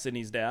 Prescott,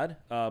 Sydney's dad,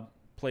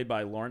 played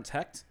by Lawrence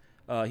Hecht.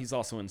 He's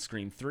also in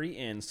Scream 3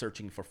 and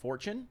Searching for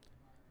Fortune.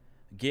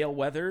 Gail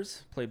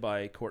Weathers, played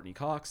by Courtney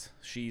Cox.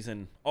 She's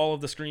in all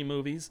of the Scream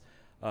movies.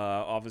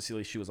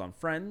 Obviously, she was on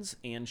Friends,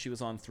 and she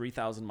was on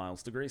 3,000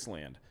 Miles to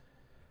Graceland.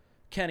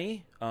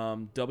 Kenny,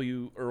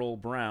 W. Earl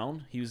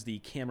Brown, he was the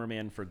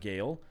cameraman for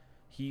Gail.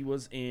 He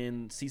was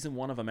in Season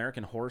 1 of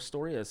American Horror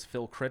Story as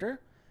Phil Critter.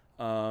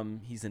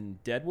 He's in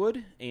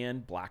Deadwood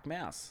and Black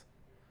Mass.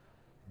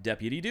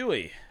 Deputy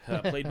Dewey,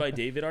 played by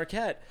David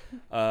Arquette.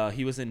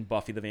 He was in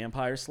Buffy the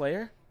Vampire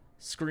Slayer,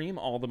 Scream,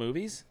 all the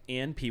movies,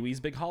 and Pee-wee's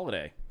Big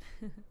Holiday.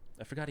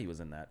 I forgot he was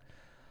in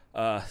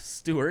that.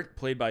 Stewart,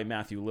 played by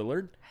Matthew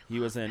Lillard. He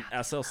was in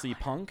SLC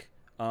Punk,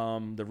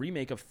 the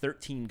remake of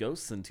 13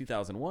 Ghosts in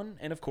 2001,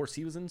 and of course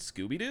he was in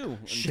Scooby-Doo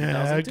in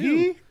 2002.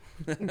 Shaggy?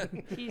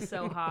 He's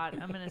so hot.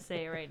 I'm going to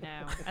say it right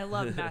now. I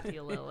love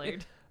Matthew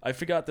Lillard. I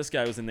forgot this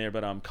guy was in there,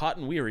 but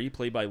Cotton Weary,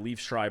 played by Liev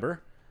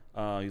Schreiber.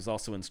 He's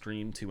also in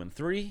Scream 2 and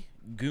 3,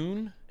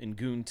 Goon in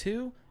Goon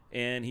 2,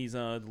 and he's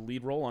the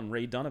lead role on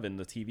Ray Donovan,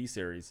 the TV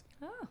series.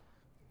 Oh.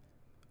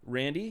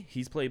 Randy,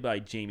 he's played by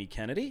Jamie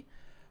Kennedy.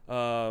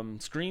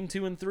 Scream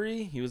 2 and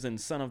 3, he was in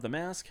Son of the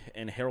Mask,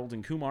 and Harold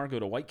and Kumar Go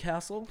to White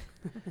Castle.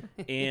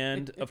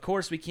 And, of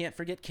course, we can't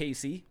forget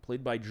Casey,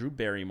 played by Drew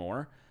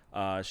Barrymore.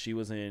 She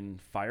was in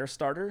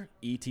Firestarter,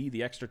 E.T.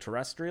 the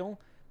Extraterrestrial,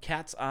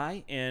 Cat's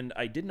Eye, and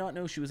I did not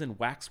know she was in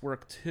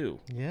Waxwork 2.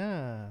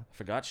 Yeah.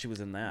 Forgot she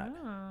was in that.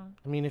 Oh.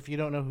 I mean, if you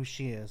don't know who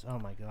she is, oh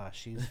my gosh,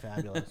 she's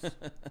fabulous.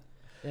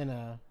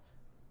 And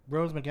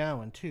Rose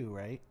McGowan too,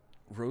 right?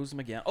 Rose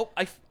McGowan. Oh,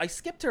 I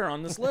skipped her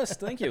on this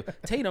list. Thank you.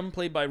 Tatum,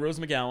 played by Rose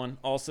McGowan,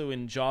 also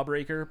in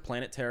Jawbreaker,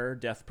 Planet Terror,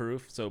 Death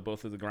Proof, so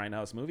both of the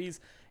Grindhouse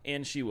movies,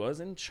 and she was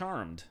in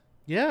Charmed.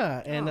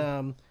 Yeah,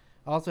 and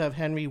also have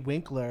Henry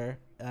Winkler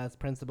as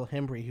Principal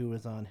Hembry, who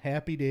was on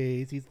Happy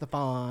Days. He's the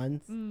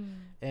Fonz.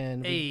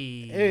 And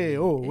Hey.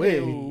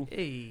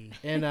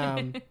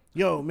 And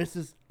yo,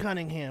 Mrs.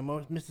 Cunningham,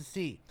 or Mrs.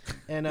 C.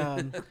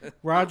 And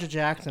Roger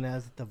Jackson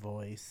as the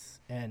voice,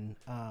 and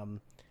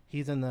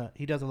he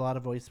does a lot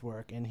of voice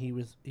work, and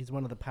he's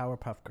one of the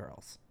Powerpuff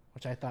Girls,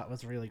 which I thought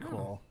was really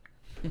cool.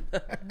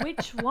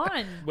 Which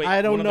one? Wait,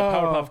 I don't one know. of the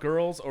Powerpuff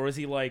Girls, or is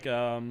he like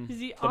Is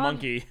he the on-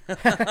 monkey?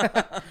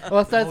 Well,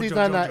 it says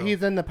Mojo.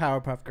 he's in the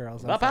Powerpuff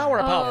Girls. The I'm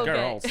sorry. Powerpuff Oh, okay.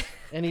 Girls.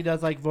 And he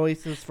does like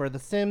voices for the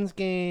Sims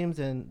games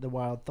and the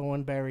Wild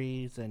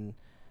Thornberries, and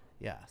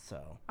yeah,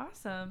 so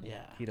Awesome.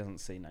 yeah. He doesn't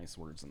say nice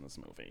words in this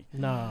movie.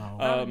 No.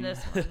 Not in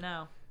this one,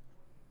 no.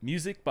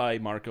 Music by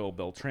Marco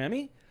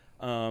Beltrami.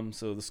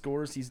 So the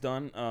scores he's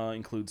done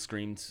include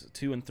Screams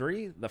 2 and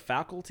 3, The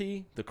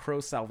Faculty, The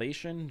Crow's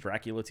Salvation,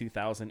 Dracula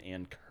 2000,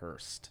 and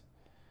Cursed.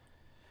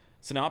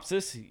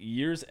 Synopsis: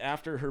 years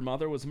after her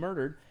mother was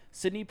murdered,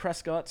 Sidney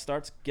Prescott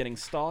starts getting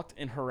stalked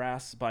and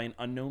harassed by an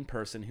unknown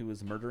person who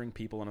is murdering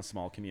people in a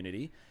small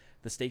community.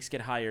 The stakes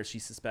get higher as she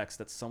suspects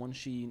that someone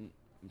she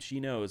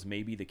knows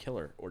may be the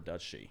killer, or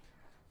does she?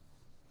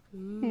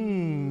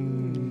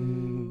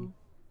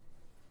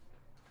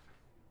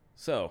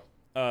 So,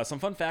 some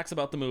fun facts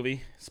about the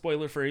movie,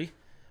 spoiler free.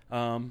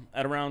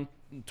 At around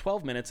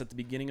 12 minutes at the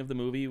beginning of the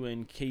movie,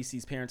 when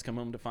Casey's parents come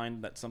home to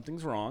find that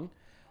something's wrong,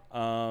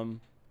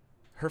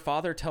 her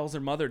father tells her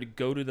mother to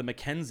go to the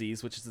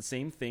Mackenzies, which is the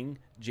same thing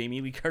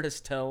Jamie Lee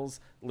Curtis tells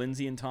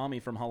Lindsay and Tommy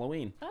from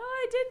Halloween, Oh,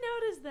 I did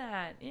notice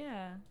that.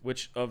 Yeah.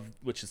 which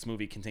this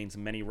movie contains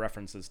many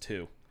references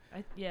to.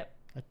 Yep.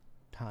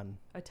 Ton.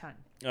 A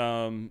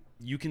ton.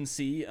 You can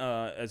see,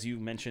 as you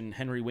mentioned,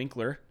 Henry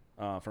Winkler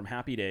from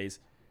Happy Days.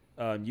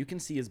 You can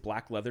see his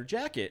black leather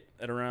jacket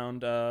at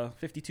around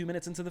 52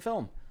 minutes into the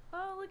film.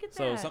 Oh, look at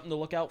So that. something to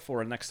look out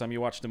for next time you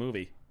watch the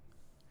movie.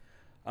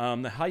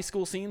 The high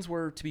school scenes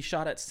were to be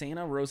shot at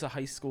Santa Rosa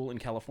High School in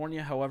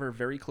California. However,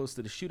 very close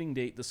to the shooting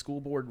date, the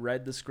school board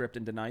read the script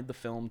and denied the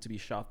film to be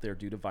shot there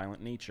due to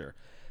violent nature.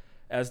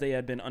 As they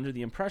had been under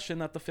the impression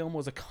that the film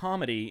was a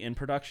comedy, and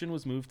production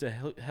was moved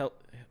to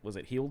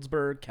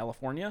Healdsburg,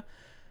 California.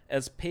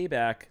 As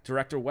payback,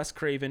 director Wes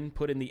Craven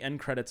put in the end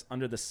credits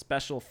under the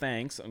special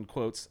thanks,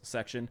 unquotes,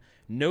 section,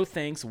 no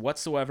thanks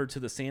whatsoever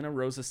to the Santa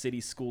Rosa City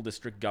School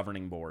District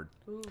Governing Board.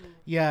 Ooh.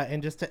 Yeah,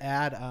 and just to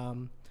add,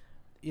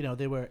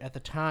 they were at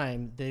the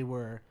time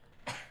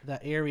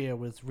that area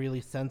was really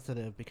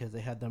sensitive because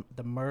they had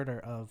the murder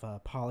of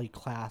Polly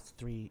Klaas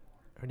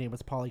her name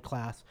was Polly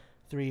Klaas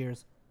 3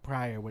 years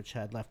prior, which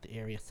had left the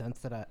area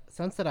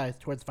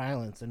sensitized towards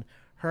violence, and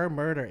her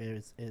murder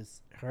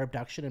is her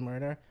abduction and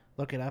murder.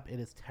 Look it up; it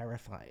is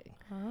terrifying,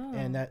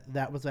 and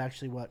that was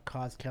actually what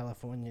caused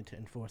California to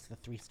enforce the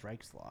 3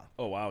 strikes law.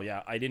 Oh, wow,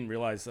 yeah. I didn't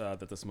realize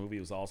that this movie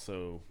was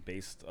also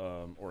based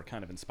or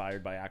kind of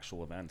inspired by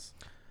actual events.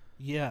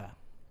 Yeah.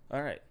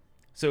 All right.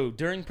 So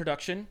during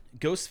production,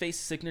 Ghostface's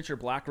signature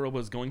black robe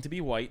was going to be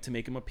white to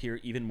make him appear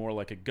even more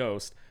like a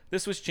ghost.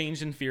 This was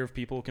changed in fear of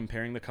people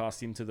comparing the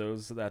costume to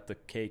those that the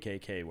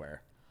KKK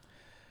wear.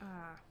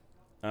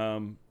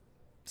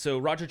 So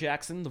Roger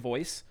Jackson, the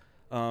voice,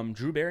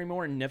 Drew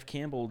Barrymore and Neve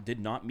Campbell did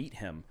not meet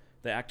him.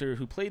 The actor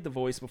who played the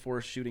voice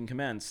before shooting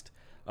commenced,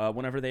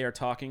 whenever they are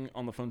talking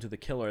on the phone to the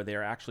killer, they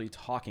are actually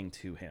talking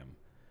to him.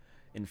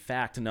 In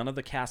fact, none of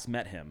the cast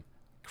met him.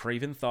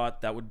 Craven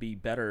thought that would be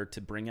better to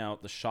bring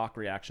out the shock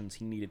reactions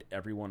he needed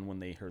everyone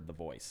when they heard the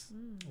voice.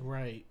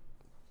 Right.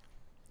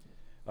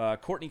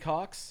 Courtney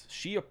Cox,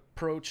 she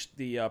approached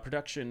the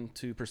production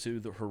to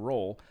pursue her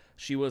role.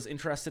 She was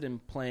interested in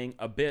playing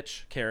a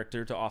bitch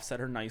character to offset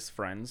her nice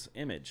friend's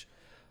image.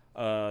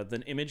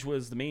 The image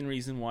was the main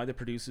reason why the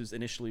producers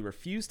initially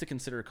refused to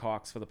consider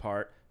Cox for the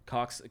part.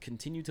 Cox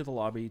continued to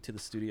lobby at the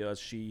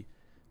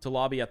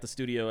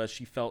studio as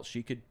she felt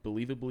she could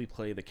believably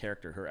play the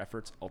character. Her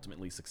efforts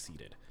ultimately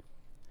succeeded.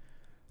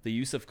 The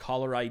use of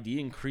caller ID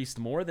increased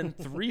more than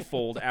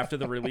threefold after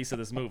the release of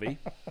this movie.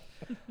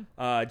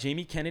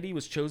 Jamie Kennedy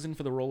was chosen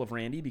for the role of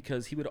Randy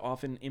because he would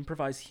often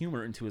improvise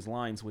humor into his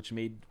lines, which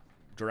made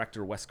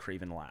director Wes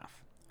Craven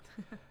laugh.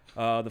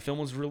 The film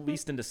was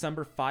released in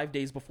December, 5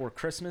 days before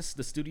Christmas.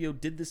 The studio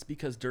did this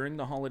because during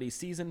the holiday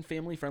season,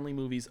 family-friendly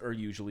movies are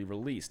usually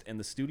released, and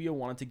the studio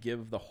wanted to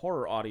give the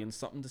horror audience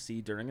something to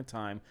see during a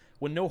time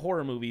when no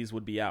horror movies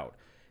would be out.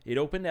 It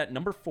opened at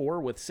number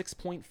 4 with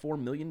 $6.4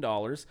 million,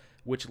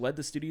 which led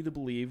the studio to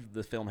believe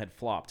the film had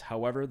flopped.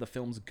 However, the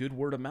film's good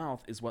word of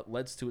mouth is what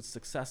led to its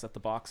success at the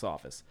box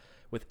office.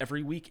 With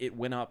every week, it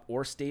went up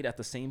or stayed at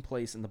the same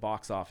place in the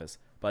box office.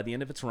 By the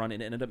end of its run,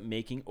 it ended up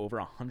making over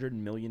 $100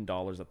 million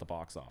at the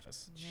box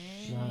office.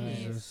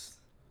 Nice.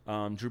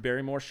 Drew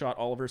Barrymore shot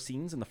all of her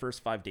scenes in the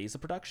first 5 days of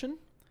production.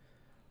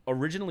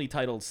 Originally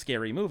titled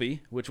Scary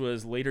Movie, which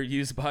was later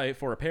used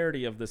for a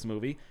parody of this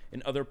movie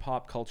in other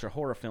pop culture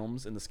horror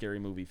films in the Scary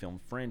Movie film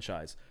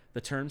franchise.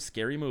 The term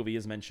Scary Movie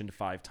is mentioned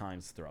 5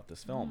 times throughout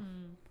this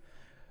film.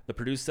 The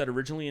producer said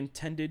originally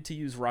intended to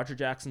use Roger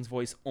Jackson's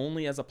voice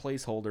only as a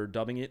placeholder,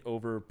 dubbing it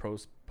over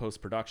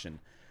post-production.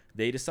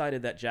 They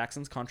decided that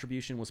Jackson's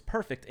contribution was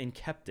perfect and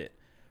kept it.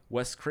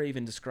 Wes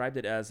Craven described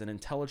it as an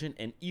intelligent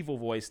and evil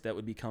voice that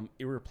would become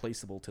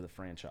irreplaceable to the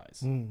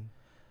franchise.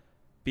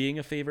 Being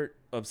a favorite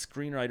of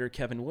screenwriter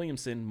Kevin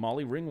Williamson,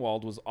 Molly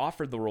Ringwald was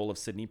offered the role of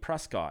Sidney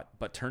Prescott,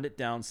 but turned it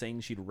down,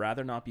 saying she'd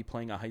rather not be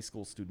playing a high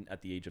school student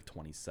at the age of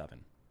 27.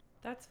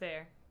 That's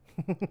fair.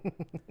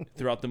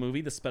 Throughout the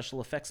movie, the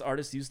special effects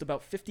artist used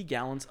about 50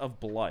 gallons of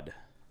blood.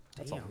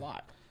 That's a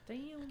lot.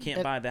 Damn.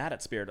 Can't buy that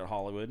at Spirit of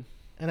Hollywood.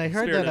 And I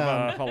heard Spirit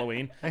that of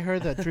Halloween. I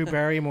heard that Drew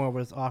Barrymore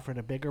was offered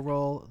a bigger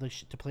role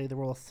to play the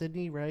role of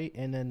Sydney, right?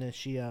 And then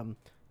she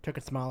took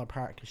a smaller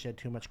part because she had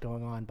too much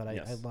going on. But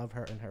I love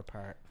her in her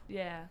part.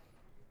 Yeah.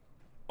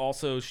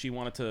 Also, she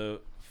wanted to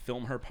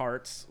film her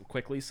parts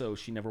quickly, so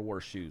she never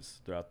wore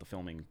shoes throughout the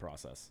filming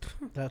process.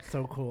 That's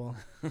so cool.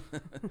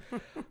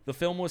 The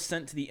film was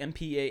sent to the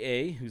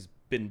MPAA, who's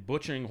been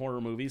butchering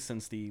horror movies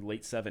since the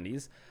late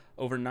 70s,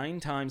 over 9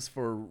 times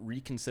for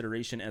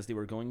reconsideration, as they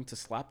were going to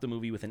slap the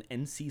movie with an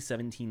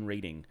NC-17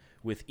 rating.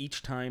 With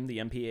each time, the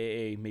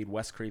MPAA made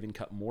Wes Craven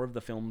cut more of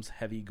the film's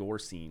heavy gore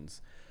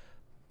scenes.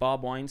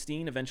 Bob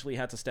Weinstein eventually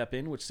had to step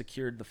in, which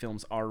secured the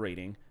film's R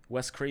rating.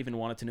 Wes Craven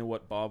wanted to know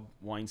what Bob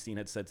Weinstein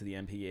had said to the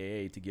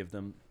MPAA to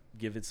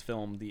give its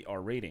film the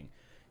R rating.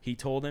 He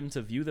told them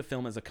to view the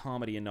film as a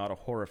comedy and not a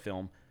horror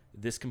film.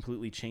 This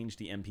completely changed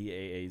the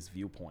MPAA's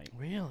viewpoint.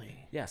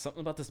 Really? Yeah,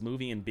 something about this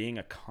movie and being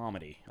a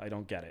comedy. I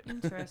don't get it.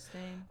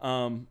 Interesting.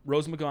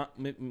 Rose McGowan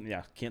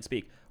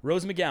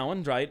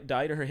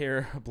dyed her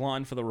hair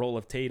blonde for the role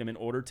of Tatum in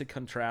order to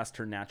contrast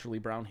her naturally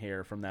brown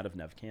hair from that of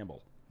Neve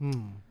Campbell.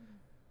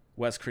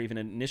 Wes Craven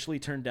initially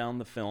turned down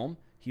the film.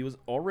 He was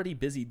already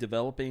busy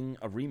developing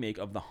a remake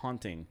of The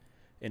Haunting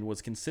and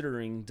was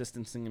considering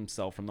distancing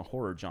himself from the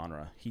horror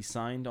genre. He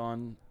signed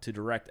on to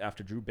direct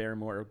after Drew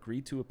Barrymore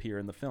agreed to appear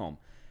in the film.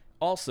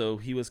 Also,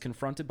 he was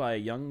confronted by a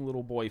young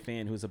little boy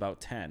fan who was about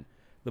 10.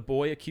 The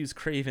boy accused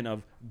Craven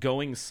of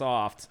going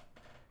soft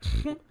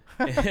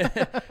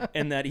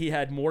and that he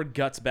had more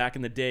guts back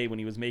in the day when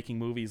he was making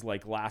movies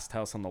like Last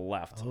House on the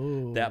Left.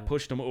 Oh. That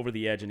pushed him over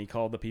the edge, and he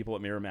called the people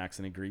at Miramax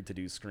and agreed to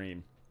do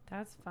Scream.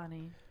 That's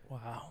funny.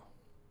 Wow.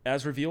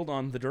 As revealed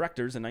on The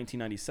Directors in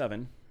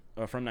 1997,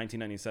 from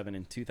 1997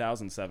 and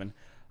 2007,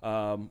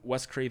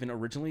 Wes Craven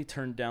originally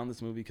turned down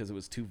this movie because it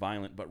was too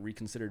violent, but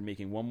reconsidered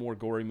making one more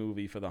gory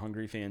movie for the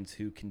hungry fans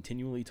who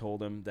continually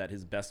told him that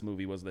his best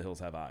movie was The Hills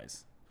Have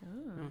Eyes.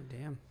 Oh,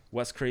 damn.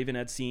 Wes Craven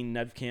had seen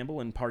Neve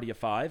Campbell in Party of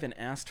Five and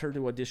asked her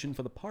to audition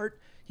for the part.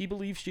 He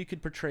believed she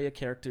could portray a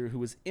character who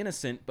was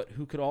innocent, but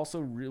who could also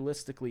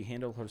realistically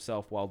handle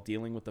herself while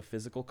dealing with the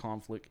physical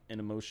conflict and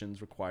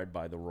emotions required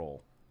by the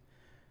role.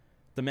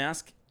 The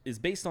Mask is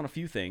based on a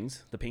few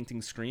things: the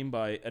painting Scream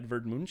by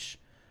Edvard Munch,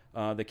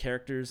 the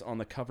characters on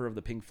the cover of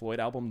the Pink Floyd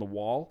album The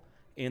Wall,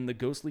 and the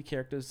ghostly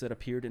characters that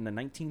appeared in the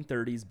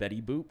 1930s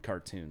Betty Boop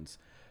cartoons.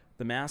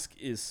 The Mask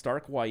is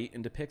stark white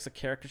and depicts a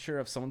caricature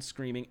of someone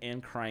screaming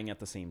and crying at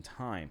the same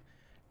time.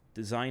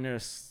 Designer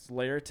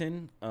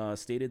Slayerton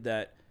stated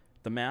that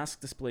the mask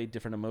displayed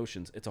different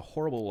emotions. It's a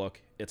horrible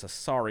look. It's a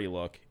sorry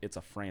look. It's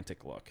a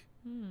frantic look.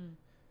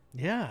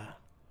 Yeah.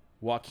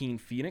 Joaquin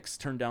Phoenix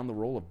turned down the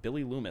role of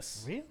Billy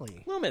Loomis.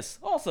 Really? Loomis,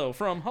 also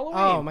from Halloween.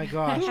 Oh my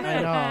gosh,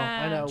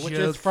 I know. Which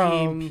is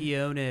from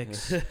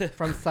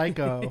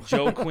Psycho.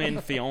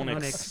 Joaquin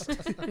Phoenix.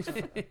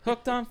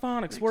 Hooked on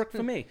phonics, work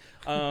for me.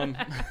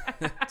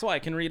 That's why I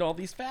can read all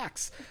these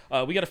facts.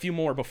 We got a few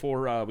more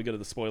before we go to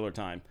the spoiler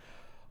time.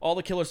 All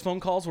the killer's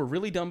phone calls were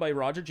really done by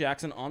Roger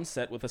Jackson on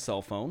set with a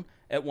cell phone.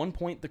 At one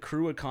point, the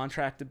crew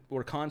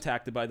were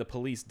contacted by the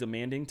police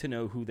demanding to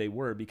know who they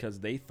were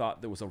because they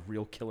thought there was a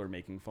real killer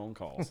making phone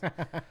calls.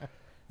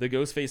 The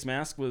Ghostface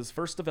mask was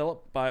first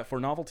developed for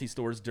novelty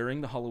stores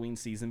during the Halloween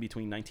season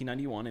between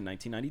 1991 and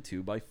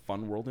 1992 by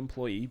Fun World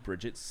employee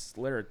Bridget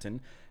Slayerton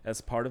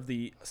as part of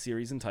the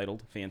series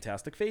entitled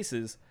Fantastic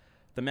Faces.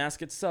 The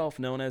mask itself,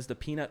 known as the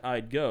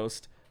Peanut-Eyed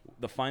Ghost,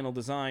 the final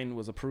design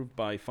was approved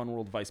by Fun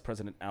World Vice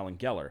President Alan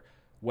Geller.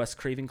 Wes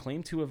Craven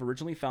claimed to have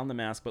originally found the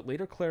mask, but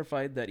later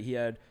clarified that he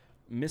had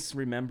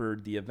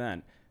misremembered the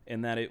event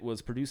and that it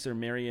was producer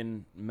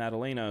Marion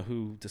Maddalena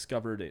who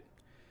discovered it.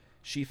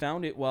 She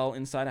found it while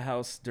inside a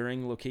house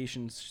during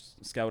location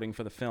scouting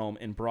for the film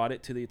and brought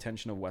it to the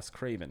attention of Wes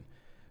Craven,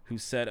 who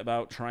set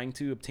about trying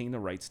to obtain the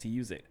rights to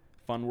use it.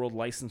 Fun World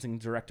licensing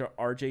director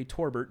R.J.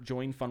 Torbert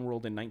joined Fun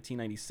World in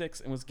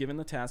 1996 and was given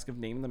the task of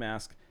naming the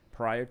mask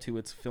prior to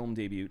its film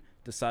debut,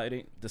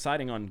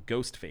 deciding on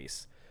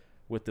Ghostface.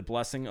 With the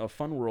blessing of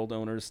Fun World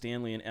owners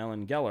Stanley and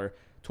Alan Geller,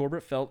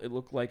 Torbert felt it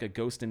looked like a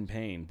ghost in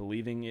pain,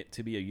 believing it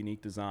to be a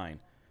unique design.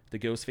 The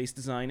Ghostface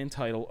design and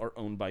title are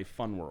owned by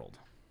Fun World.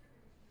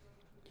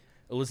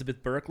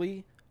 Elizabeth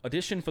Berkley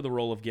auditioned for the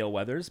role of Gale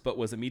Weathers, but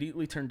was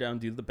immediately turned down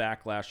due to the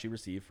backlash she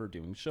received for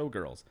doing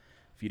Showgirls.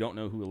 If you don't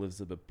know who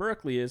Elizabeth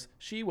Berkley is,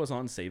 she was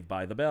on Saved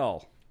by the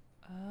Bell.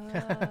 Oh,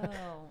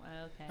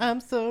 okay.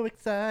 I'm so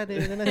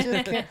excited and I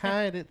just can't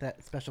hide it.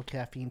 That special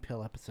caffeine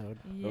pill episode.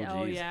 Yeah, Oh,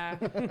 oh geez. yeah.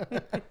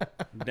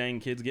 Dang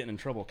kids getting in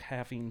trouble.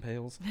 Caffeine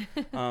pills.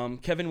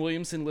 Kevin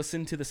Williamson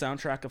listened to the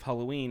soundtrack of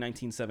Halloween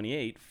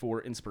 1978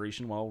 for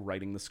inspiration while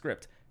writing the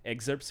script.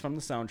 Excerpts from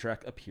the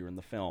soundtrack appear in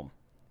the film.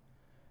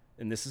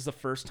 And this is the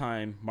first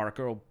time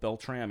Marco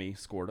Beltrami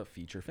scored a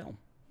feature film.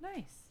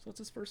 Nice. So it's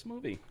his first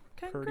movie.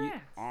 Congrats. Pretty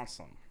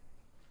awesome.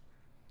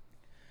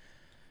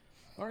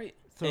 All right.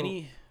 So,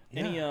 Any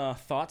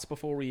thoughts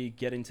before we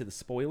get into the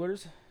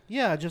spoilers?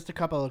 Yeah, just a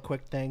couple of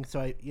quick things.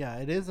 So,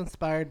 it is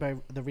inspired by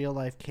the real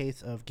life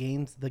case of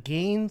the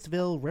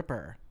Gainesville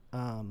Ripper.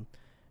 The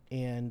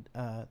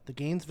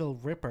Gainesville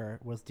Ripper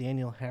was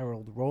Daniel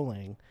Harold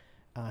Rowling.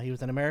 He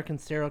was an American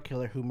serial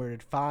killer who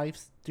murdered 5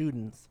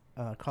 students,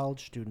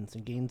 college students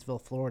in Gainesville,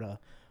 Florida,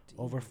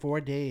 over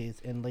 4 days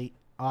in late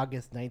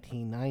August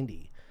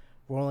 1990.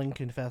 Rowling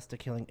confessed to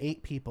killing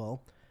 8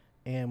 people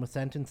and was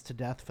sentenced to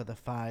death for the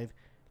 5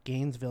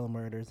 Gainesville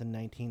murders in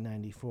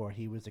 1994.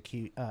 He was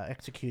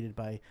executed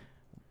by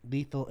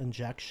lethal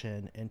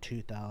injection in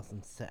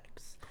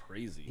 2006.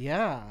 Crazy.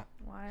 Yeah.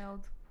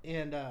 Wild.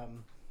 And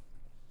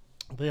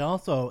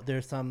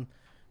there's some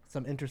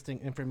interesting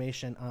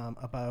information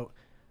about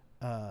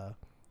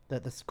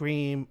that the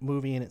Scream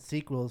movie and its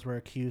sequels were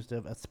accused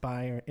of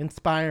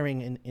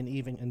inspiring and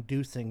even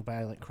inducing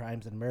violent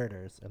crimes and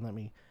murders. And let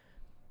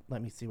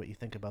me see what you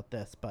think about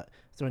this. But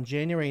so in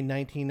January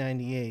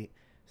 1998,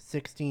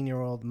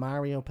 16-year-old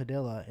Mario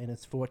Padilla and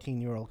his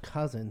 14-year-old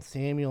cousin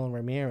Samuel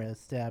Ramirez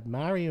stabbed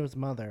Mario's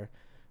mother,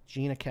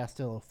 Gina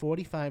Castillo,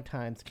 45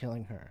 times,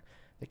 killing her.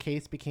 The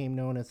case became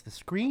known as the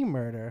Scream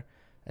murder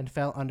and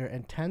fell under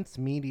intense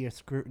media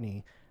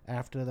scrutiny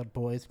after the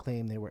boys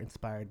claimed they were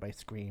inspired by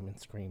Scream and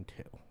Scream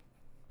 2.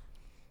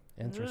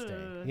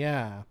 Interesting.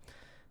 Yeah.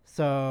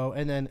 So,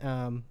 and then,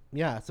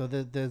 so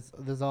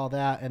there's all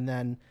that. And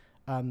then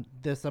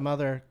there's some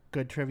other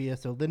good trivia.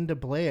 So Linda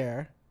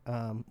Blair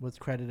was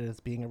credited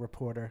as being a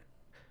reporter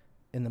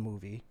in the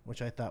movie,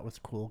 which I thought was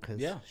cool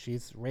because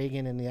she's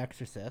Reagan in The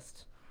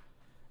Exorcist.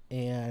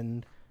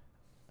 And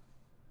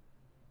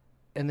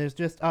there's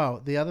just,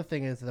 the other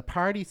thing is the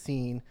party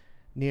scene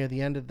near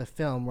the end of the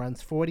film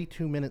runs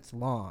 42 minutes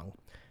long.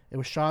 It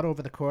was shot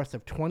over the course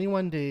of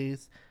 21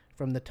 days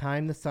from the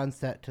time the sun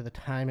set to the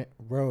time it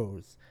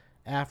rose.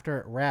 After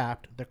it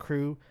wrapped, the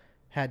crew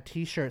had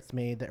T-shirts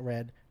made that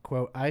read,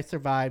 quote, "I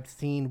survived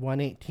scene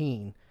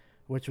 118,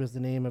 which was the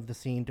name of the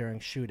scene during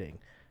shooting.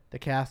 The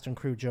cast and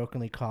crew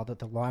jokingly called it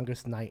the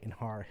longest night in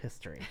horror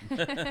history."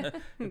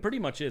 It pretty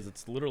much is.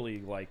 It's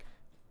literally like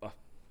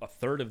a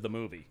third of the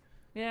movie.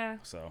 Yeah.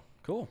 So,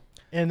 cool.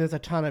 And there's a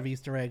ton of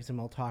Easter eggs, and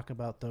we'll talk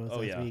about those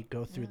Oh, as yeah. we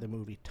go through the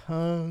movie.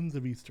 Tons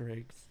of Easter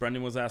eggs.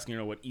 Brendan was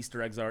asking, what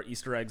Easter eggs are.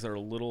 Easter eggs are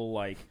little,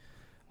 like,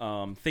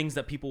 things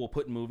that people will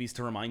put in movies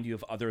to remind you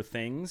of other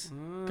things.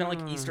 Kind of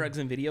like Easter eggs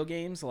in video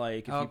games.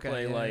 Like, if you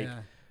play,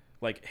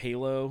 like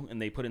Halo,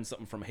 and they put in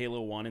something from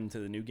Halo 1 into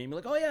the new game,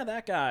 you're like, oh, yeah,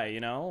 that guy,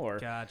 or...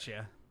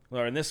 Gotcha.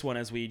 Or in this one,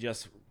 as we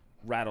just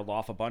rattled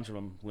off a bunch of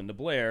them, Linda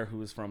Blair,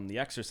 who is from The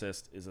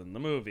Exorcist, is in the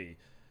movie.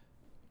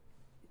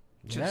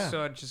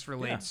 So it just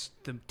relates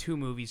the two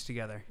movies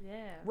together.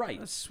 Yeah. Right.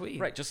 That's sweet.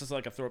 Right. Just as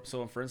like a throw up.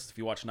 So, for instance, if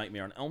you watch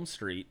Nightmare on Elm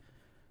Street,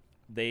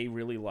 they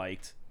really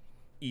liked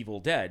Evil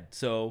Dead.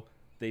 So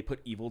they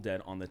put Evil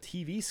Dead on the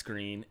TV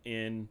screen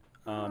in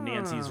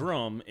Nancy's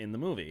room in the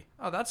movie.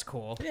 Oh, that's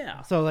cool.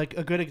 Yeah. So, like,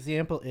 a good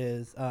example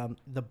is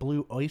the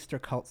Blue Oyster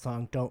Cult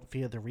song "Don't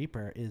Fear the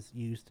Reaper" is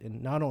used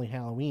in not only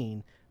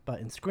Halloween but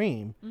in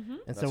Scream. And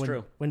That's so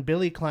true. when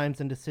Billy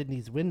climbs into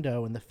Sydney's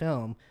window in the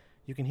film,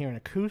 you can hear an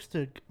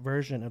acoustic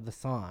version of the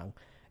song,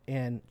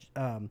 and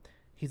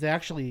he's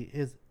actually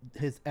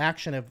his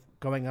action of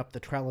going up the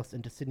trellis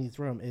into Sydney's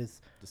room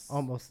is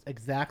almost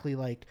exactly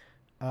like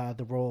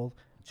the role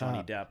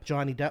Johnny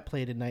Depp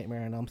played in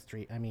Nightmare on Elm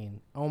Street. I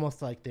mean,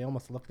 almost like they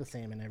almost look the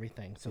same and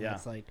everything. So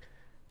that's like,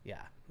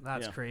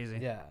 That's crazy.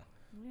 yeah.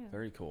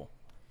 Very cool.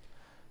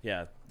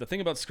 Yeah. The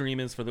thing about Scream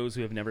is, for those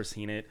who have never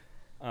seen it,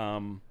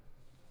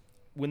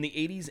 when the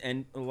 80s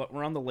and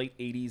around the late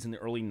 80s and the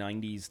early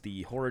 90s,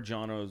 the horror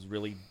genre was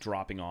really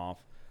dropping off.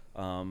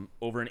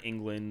 Over in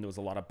England, there was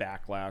a lot of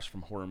backlash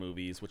from horror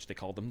movies, which they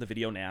called them the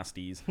video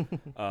nasties.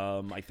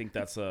 I think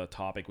that's a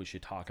topic we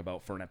should talk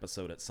about for an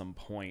episode at some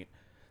point.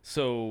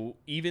 So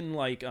even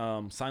like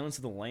Silence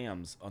of the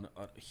Lambs,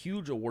 a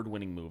huge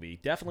award-winning movie,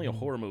 definitely a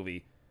horror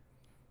movie.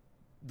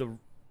 The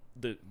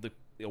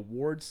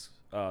awards,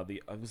 was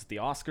it the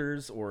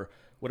Oscars or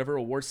whatever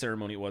award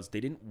ceremony it was,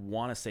 they didn't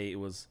want to say it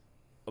was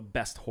a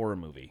best horror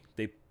movie.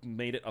 They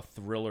made it a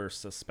thriller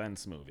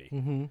suspense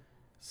movie.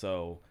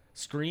 So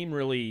Scream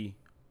really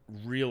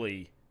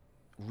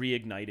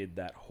reignited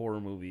that horror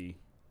movie,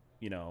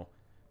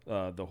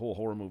 the whole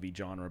horror movie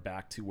genre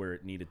back to where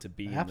it needed to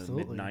be in the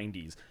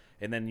mid-90s.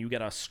 And then you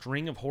get a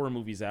string of horror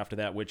movies after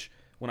that, which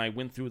when I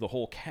went through the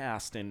whole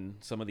cast and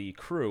some of the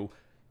crew,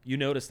 you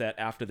notice that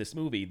after this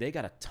movie, they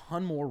got a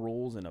ton more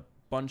roles in a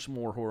bunch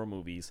more horror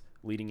movies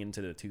leading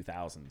into the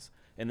 2000s.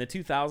 And the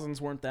 2000s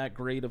weren't that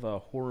great of a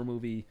horror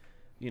movie,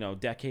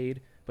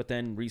 decade. But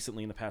then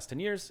recently in the past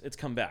 10 years, it's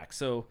come back.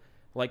 So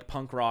like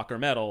punk rock or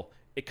metal,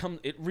 it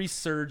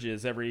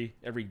resurges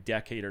every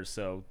decade or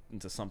so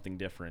into something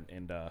different.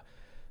 And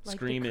Like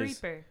Scream the is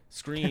Creeper.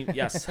 Scream,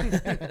 yes.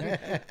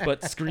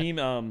 But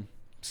Scream,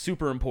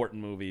 super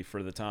important movie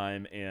for the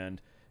time,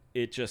 and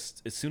it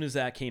just, as soon as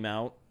that came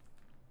out,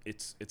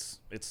 it's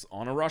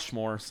on a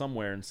Rushmore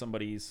somewhere in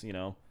somebody's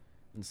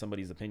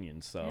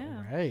opinion. So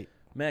Yeah. Right.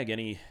 Meg,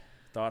 any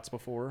thoughts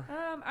before?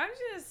 I was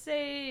gonna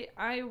say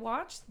I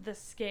watched the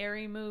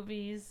scary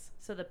movies,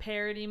 so the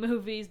parody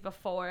movies,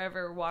 before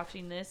ever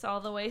watching this all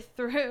the way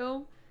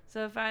through.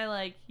 So if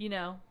I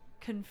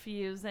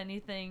confuse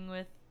anything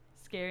with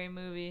scary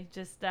movie,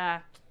 just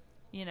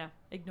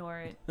ignore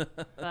it.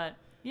 But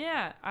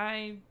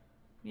I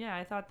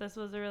thought this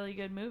was a really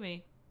good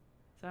movie,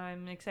 so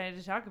I'm excited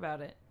to talk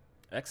about it.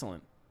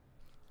 Excellent.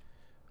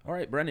 All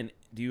right, Brendan,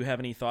 do you have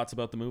any thoughts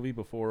about the movie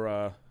before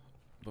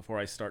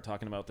I start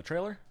talking about the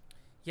trailer?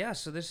 Yeah,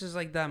 so this is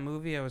like that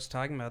movie I was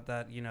talking about,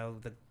 that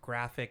the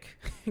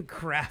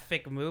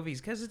graphic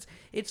movies, because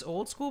it's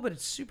old school, but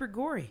it's super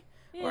gory.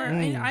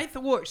 Yeah.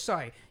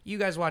 Sorry, you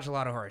guys watch a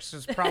lot of horror, so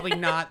it's probably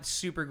not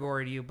super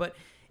gory to you, but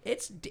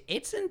it's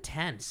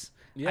intense.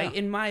 Yeah.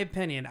 In my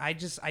opinion, I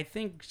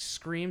think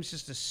Scream's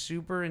just a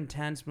super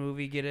intense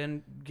movie.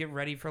 Get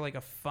ready for like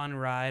a fun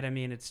ride. I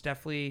mean, it's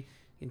definitely,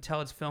 you can tell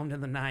it's filmed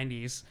in the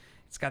 90s.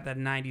 It's got that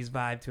 90s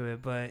vibe to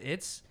it, but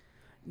it's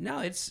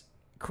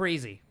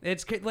crazy.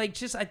 It's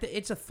like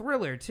it's a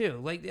thriller too.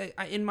 Like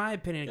in my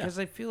opinion, because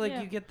I feel like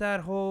you get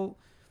that whole.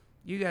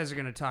 You guys are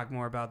going to talk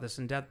more about this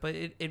in depth, but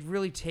it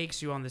really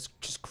takes you on this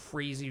just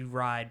crazy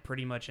ride,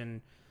 pretty much.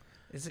 And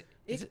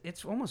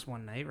it's almost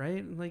one night,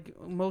 right? Like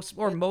most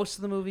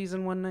of the movies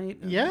in one night.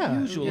 Yeah,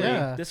 Usually,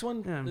 yeah. this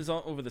one is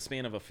over the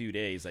span of a few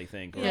days, I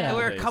think. Or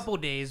a days. couple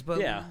days, but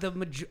Yeah.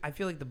 I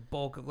feel like the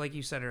bulk of, like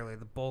you said earlier,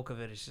 the bulk of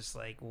it is just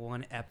like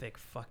one epic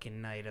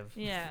fucking night of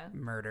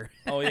murder.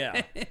 Oh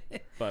yeah,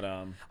 but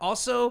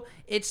Also,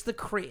 it's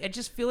I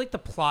just feel like the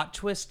plot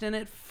twist in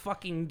it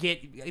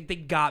they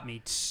got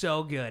me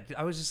so good.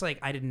 I was just like,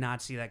 I did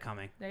not see that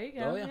coming. There you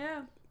go. Oh, yeah.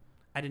 Yeah.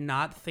 I did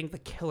not think the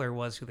killer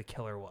was who the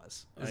killer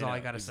was. Is all I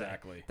gotta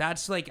exactly. say.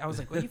 That's like, I was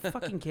like, are you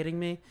fucking kidding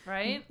me?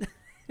 Right?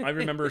 I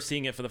remember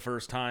seeing it for the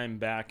first time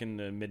back in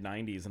the mid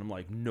 '90s, and I'm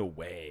like, no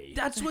way.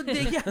 That's what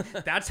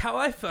that's how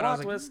I felt.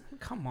 I was like,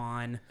 come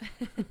on.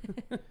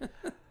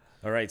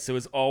 All right, so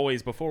as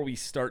always, before we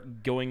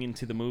start going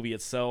into the movie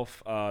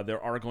itself,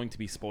 there are going to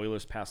be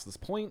spoilers past this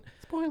point.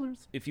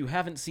 Spoilers. If you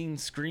haven't seen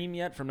Scream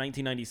yet from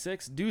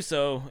 1996, do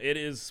so. It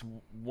is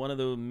one of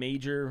the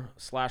major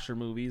slasher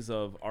movies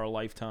of our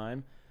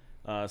lifetime,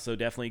 so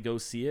definitely go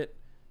see it.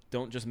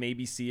 Don't just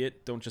maybe see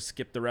it. Don't just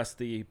skip the rest of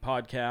the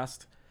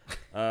podcast.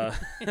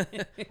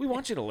 We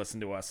want you to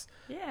listen to us.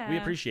 Yeah. We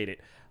appreciate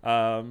it.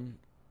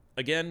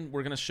 Again,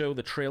 we're going to show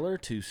the trailer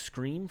to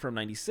Scream from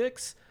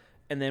 96.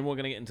 And then we're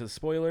going to get into the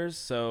spoilers.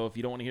 So if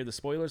you don't want to hear the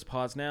spoilers,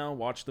 pause now,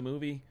 watch the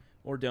movie,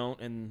 or don't,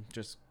 and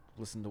just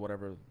listen to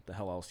whatever the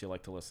hell else you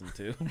like to listen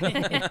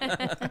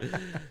to.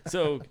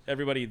 So,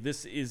 everybody,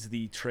 this is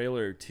the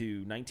trailer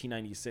to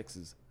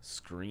 1996's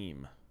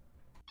Scream.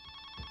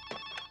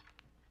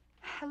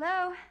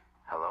 Hello?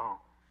 Hello?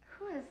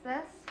 Who is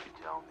this? You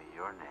tell me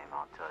your name,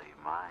 I'll tell you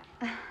mine.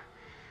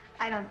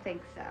 I don't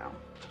think so.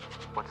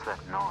 What's that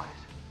noise?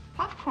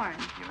 Popcorn.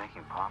 You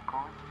making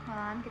popcorn? Well,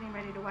 I'm getting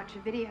ready to watch a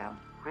video.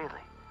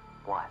 Really?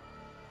 What?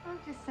 Oh,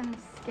 just some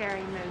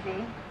scary movie.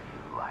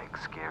 You like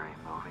scary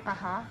movies?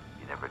 Uh-huh.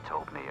 You never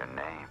told me your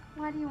name.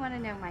 Why do you want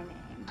to know my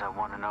name? I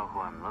want to know who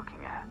I'm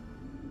looking at.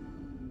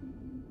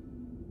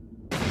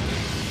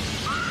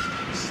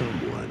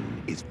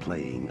 Someone is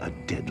playing a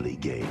deadly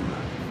game.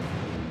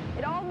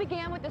 It all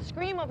began with a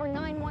scream over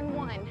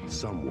 911.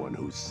 Someone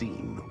who's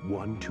seen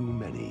one too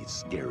many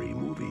scary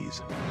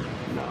movies.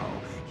 Now,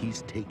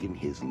 he's taken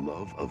his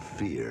love of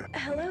fear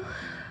Hello?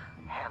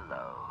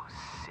 Hello,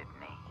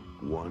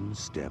 Sydney. one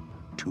step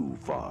too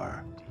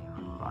far.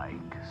 Do you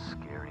like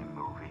scary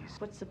movies?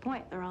 What's the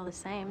point? They're all the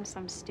same.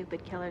 Some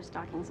stupid killer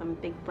stalking some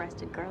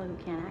big-breasted girl who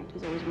can't act,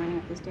 who's always running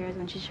up the stairs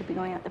when she should be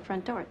going out the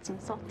front door. It's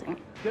insulting.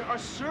 There are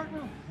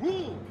certain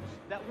rules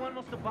that one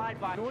must abide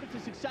by in order to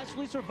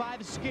successfully survive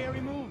a scary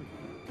movie.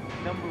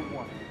 Number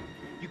 1,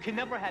 you can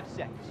never have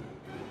sex.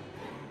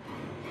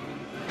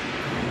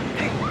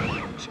 Hey,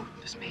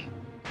 it's me.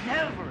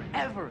 Never,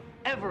 ever,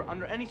 ever,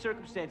 under any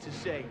circumstances,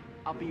 say,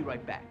 I'll be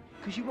right back.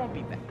 Because you won't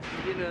be back.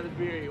 Get another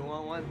beer, you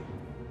want one?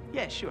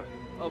 Yeah, sure.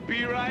 I'll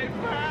be right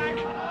back.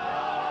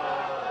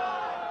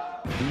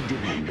 He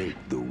didn't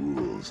make the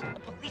rules.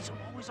 The police are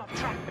always off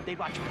track. If they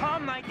watch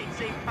prom night, they'd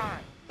save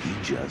time. He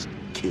just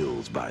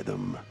kills by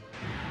them.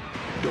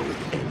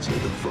 Don't answer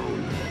the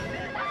phone.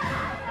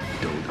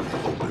 Don't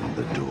open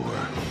the door.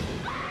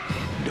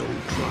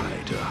 Don't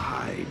try to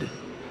hide.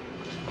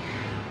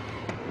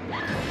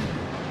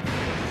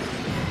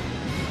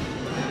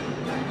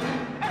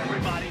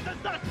 Everybody's a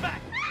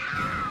suspect!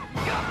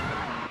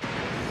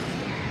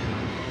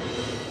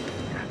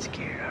 You're not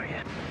scared, are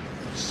you?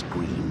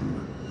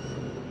 Scream.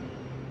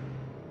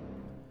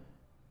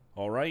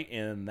 All right,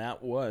 and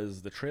that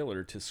was the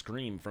trailer to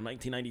Scream from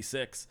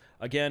 1996.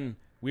 Again,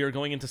 we are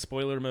going into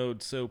spoiler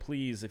mode, so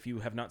please, if you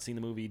have not seen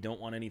the movie, don't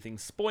want anything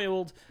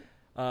spoiled,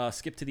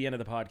 skip to the end of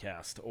the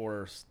podcast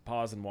or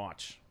pause and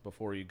watch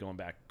before you going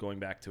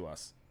back to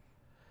us.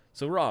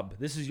 So, Rob,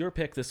 this is your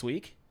pick this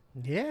week.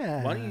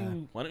 Yeah.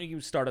 Why don't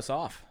you start us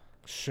off?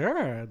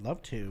 Sure, I'd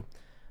love to.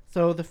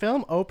 So the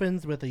film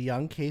opens with a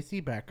young Casey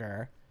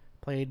Becker,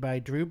 played by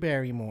Drew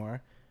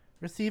Barrymore,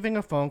 receiving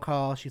a phone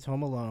call. She's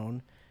home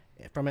alone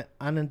from an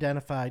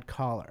unidentified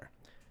caller.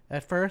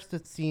 At first,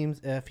 it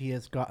seems as if he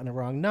has gotten a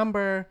wrong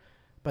number,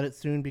 but it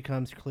soon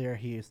becomes clear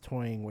he is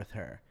toying with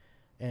her.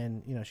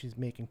 And, you know, she's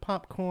making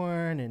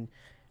popcorn, and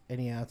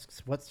he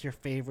asks, what's your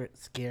favorite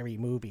scary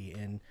movie?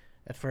 And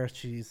at first,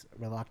 she's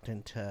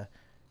reluctant to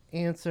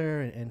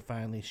answer, and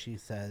finally she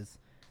says,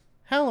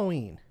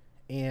 Halloween.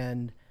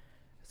 And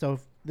so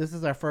this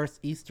is our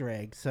first Easter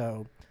egg.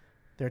 So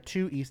there are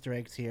 2 Easter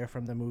eggs here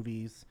from the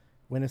movies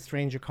When a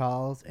Stranger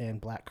Calls and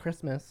Black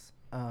Christmas,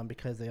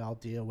 because they all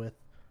deal with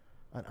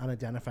an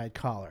unidentified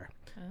caller.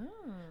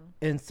 Oh.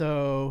 And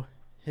so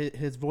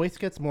his voice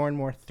gets more and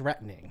more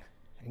threatening,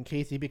 and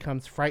Casey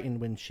becomes frightened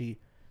when she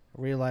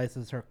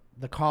realizes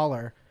the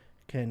caller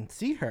can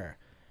see her,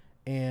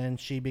 and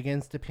she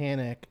begins to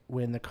panic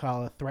when the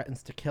caller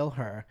threatens to kill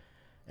her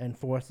and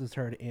forces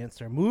her to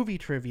answer movie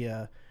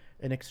trivia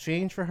in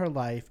exchange for her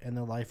life and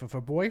the life of her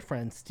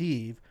boyfriend,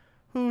 Steve,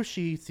 who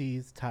she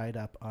sees tied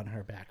up on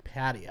her back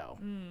patio.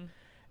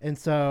 And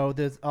so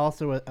there's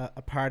also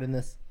a part in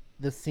this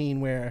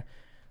scene where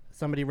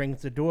somebody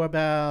rings the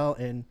doorbell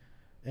and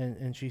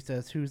she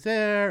says, who's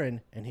there?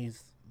 And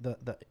he's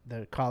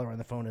the caller on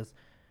the phone is,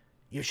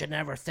 you should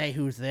never say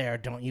who's there.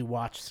 Don't you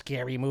watch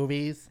scary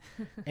movies?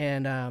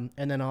 and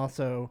then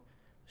also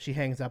she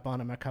hangs up on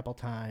him a couple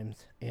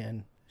times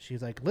and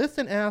she's like,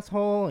 listen,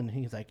 asshole. And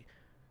he's like,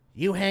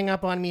 you hang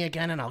up on me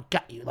again and I'll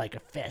gut you like a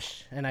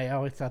fish. And I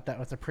always thought that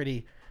was a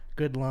pretty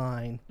good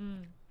line.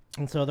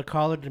 And so the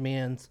caller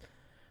demands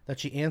that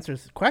she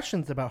answers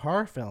questions about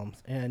horror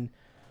films, and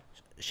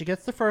she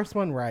gets the first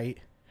one right,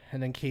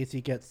 and then Casey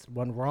gets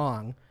one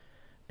wrong.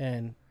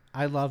 And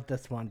I love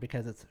this one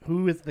because it's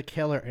who is the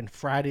killer in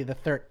Friday the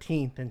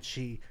 13th, and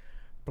she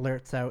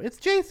blurts out, it's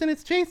Jason,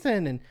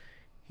 and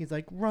he's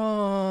like,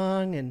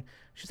 wrong, and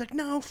she's like,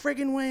 no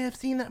friggin' way, I've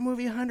seen that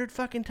movie 100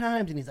 fucking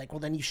times. And he's like,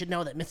 well, then you should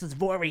know that Mrs.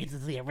 Voorhees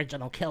is the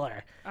original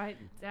killer.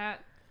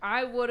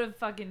 I would have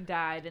fucking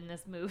died in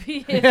this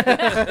movie.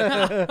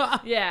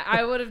 Yeah,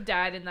 I would have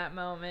died in that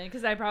moment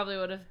because I probably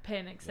would have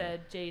panic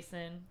said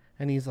Jason.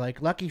 And he's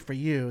like, lucky for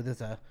you, there's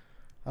a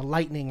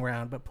lightning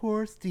round, but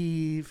poor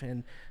Steve.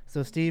 And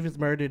so Steve is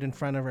murdered in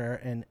front of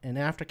her, and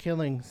after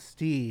killing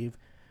Steve,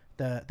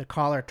 the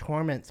caller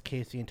torments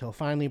Casey until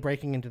finally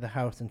breaking into the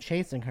house and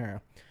chasing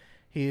her.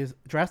 He is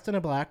dressed in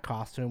a black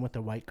costume with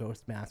a white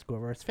ghost mask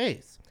over his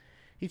face.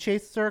 He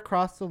chases her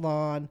across the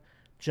lawn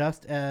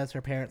just as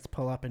her parents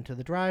pull up into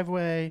the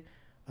driveway.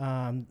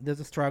 There's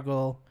a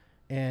struggle,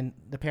 and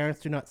the parents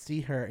do not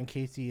see her, and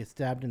Casey is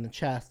stabbed in the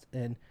chest.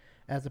 And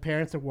as the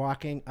parents are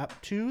walking up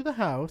to the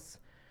house,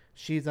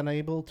 she's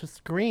unable to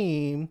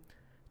scream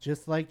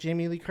just like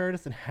Jamie Lee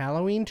Curtis in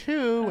Halloween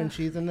 2 when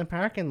she's in the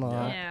parking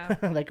lot, Yeah.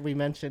 like we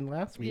mentioned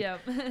last week. Yep.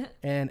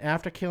 And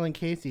after killing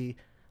Casey,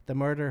 the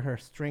murderer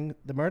strings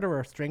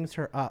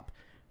her up,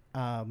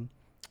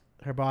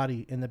 her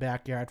body in the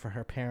backyard for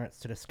her parents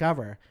to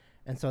discover.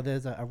 And so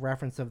there's a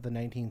reference of the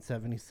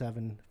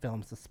 1977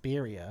 film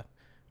Suspiria,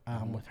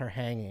 with her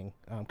hanging,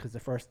 because the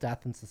first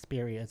death in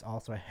Suspiria is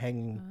also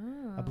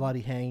a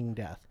bloody hanging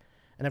death.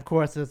 And of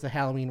course, there's the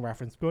Halloween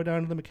reference. Go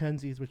down to the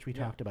Mackenzies, which we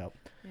talked about.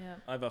 Yeah.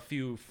 I have a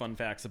few fun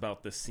facts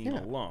about this scene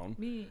alone.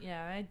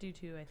 I do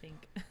too, I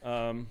think.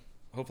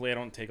 Hopefully I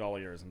don't take all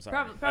of yours. I'm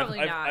sorry. Probably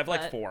not. I've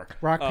like 4.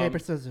 Rock, paper,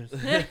 scissors.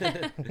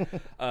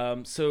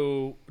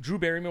 So Drew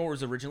Barrymore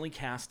was originally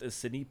cast as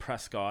Sidney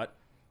Prescott.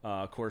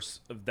 Of course,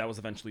 that was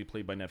eventually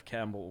played by Neve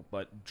Campbell.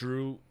 But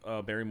Drew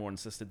Barrymore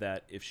insisted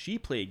that if she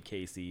played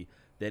Casey,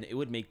 then it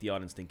would make the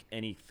audience think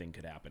anything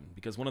could happen.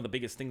 Because one of the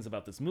biggest things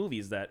about this movie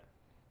is that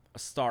a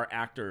star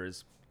actor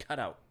is cut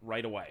out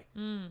right away.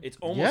 It's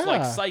almost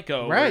like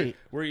Psycho, right?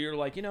 Where you're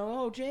like,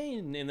 oh,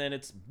 Jane, and then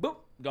it's boop,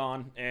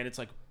 gone, and it's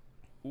like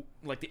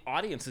the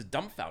audience is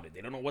dumbfounded.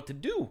 They don't know what to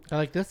do.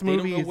 Like this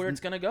movie, they don't know where it's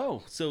gonna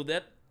go. So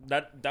that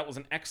was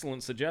an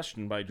excellent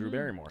suggestion by Drew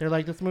Barrymore. They're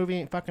like, this movie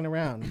ain't fucking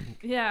around.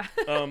 Yeah.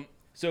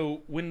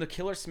 So when the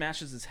killer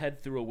smashes his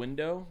head through a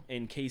window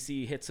and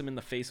Casey hits him in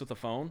the face with a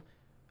phone,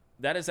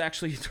 that is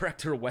actually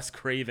director Wes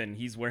Craven.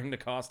 He's wearing the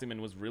costume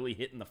and was really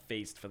hit in the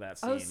face for that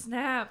scene. Oh,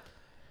 snap.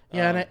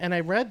 Yeah, and I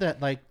read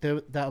that like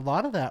that a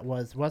lot of that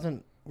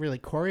wasn't really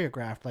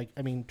choreographed. Like,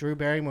 I mean, Drew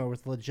Barrymore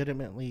was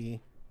legitimately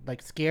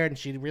like scared, and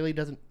she really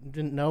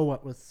didn't know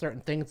what was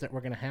certain things that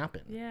were going to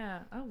happen.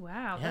 Yeah. Oh,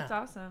 wow. Yeah. That's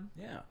awesome.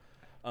 Yeah.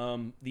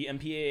 The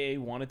MPAA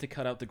wanted to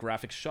cut out the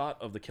graphic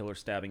shot of the killer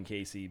stabbing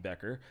Casey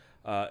Becker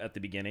at the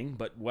beginning,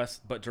 but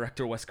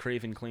director Wes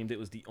Craven claimed it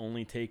was the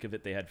only take of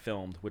it they had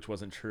filmed, which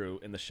wasn't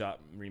true, and the shot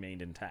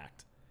remained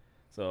intact.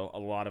 So a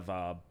lot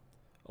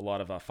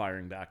of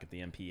firing back at the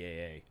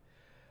MPAA.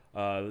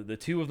 The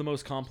two of the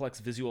most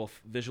complex visual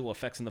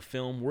effects in the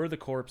film were the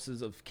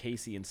corpses of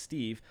Casey and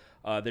Steve.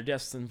 Their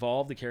deaths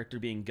involved the character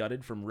being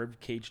gutted from rib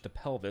cage to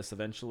pelvis,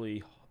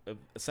 essentially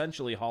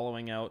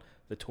hollowing out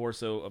the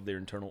torso of their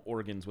internal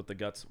organs with the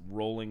guts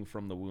rolling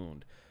from the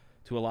wound.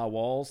 To allow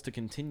walls to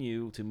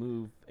continue to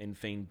move and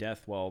feign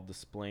death while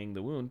displaying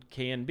the wound,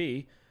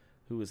 KNB,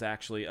 who is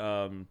actually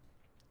the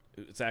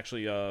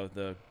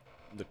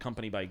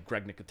company by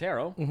Greg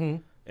Nicotero,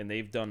 and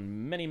they've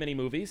done many, many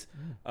movies.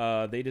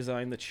 They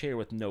designed the chair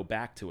with no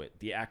back to it.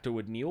 The actor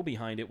would kneel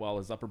behind it while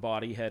his upper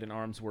body, head, and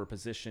arms were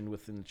positioned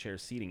within the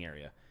chair's seating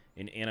area.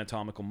 An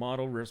anatomical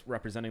model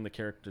representing the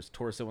character's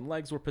torso and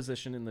legs were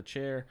positioned in the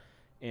chair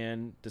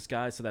and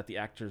disguised so that the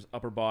actor's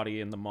upper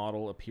body and the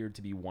model appeared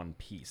to be one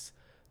piece.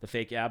 The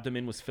fake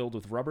abdomen was filled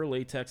with rubber,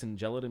 latex, and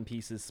gelatin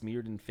pieces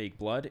smeared in fake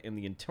blood, and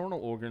the internal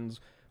organs,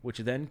 which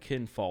then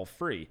can fall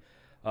free.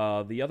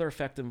 The other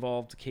effect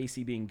involved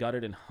Casey being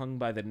gutted and hung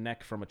by the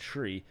neck from a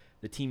tree.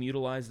 The team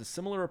utilized a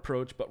similar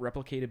approach, but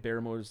replicated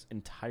Barrymore's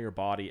entire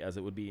body, as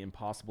it would be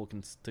impossible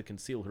to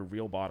conceal her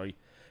real body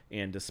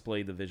and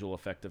display the visual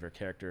effect of her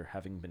character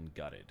having been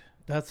gutted.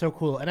 That's so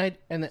cool. And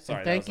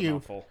Sorry, thank that was a you.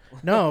 mouthful.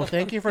 No,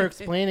 thank you for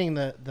explaining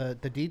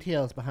the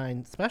details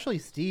behind, especially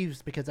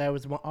Steve's, because I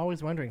was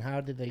always wondering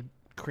how did they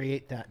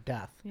create that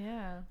death.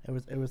 Yeah.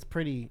 It was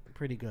pretty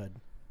good.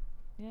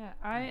 Yeah,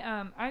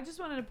 I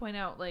just wanted to point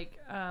out, like,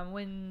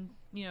 when,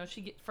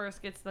 she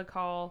first gets the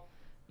call,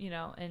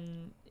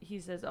 and he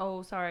says,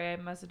 oh, sorry, I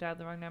must have dialed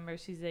the wrong number.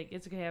 She's like,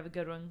 it's okay, have a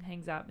good one,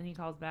 hangs up, and he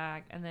calls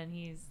back, and then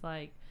he's,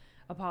 like,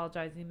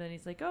 apologizing, but then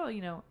he's like, oh,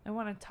 I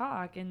want to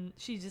talk, and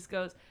she just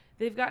goes,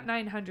 they've got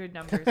 900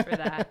 numbers for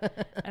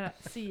that, and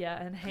see ya,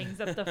 and hangs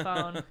up the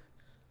phone.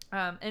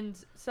 And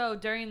so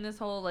during this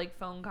whole, like,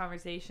 phone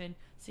conversation,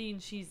 seeing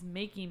she's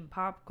making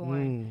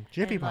popcorn.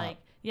 Jiffy and, Pop. Like,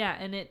 yeah,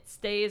 and it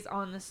stays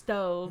on the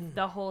stove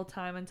the whole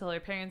time until her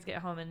parents get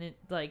home, and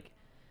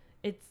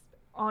it's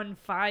on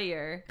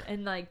fire.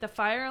 And, like, the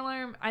fire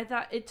alarm, I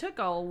thought it took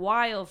a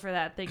while for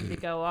that thing to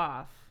go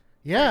off.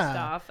 Yeah. First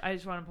off, I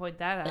just want to point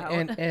that out.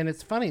 And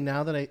it's funny,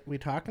 now that we're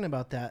talking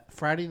about that,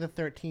 Friday the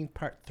 13th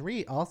Part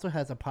 3 also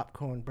has a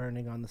popcorn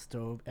burning on the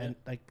stove, and,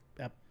 like,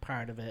 a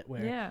part of it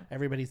where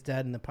everybody's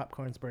dead and the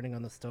popcorn's burning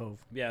on the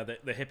stove. Yeah,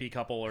 the hippie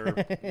couple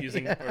are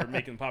using or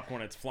making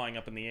popcorn. It's flying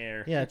up in the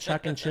air. Yeah,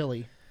 Chuck and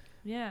Chili.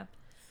 Yeah.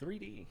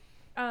 3D.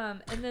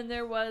 And then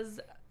there was,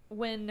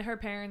 when her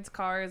parents'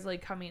 car is,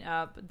 like, coming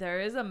up,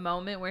 there is a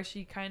moment where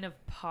she kind of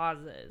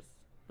pauses,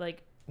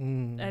 like,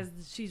 as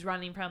she's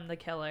running from the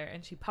killer,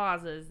 and she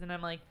pauses, and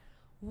I'm like,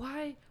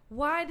 why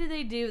did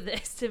they do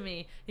this to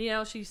me?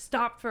 She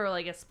stopped for,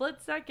 like, a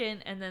split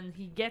second, and then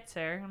he gets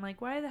her. I'm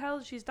like, why the hell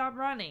did she stop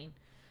running?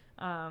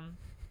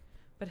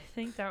 But I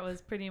think that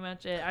was pretty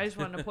much it. I just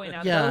wanted to point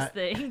out those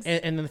things.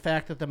 And the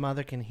fact that the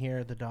mother can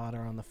hear the daughter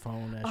on the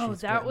phone as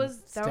she's that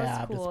was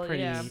cool. Is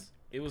pretty, yeah.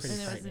 It was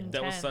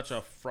that was such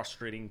a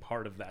frustrating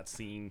part of that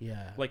scene.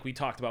 Yeah. Like we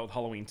talked about with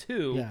Halloween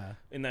 2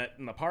 in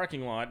the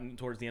parking lot and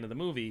towards the end of the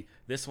movie.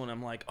 This one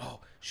I'm like, oh,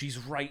 she's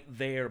right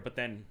there, but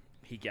then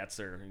he gets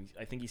her. And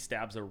I think he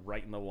stabs her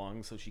right in the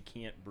lung so she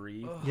can't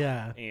breathe.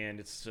 Yeah. And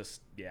it's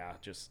just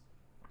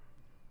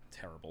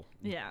terrible.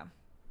 Yeah.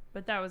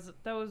 But that was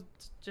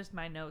just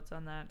my notes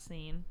on that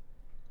scene.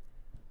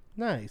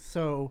 Nice.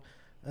 So,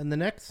 in the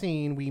next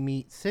scene, we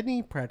meet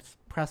Sydney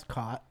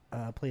Prescott,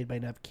 played by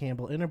Neve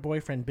Campbell, and her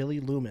boyfriend Billy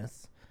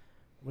Loomis,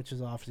 which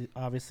is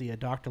obviously a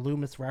Dr.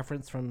 Loomis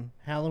reference from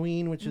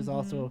Halloween, which is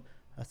also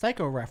a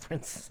Psycho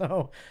reference.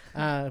 So,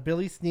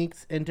 Billy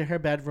sneaks into her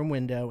bedroom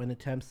window and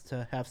attempts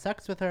to have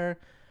sex with her,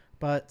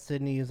 but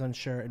Sydney is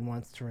unsure and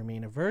wants to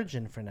remain a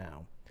virgin for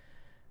now.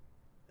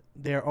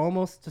 They're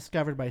almost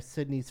discovered by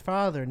Sydney's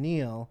father,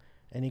 Neil,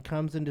 and he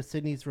comes into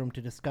Sydney's room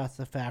to discuss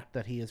the fact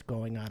that he is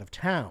going out of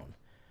town.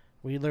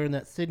 We learn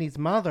that Sydney's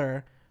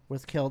mother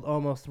was killed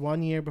almost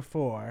 1 year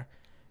before,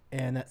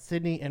 and that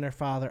Sydney and her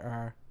father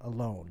are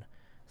alone.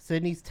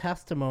 Sydney's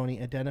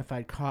testimony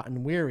identified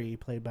Cotton Weary,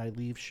 played by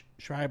Liev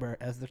Schreiber,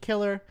 as the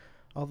killer,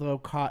 although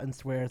Cotton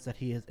swears that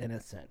he is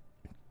innocent.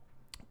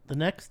 The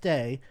next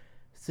day,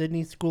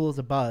 Sydney's school is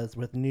abuzz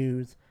with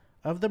news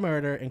of the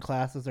murder, and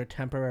classes are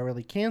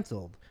temporarily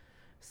canceled.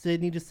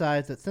 Sydney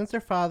decides that since her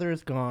father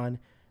is gone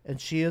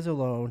and she is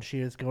alone, she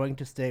is going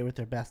to stay with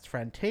her best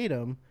friend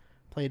Tatum,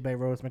 played by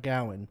Rose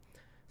McGowan.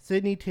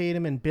 Sydney,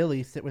 Tatum, and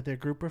Billy sit with their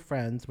group of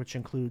friends, which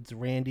includes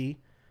Randy,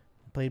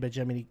 played by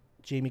Jamie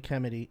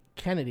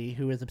Kennedy,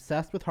 who is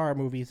obsessed with horror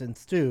movies, and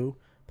Stu,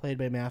 played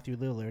by Matthew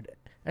Lillard,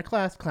 a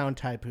class clown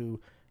type who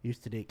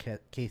used to date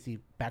Casey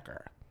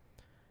Becker.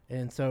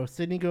 And so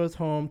Sydney goes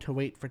home to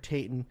wait for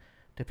Tatum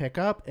to pick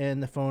up,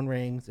 and the phone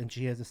rings, and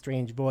she has a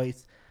strange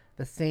voice,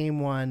 the same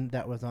one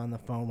that was on the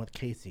phone with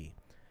Casey.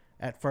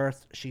 At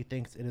first, she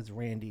thinks it is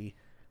Randy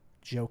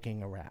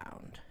joking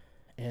around.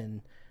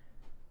 And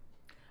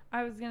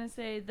I was going to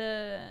say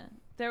there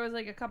was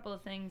like a couple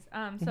of things.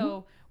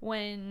 So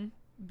when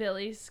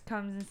Billy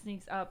comes and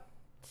sneaks up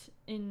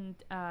in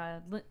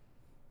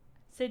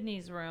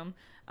Sydney's room,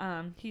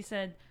 he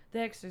said, "The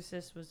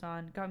Exorcist was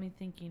on, got me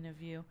thinking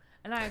of you."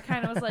 And I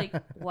kind of was like,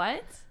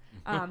 what?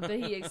 But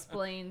he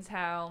explains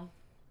how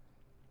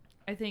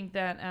I think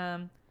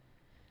that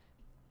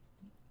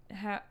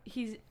how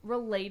he's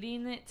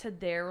relating it to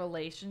their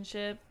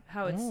relationship,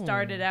 how it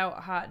started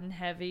out hot and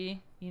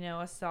heavy,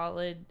 a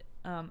solid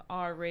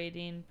R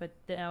rating, but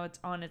now it's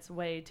on its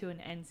way to an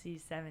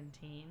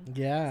NC-17.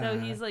 Yeah. So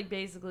he's like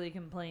basically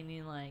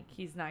complaining like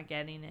he's not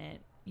getting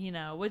it,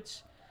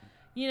 which,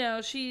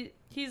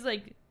 he's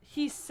like,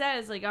 he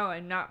says like, "Oh,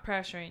 I'm not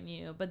pressuring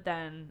you," but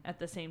then at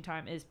the same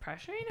time is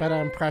pressuring her. But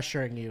I'm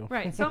pressuring you.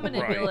 Right. So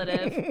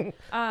manipulative.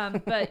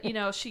 But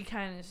she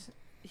kind of,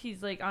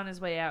 he's like on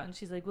his way out and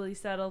she's like, "Will he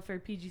settle for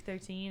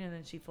PG-13?" And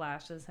then she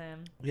flashes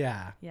him.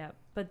 Yeah. Yeah.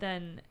 But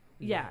then,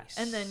 yeah. Nice.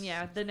 And then,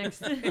 yeah, the next,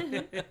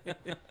 the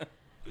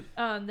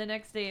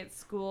next day at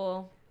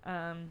school,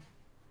 I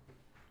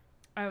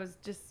was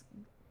just,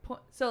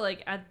 so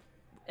like at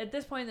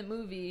this point in the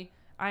movie,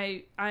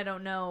 I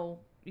don't know,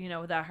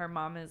 that her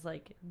mom is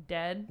like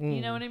dead.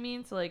 You know what I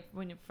mean? So like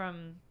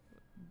from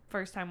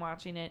first time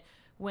watching it,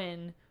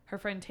 when her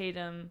friend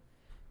Tatum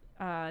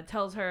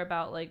tells her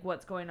about like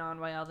what's going on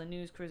while all the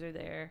news crews are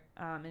there,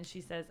 and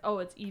she says, "Oh,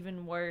 it's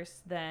even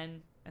worse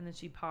than," and then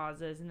she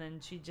pauses and then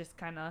she just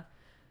kind of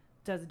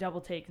does a double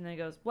take and then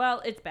goes,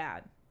 "Well, it's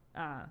bad."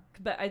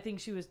 But I think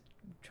she was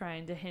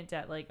trying to hint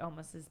at like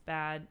almost as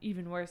bad,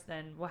 even worse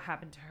than what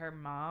happened to her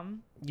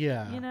mom.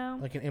 Yeah.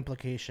 Like an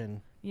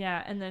implication.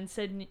 Yeah, and then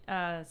Sydney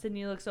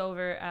looks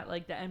over at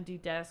like the empty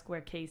desk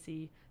where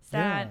Casey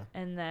sat,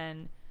 and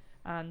then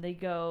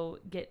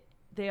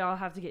they all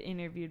have to get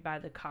interviewed by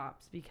the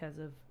cops because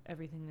of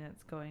everything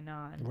that's going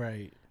on.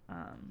 Right.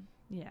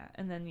 Yeah,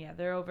 and then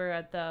they're over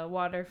at the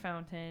water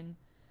fountain,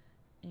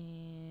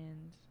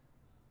 and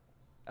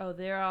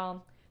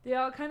they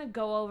all kind of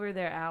go over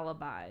their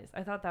alibis.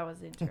 I thought that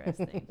was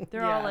interesting.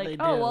 They're all like,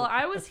 "Oh, well,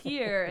 I was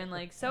here, and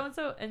like so and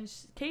so, and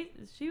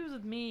she was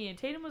with me, and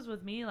Tatum was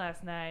with me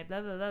last night, blah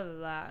blah blah blah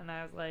blah." And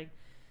I was like,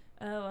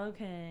 "Oh,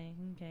 okay,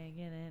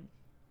 get it."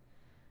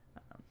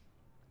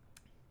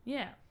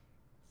 Yeah.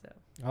 So.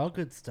 All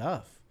good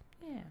stuff.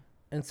 Yeah.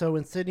 And so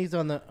when Sydney's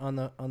on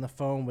the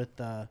phone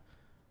with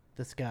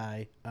this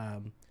guy,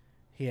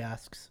 he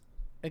asks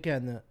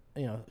again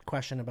the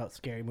question about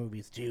scary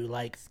movies. Do you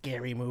like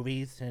scary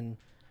movies? And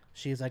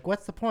she's like,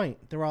 "What's the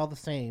point? They're all the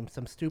same.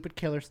 Some stupid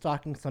killer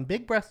stalking some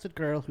big-breasted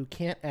girl who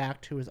can't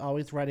act, who is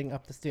always running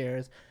up the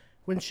stairs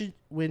when she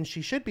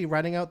should be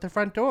running out the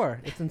front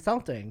door. It's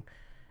insulting."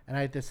 And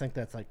I just think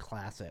that's like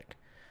classic.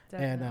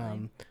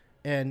 Definitely.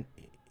 And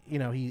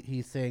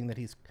he's saying that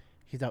he's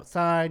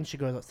outside, and she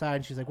goes outside,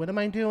 and she's like, "What am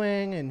I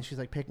doing?" And she's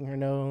like picking her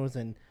nose,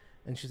 and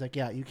she's like,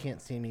 "Yeah, you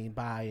can't see me,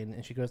 bye."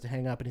 And she goes to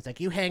hang up, and he's like,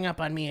 "You hang up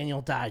on me and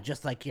you'll die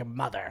just like your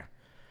mother."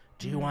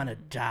 "Do you want to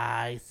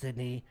die,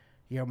 Sydney?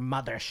 Your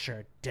mother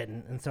sure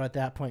didn't." And so at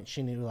that point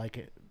she knew like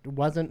it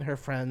wasn't her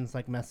friends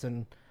like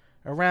messing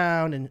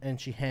around,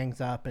 and she hangs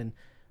up, and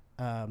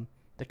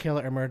the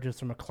killer emerges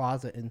from a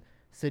closet in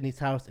Sydney's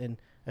house, and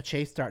a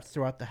chase starts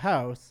throughout the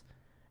house.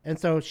 And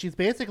so she's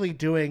basically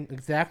doing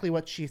exactly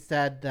what she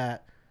said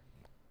that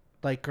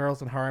like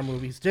girls in horror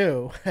movies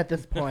do at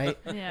this point.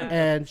 Yeah.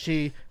 And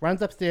she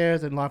runs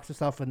upstairs and locks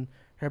herself in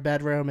her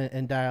bedroom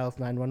and dials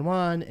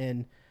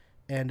 911.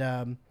 And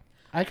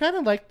I kind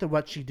of liked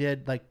what she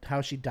did, like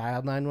how she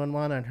dialed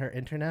 911 on her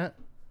internet.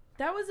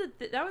 That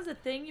was a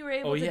thing you were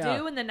able to yeah.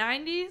 do in the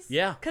 90s?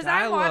 Yeah. Because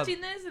I'm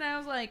watching this and I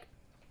was like,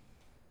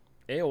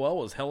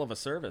 AOL was hell of a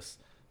service.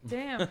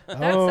 damn.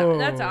 Oh,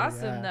 That's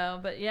awesome, yeah. though.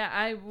 But yeah,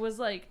 I was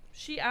like,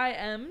 she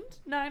IM'd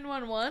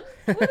 911?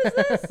 What is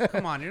this?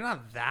 Come on, you're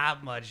not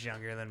that much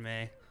younger than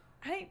me.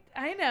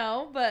 I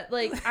know, but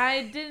like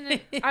I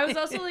didn't. I was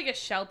also like a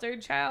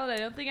sheltered child. I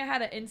don't think I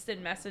had an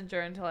instant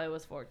messenger until I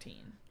was 14.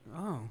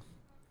 Oh.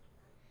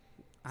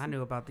 I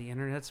knew about the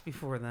internets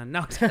before then.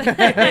 No.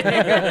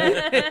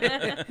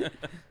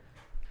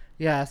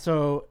 Yeah,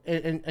 so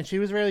and she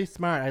was really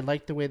smart. I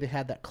liked the way they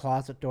had that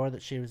closet door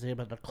that she was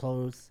able to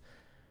close.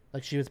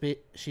 Like she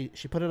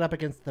put it up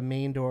against the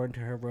main door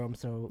into her room,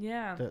 so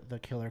Yeah. the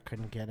killer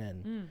couldn't get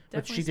in. Which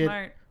definitely she did.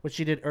 smart. What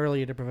she did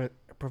earlier to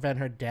prevent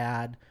her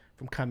dad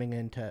from coming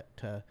into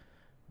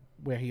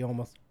where he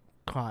almost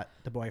caught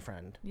the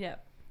boyfriend.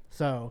 Yep.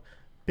 So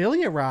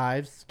Billy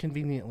arrives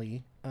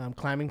conveniently,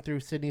 climbing through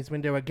Sydney's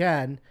window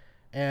again,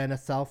 and a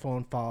cell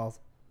phone falls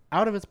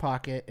out of his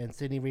pocket, and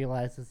Sydney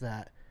realizes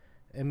that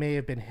it may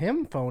have been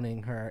him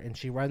phoning her, and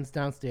she runs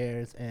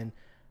downstairs and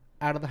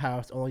out of the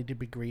house, only to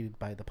be greeted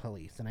by the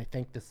police. And I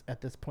think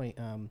at this point,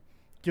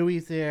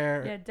 Dewey's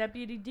there. Yeah,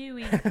 Deputy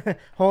Dewey.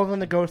 Holding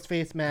the ghost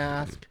face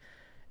mask,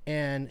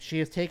 and she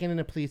is taken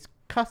into police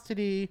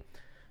custody,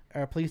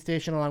 or police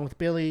station, along with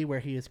Billy,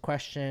 where he is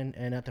questioned.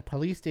 And at the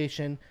police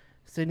station,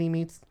 Sydney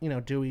meets,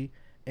 Dewey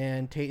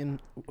and Tatum,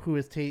 who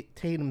is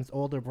Tatum's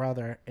older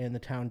brother, and the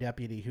town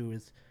deputy, who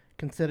is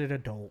considered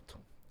adult.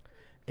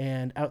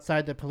 And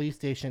outside the police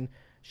station,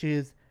 she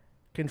is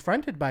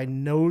confronted by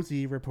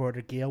nosy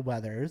reporter Gail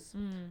Weathers,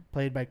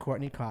 played by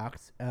Courtney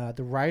Cox,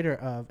 the writer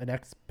of an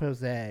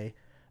expose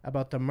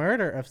about the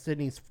murder of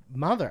Sydney's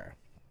mother.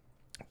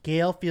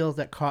 Gail feels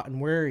that Cotton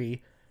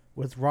Weary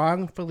was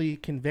wrongfully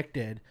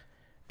convicted,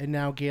 and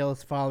now Gail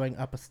is following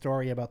up a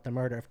story about the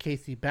murder of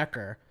Casey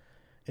Becker,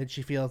 and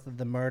she feels that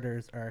the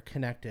murders are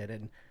connected.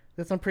 And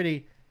there's some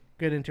pretty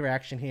good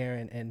interaction here,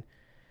 and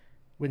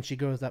when she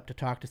goes up to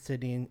talk to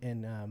Sydney,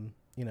 and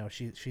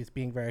she's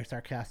being very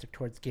sarcastic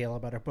towards Gail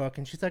about her book,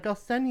 and she's like, "I'll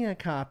send you a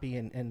copy,"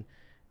 and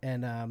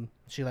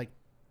she like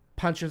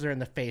punches her in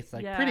the face,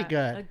 like, pretty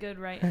good. A good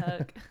right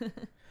hook.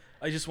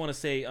 I just want to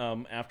say,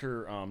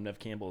 after Nev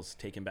Campbell's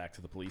taken back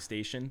to the police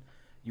station,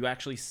 you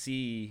actually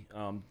see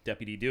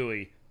Deputy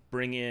Dewey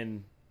bring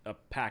in a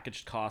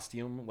packaged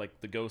costume, like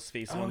the ghost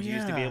face ones you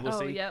used to be able to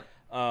see. Yep.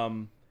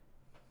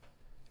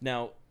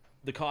 Now,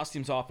 the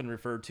costume's often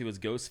referred to as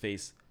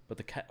Ghostface, but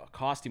the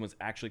costume was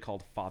actually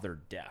called Father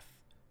Death.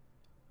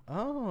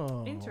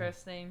 Oh,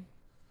 Interesting.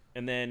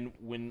 And then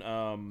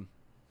when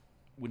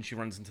she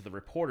runs into the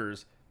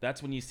reporters,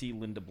 that's when you see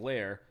Linda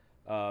Blair.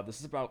 This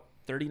is about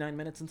 39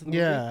 minutes into the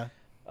movie.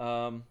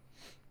 Yeah.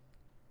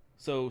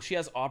 So she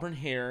has auburn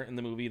hair in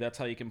the movie. That's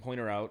how you can point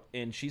her out.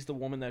 And she's the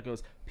woman that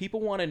goes, "People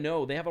want to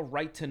know. They have a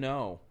right to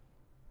know."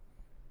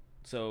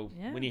 So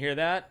when you hear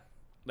that,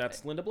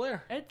 that's Linda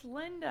Blair. It's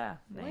Linda.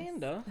 Nice.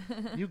 Linda.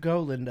 You go,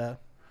 Linda.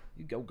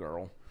 You go,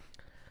 girl.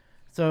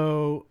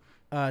 So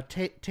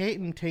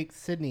Tatum takes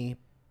Sydney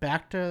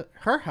back to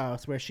her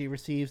house, where she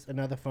receives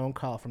another phone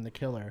call from the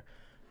killer,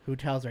 who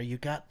tells her, "You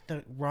got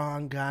the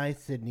wrong guy,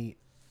 Sydney,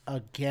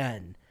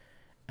 again."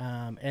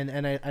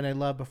 And I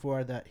love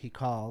before that he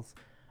calls,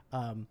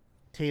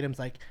 Tatum's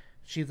like,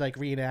 she's like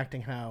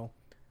reenacting how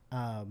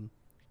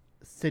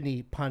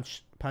Sydney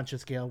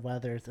punches Gail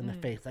Weathers in the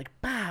face, like,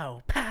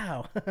 "Pow,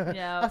 pow."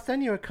 Yeah. "I'll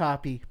send you a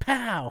copy."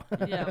 "Pow."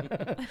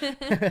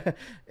 Yeah.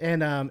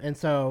 And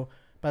so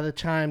by the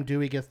time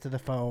Dewey gets to the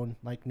phone,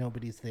 like,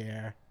 nobody's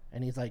there,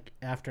 and he's like,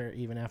 after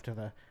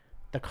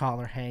the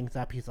caller hangs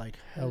up, he's like,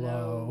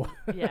 "Hello."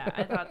 Yeah,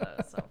 I thought that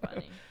was so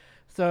funny.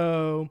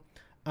 So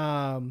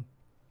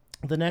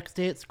the next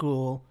day at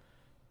school,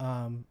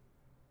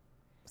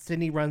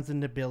 Sydney runs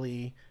into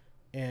Billy,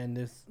 and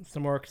there's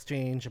some more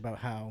exchange about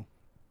how,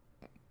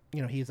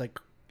 he's like,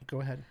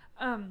 "Go ahead."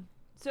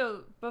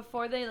 So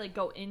before they like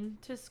go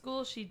into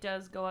school, she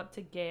does go up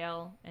to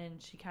Gail,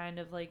 and she kind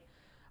of like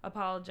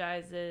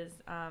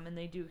apologizes, and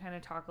they do kind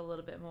of talk a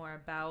little bit more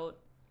about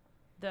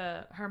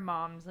her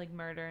mom's like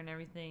murder and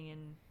everything,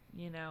 and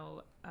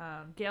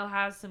Gail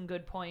has some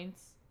good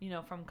points,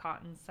 from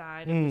Cotton's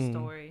side of the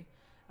story.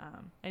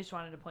 I just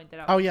wanted to point that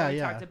out. Oh, before yeah, we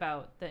yeah. talked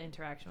about the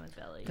interaction with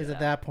Billy. Because at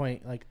that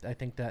point, like, I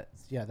think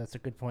that's a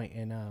good point,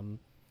 and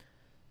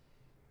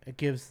it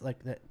gives,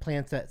 like, that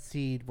plants that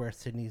seed where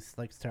Sydney's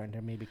like starting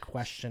to maybe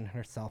question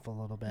herself a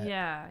little bit.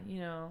 Yeah,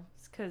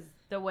 it's because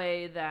the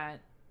way that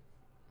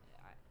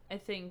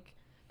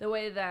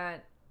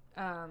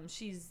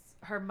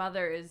her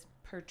mother is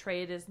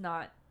portrayed is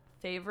not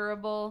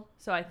favorable,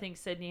 so I think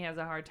Sydney has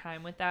a hard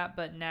time with that.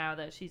 But now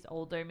that she's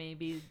older,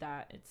 maybe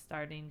that it's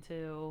starting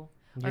to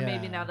Or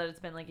maybe Yeah. now that it's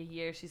been like a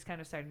year, she's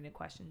kind of starting to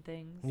question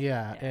things.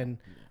 Yeah, and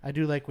I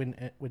do like when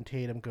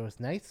Tatum goes,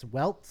 "Nice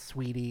welt,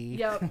 sweetie."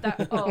 Yep.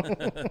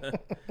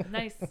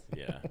 Nice.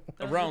 Yeah. That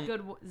was Around a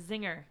good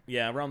zinger.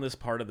 Yeah, around this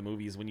part of the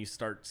movie is when you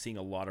start seeing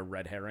a lot of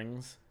red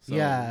herrings. So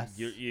Yes.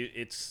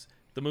 it's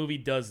the movie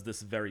does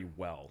this very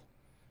well.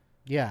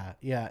 Yeah,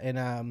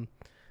 and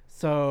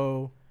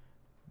so,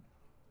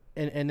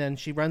 and then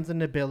she runs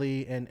into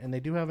Billy, and they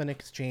do have an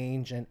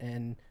exchange,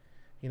 and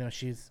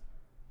she's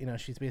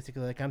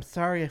basically like, "I'm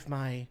sorry if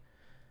my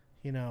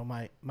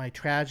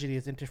tragedy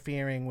is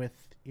interfering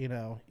with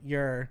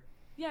your."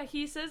 Yeah,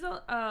 he says,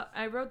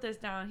 I wrote this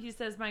down. He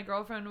says, my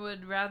girlfriend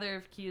would rather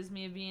accuse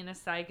me of being a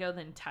psycho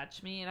than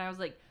touch me. And I was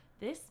like,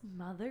 this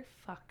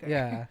motherfucker.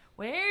 Yeah.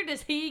 Where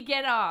does he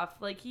get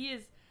off? Like, he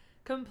is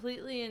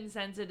completely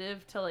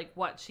insensitive to, like,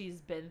 what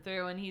she's been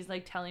through. And he's,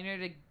 like, telling her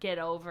to get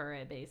over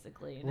it,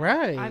 basically. And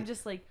Right. I'm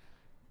just like,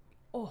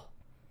 oh,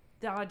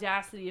 the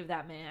audacity of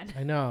that man.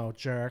 I know,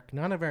 jerk.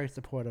 Not a very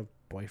supportive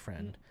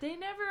boyfriend. They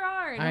never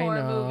are in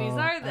horror movies,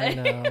 are they?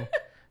 I know.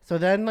 So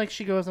then, like,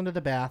 she goes into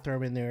the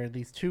bathroom, and there are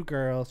these two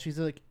girls. She's,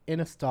 like, in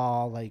a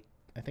stall, like,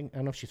 I don't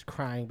know if she's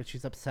crying, but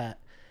she's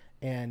upset.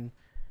 And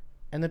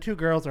the two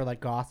girls are, like,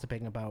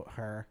 gossiping about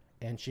her,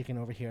 and she can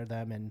overhear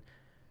them.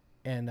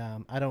 And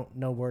I don't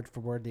know word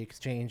for word the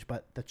exchange,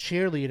 but the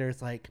cheerleader's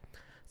like,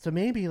 so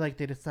maybe, like,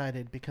 they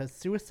decided because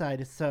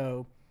suicide is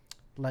so,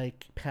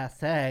 like,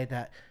 passé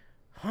that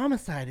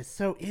homicide is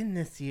so in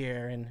this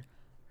year.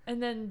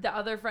 And then the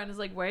other friend is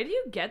like, where do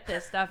you get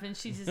this stuff? And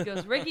she just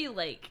goes, Ricky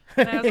Lake.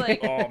 And I was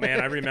like, oh,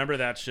 man, I remember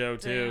that show,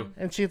 too.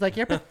 Damn. And she's like,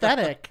 you're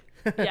pathetic.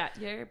 Yeah,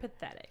 you're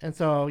pathetic. And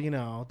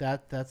so,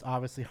 that's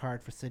obviously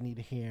hard for Sydney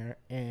to hear.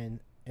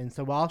 And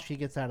so while she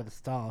gets out of the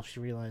stall, she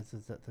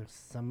realizes that there's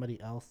somebody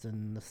else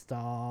in the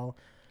stall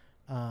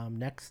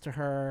next to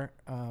her.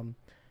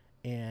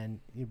 And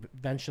you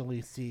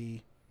eventually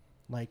see,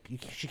 like,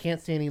 she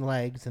can't see any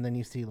legs. And then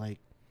you see, like,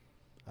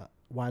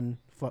 one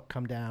foot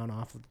come down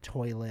off of the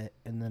toilet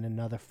and then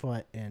another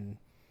foot, and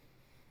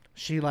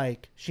she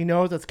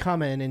knows it's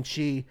coming, and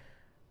she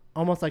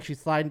almost like she's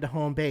sliding to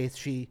home base.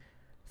 She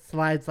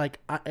slides like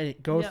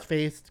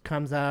Ghostface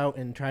comes out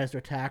and tries to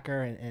attack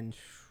her, and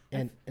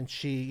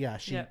she I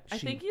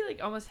think he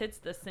like almost hits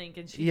the sink,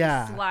 and she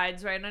just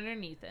slides right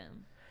underneath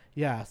him.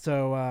 Yeah,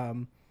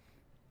 so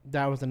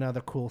that was another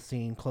cool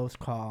scene, close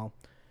call,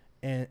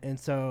 and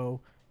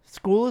so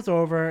school is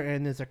over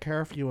and there's a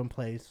curfew in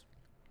place.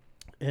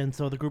 And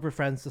so the group of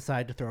friends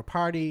decide to throw a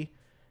party,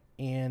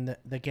 and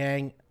the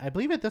gang, I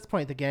believe at this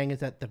point, the gang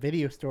is at the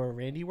video store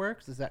Randy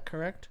works. Is that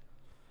correct?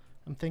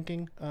 I'm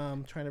thinking,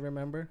 trying to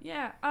remember.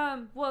 Yeah.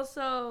 Well,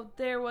 so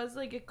there was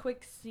like a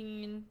quick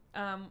scene,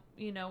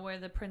 where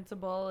the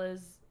principal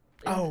is.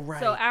 Oh,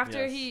 right. So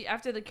after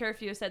the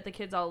curfew set, the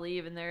kids all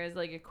leave, and there is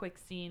like a quick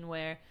scene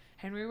where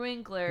Henry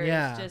Winkler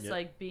is just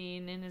like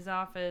being in his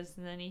office,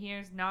 and then he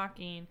hears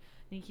knocking, and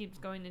he keeps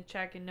going to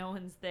check, and no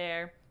one's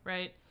there,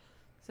 right?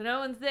 So no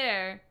one's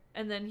there,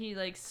 and then he,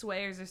 like,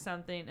 swears or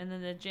something, and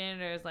then the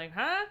janitor is like,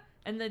 huh?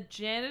 And the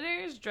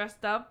janitor is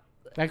dressed up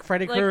like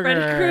Freddy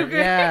Krueger.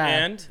 Yeah.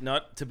 And,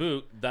 not to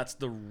boot,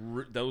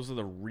 those are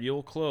the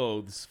real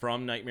clothes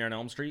from Nightmare on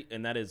Elm Street,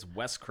 and that is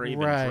Wes Craven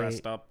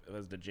dressed up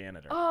as the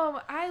janitor.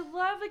 Oh, I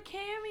love a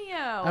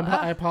cameo.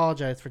 I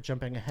apologize for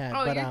jumping ahead.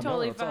 Oh, but, you're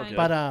totally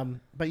fine.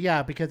 But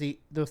yeah, because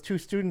those two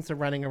students are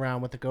running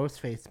around with the ghost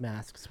face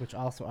masks, which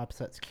also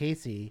upsets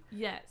Casey.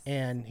 Yes.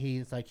 And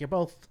he's like, you're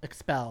both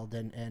expelled,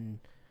 and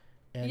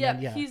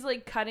he's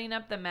like cutting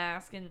up the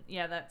mask, and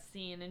that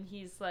scene, and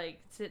he's like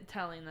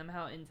telling them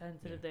how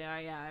insensitive they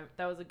are. Yeah,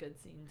 that was a good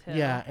scene too.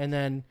 Yeah, and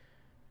then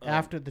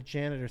after the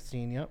janitor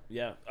scene,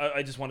 Yeah,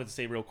 I just wanted to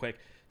say real quick.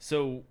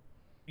 So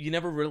you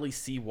never really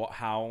see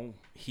how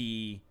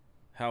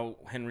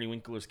Henry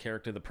Winkler's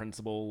character, the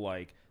principal,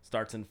 like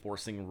starts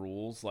enforcing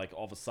rules. Like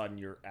all of a sudden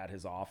you're at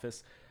his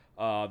office.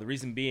 The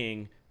reason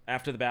being,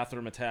 after the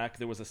bathroom attack,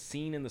 there was a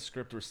scene in the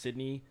script where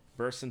Sydney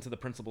bursts into the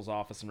principal's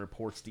office and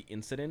reports the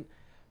incident.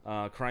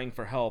 Crying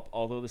for help.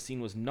 Although the scene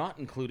was not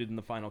included in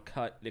the final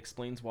cut, it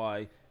explains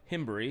why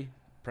Himbury,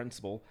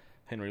 principal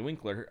Henry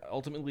Winkler,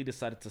 ultimately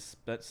decided to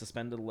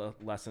suspend the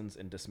lessons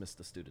and dismiss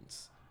the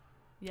students.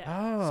 Yeah.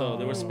 Oh. So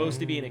there was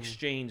supposed to be an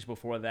exchange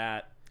before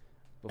that.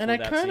 And I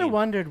kind of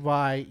wondered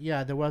why,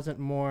 there wasn't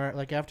more,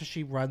 like, after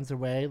she runs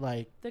away,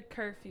 like... The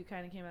curfew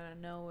kind of came out of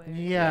nowhere.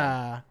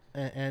 Yeah.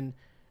 And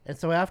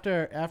so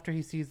after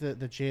he sees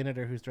the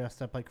janitor who's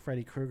dressed up like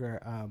Freddy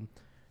Krueger,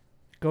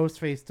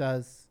 Ghostface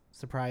does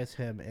surprise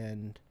him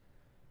and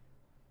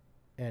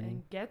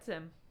gets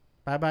him.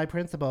 Bye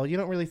principal. You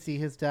don't really see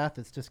his death.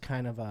 It's just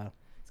kind of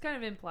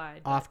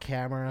implied off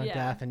camera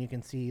death, and you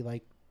can see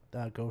like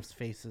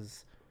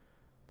Ghostface's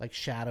like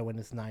shadow in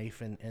his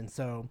knife, and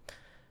so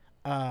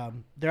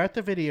they're at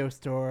the video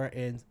store,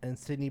 and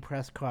Sidney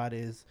Prescott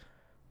is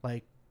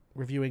like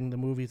reviewing the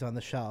movies on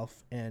the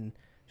shelf, and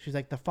she's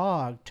like, The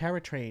Fog, Terror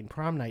Train,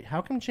 Prom Night.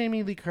 How come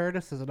Jamie Lee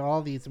Curtis is in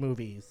all these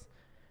movies?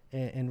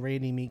 And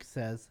Randy Meeks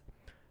says,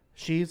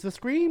 she's the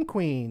Scream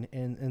Queen.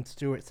 And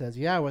Stewart says,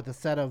 yeah, with a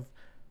set of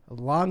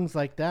lungs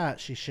like that,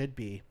 she should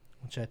be.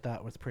 which I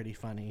thought was pretty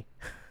funny.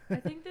 I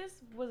think this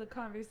was a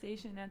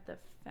conversation at the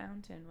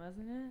fountain,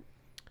 wasn't it?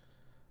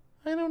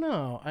 I don't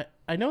know.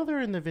 I know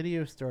they're in the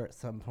video store at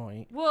some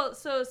point. Well,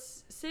 so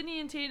Sydney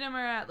and Tatum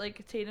are at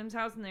like Tatum's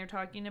house and they're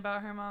talking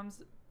about her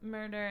mom's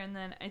murder, and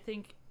then I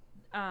think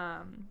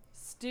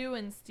Stu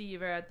and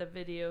Steve are at the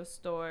video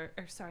store.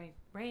 Or sorry,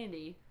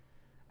 Randy.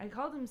 I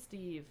called him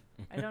Steve.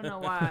 I don't know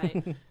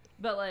why,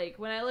 but like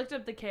when I looked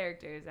up the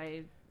characters,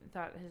 I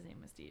thought his name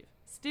was Steve.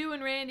 Stu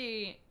and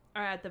Randy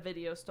are at the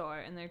video store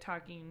and they're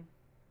talking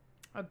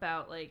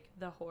about like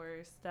the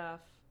horror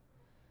stuff.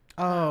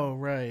 Oh,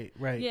 right.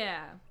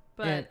 Yeah.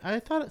 But and I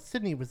thought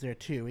Sydney was there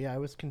too. Yeah, I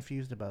was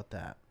confused about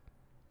that.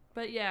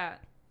 But yeah,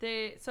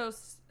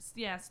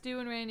 Stu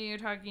and Randy are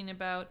talking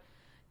about,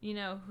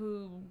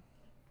 who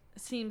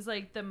seems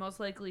like the most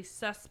likely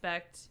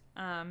suspect,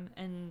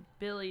 and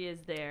Billy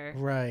is there,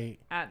 right,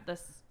 at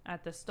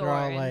the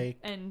store,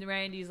 and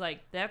Randy's like,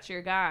 "That's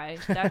your guy.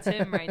 That's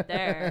him right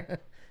there,"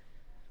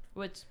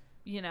 which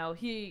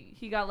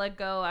he got let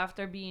go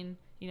after being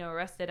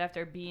arrested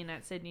after being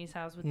at Sydney's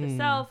house with the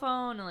cell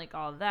phone and like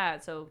all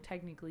that. So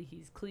technically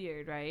he's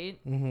cleared, right?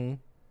 Mm-hmm.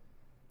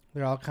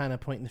 They're all kind of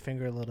pointing the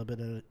finger a little bit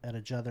at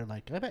each other,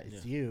 like, I bet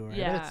it's you. Or, I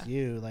bet it's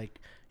you. Like,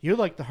 you're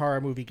like the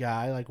horror movie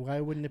guy. Like, why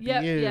wouldn't it be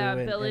you? Yeah,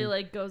 Billy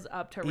like goes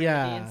up to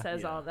Randy and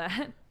says all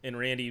that. And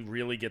Randy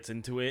really gets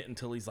into it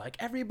until he's like,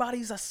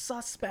 everybody's a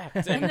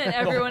suspect. And then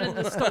everyone in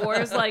the store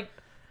is like...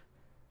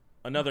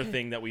 Another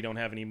thing that we don't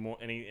have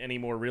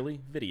anymore really,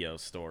 video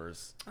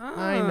stores. Oh,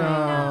 I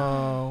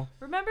know.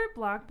 Remember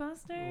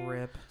Blockbuster?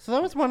 Rip. So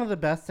that was one of the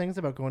best things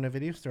about going to a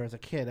video store as a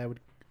kid.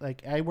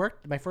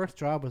 My first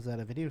job was at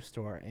a video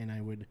store, and I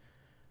would,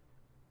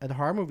 at the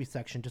horror movie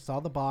section, just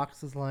all the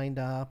boxes lined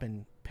up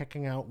and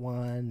picking out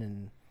one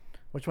and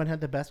which one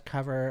had the best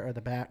cover or the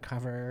back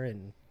cover,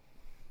 and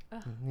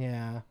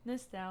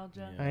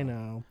nostalgia. I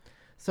know.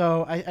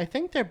 So I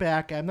think they're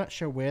back. I'm not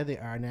sure where they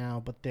are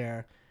now, but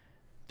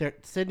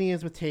Sydney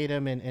is with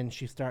Tatum, and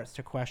she starts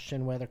to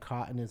question whether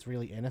Cotton is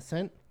really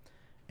innocent.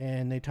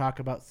 And they talk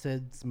about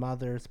Sid's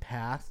mother's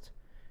past.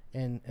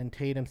 And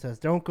Tatum says,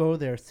 "Don't go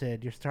there,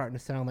 Sid. You're starting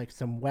to sound like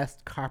some Wes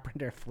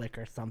Carpenter flick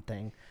or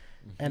something."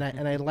 And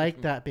I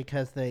like that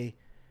because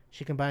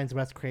she combines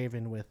Wes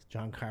Craven with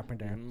John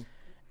Carpenter. Mm-hmm.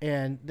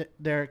 And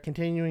they're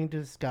continuing to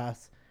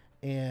discuss.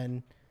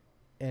 And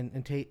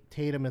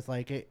Tatum is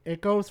like,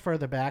 it goes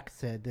further back,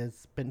 Sid.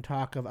 There's been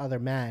talk of other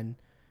men.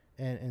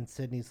 And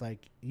Sydney's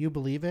like, you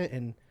believe it?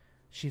 And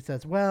she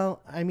says,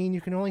 well, I mean,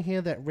 you can only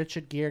hear that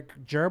Richard Gere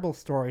gerbil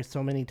story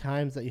so many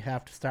times that you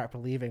have to start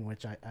believing,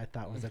 which I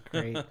thought was a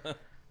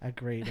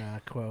great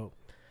quote.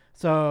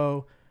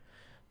 So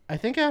I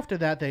think after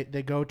that,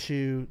 they go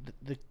to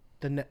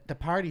the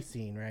party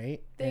scene,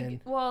 right?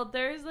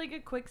 There's like a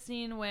quick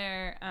scene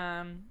where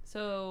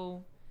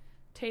so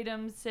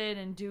Tatum, Sid,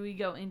 and Dewey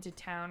go into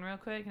town real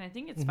quick. And I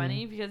think it's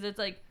funny because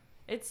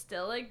it's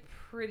still like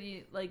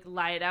pretty like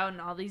light out, and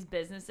all these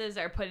businesses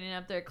are putting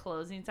up their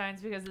closing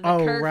signs because of the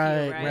curfew,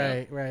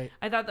 right?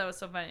 I thought that was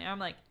so funny. I'm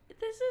like,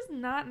 this is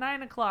not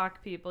 9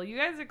 o'clock, people. You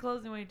guys are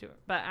closing way too.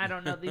 But I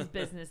don't know these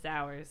business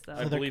hours. So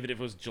I believe it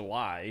was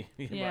July.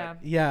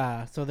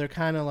 Yeah. So they're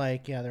kind of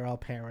like, they're all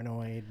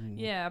paranoid.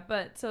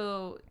 But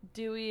so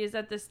Dewey is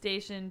at the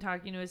station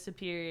talking to his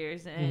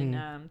superiors,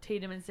 and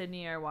Tatum and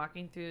Sydney are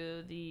walking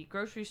through the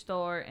grocery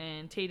store,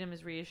 and Tatum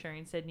is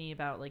reassuring Sydney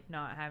about like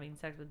not having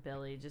sex with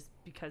Billy just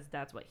because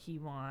that's what he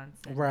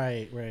wants. And,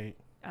 right.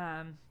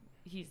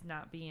 He's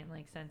not being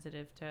like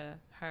sensitive to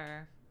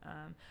her.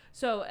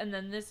 And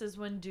then this is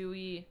when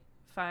Dewey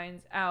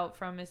finds out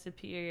from his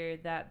superior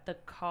that the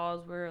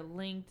calls were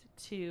linked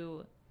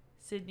to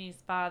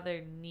Sydney's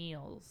father,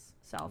 Neil's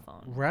cell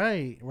phone.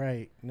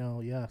 Right. No,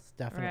 yes,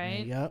 definitely.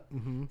 Right? Yep.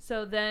 Mm-hmm.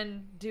 So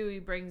then Dewey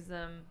brings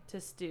them to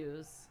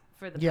Stu's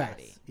for the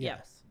party.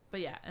 Yes.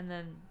 But and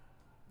then,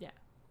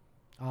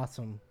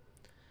 Awesome.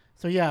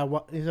 So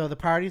the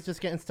party's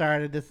just getting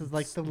started. This is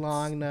like the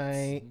long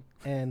night,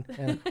 and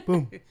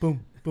boom,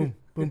 boom, boom,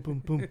 boom, boom,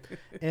 boom,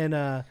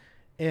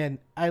 and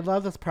I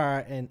love this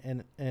part.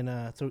 And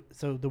so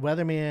the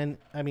weatherman,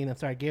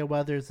 Gail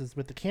Weathers is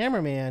with the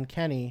cameraman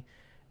Kenny,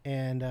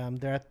 and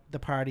they're at the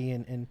party,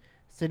 and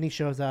Sydney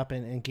shows up,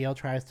 and Gail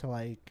tries to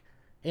like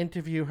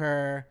interview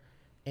her,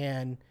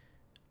 and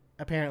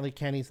apparently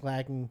Kenny's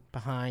lagging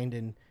behind,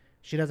 and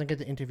she doesn't get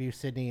to interview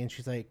Sydney, and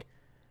she's like,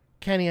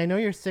 Kenny, I know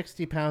you're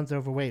 60 pounds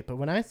overweight, but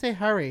when I say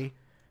hurry,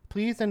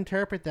 please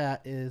interpret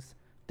that is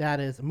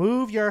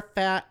move your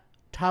fat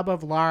tub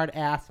of lard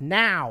ass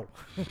now.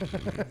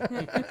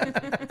 And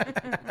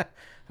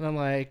I'm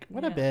like,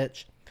 what a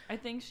bitch. I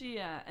think she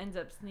ends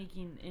up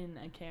sneaking in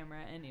a camera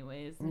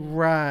anyways.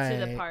 Right.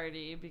 To the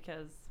party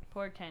because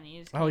poor Kenny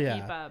just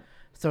can't keep up.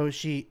 So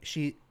she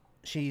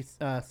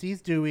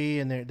sees Dewey,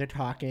 and they're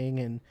talking,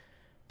 and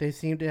they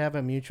seem to have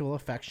a mutual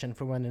affection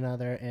for one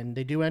another, and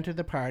they do enter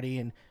the party,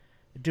 and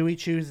Dewey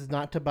chooses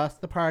not to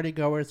bust the party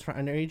goers for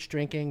underage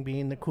drinking,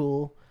 being the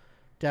cool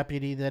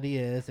deputy that he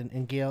is.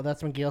 And Gail,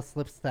 that's when Gail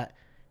slips that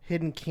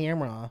hidden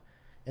camera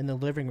in the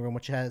living room,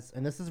 which has,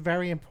 and this is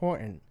very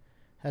important,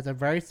 has a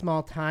very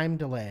small time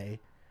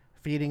delay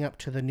feeding up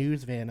to the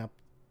news van up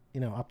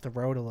the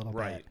road a little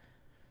Right. bit.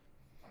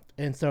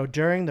 And so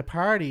during the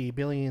party,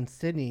 Billy and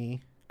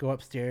Sydney go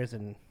upstairs,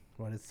 and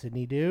what does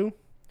Sydney do?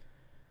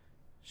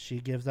 She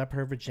gives up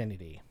her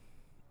virginity.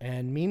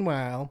 And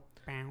meanwhile,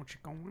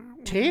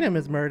 Tatum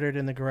is murdered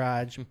in the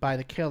garage by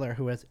the killer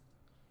who has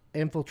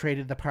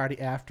infiltrated the party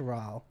after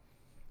all.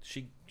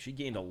 She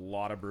gained a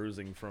lot of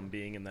bruising from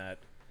being in that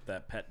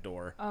pet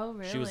door. Oh,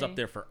 really? She was up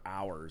there for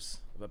hours,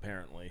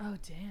 apparently. Oh,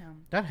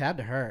 damn. That had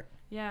to hurt.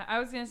 Yeah, I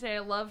was going to say, I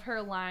love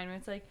her line where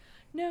it's like,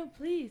 no,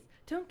 please,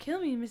 don't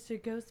kill me,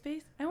 Mr.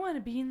 Ghostface. I want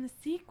to be in the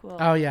sequel.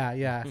 Oh,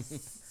 yeah.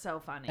 So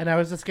funny. And I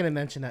was just going to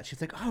mention that. She's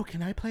like, oh,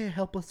 can I play a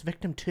helpless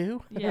victim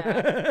too?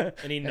 Yeah.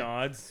 And he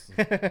nods.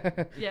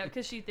 Yeah,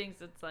 because she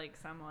thinks it's like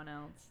someone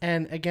else.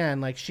 And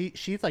again, like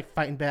she's like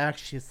fighting back.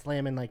 She's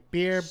slamming like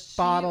beer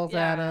bottles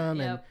at him.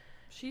 Yep. And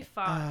She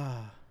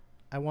fought.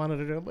 I wanted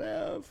her to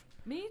live.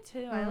 Me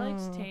too. I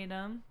liked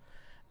Tatum.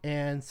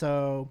 And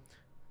so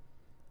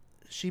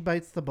she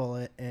bites the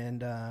bullet.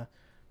 And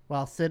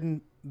while Sid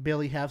and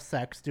Billy have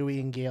sex, Dewey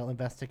and Gail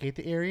investigate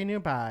the area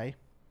nearby.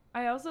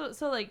 I also,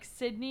 like,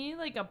 Sydney,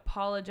 like,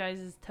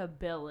 apologizes to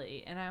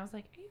Billy. And I was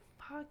like, are you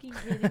fucking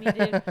kidding me,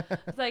 dude?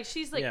 It's like,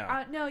 she's like,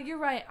 Yeah. No, you're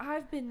right.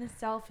 I've been the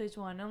selfish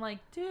one. I'm like,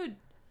 dude,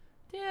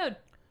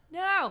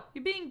 no,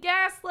 you're being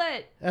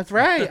gaslit. That's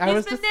right. I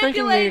was He's just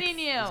thinking manipulating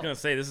you. I was going to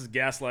say, this is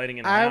gaslighting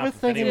in I half was if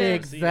thinking anyone the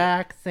ever seen it.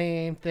 exact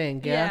same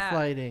thing. Yeah.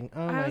 Gaslighting.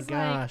 Oh my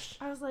gosh.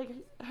 I was like,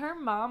 her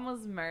mom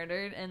was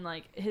murdered, and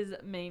like his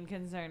main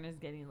concern is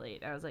getting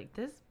laid. I was like,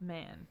 this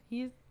man,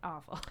 he's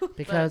awful.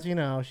 Because they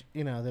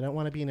don't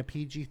want to be in a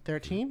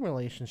PG-13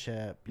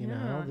 relationship.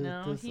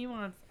 No, he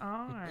wants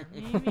R.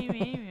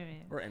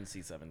 Or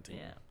NC-17.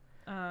 Yeah.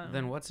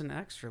 Then what's an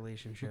X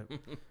relationship?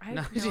 I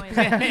have no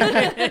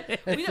idea.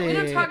 we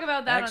don't talk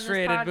about that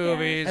X-rated on this podcast.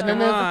 movies. And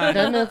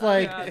then there's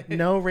like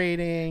no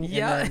rating.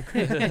 Yeah.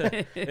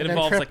 And It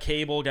involves a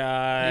cable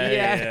guy,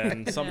 Yeah.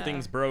 and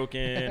something's broken,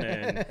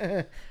 and the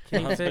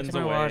Can't fix husband's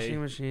my away.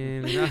 washing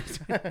machine.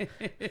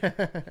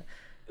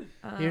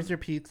 Here's your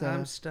pizza.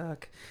 I'm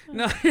stuck.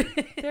 No.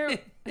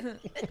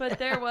 But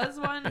there was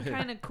one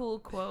kind of cool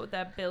quote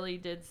that Billy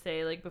did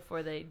say, like,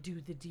 before they do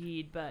the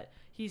deed, but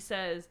he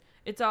says,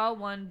 it's all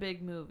one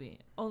big movie.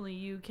 Only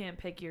you can't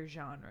pick your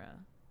genre.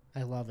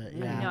 I love it.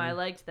 Yeah. No, I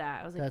liked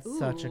that. I was like, That's ooh.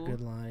 such a good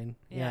line.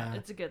 Yeah,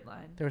 it's a good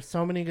line. There were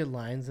so many good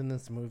lines in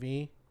this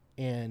movie,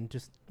 and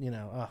just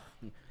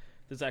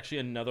There's actually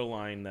another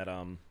line that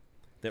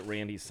that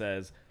Randy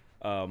says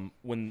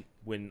when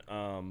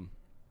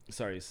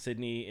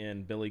Sydney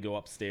and Billy go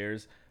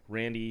upstairs.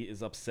 Randy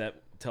is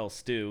upset, tells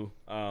Stu,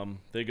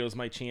 there goes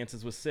my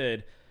chances with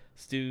Sid.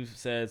 Stu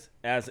says,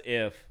 as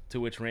if, to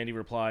which Randy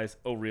replies,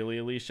 oh really,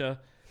 Alicia?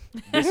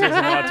 This is a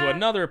nod to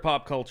another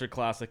pop culture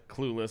classic,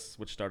 Clueless,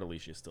 which starred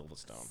Alicia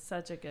Silverstone.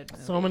 Such a good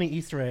movie. So many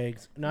Easter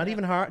eggs. Not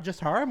even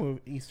just horror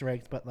movie Easter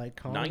eggs, but like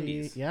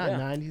comedy. 90s. Yeah,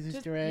 90s Just-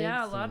 Easter eggs.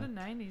 Yeah, a lot of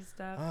 90s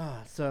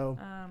stuff. So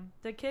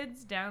The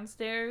kids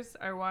downstairs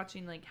are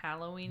watching like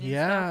Halloween and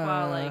Yeah. stuff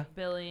while like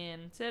Billy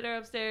and Sid are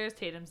upstairs.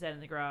 Tatum's dead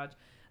in the garage.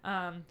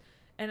 And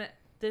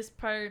this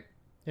part,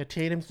 yeah,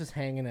 Tatum's just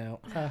hanging out.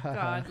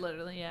 God,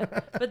 literally, yeah.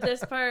 But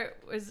this part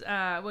was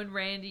when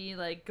Randy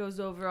like goes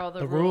over all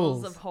the The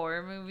rules rules. of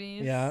horror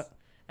movies. Yeah.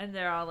 And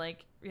they're all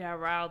like,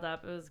 riled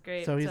up. It was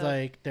great. So he's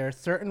like, there are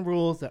certain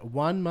rules that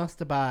one must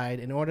abide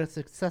in order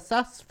to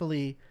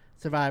successfully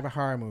survive a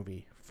horror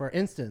movie. For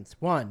instance,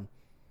 1,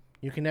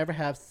 you can never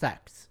have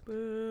sex.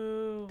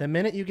 boo. The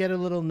minute you get a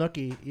little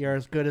nookie, you're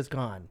as good as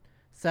gone.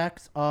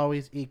 Sex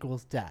always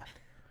equals death.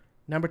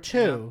 Number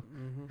 2,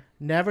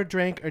 never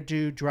drink or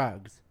do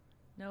drugs.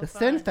 No The fun.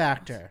 sin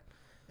factor.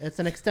 It's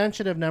an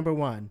extension of number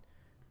 1.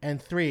 And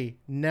 3,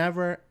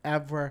 never,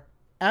 ever,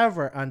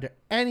 ever under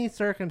any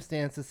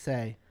circumstances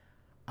say,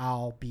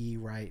 I'll be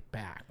right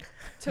back.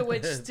 To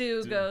which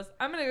Stu goes,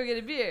 I'm going to go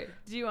get a beer.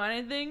 Do you want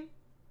anything?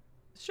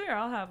 Sure,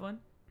 I'll have one.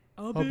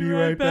 I'll be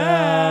right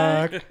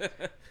back.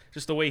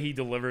 Just the way he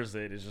delivers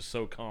it is just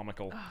so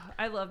comical.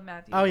 I love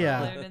Matthew. Oh, Lillard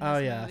yeah. in this Oh,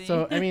 yeah. movie.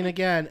 So,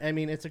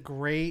 it's a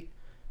great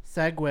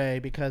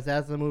segue because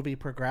as the movie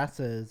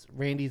progresses,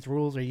 Randy's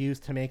rules are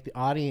used to make the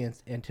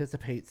audience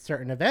anticipate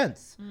certain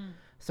events.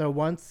 So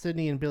once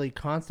Sydney and Billy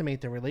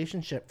consummate their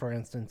relationship, for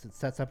instance, it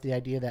sets up the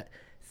idea that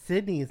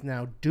Sydney is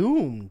now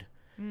doomed.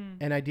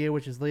 An idea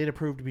which is later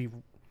proved to be,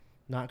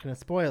 not going to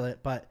spoil it,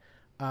 but,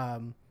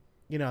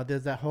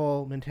 there's that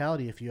whole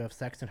mentality. If you have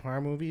sex in horror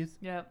movies,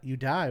 Yep. you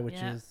die, which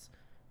Yep. is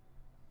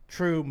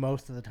true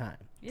most of the time.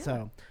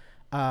 Yeah.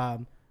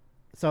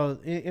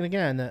 And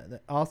again,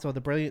 also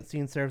the brilliant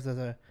scene serves as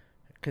a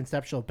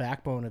conceptual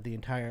backbone of the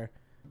entire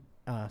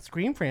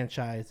Scream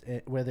franchise,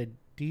 where they're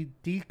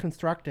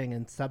deconstructing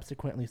and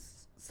subsequently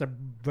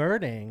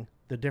subverting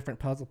the different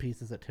puzzle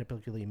pieces that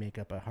typically make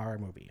up a horror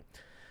movie.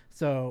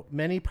 So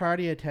many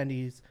party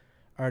attendees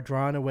are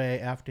drawn away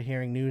after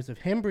hearing news of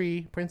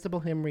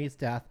Principal Himbri's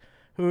death,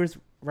 who is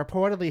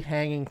reportedly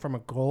hanging from a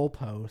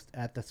goalpost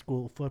at the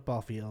school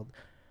football field,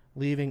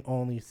 leaving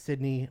only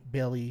Sydney,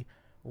 Billy,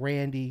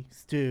 Randy,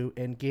 Stu,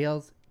 and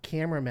Gail's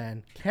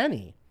cameraman,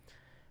 Kenny.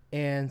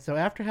 And so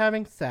after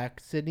having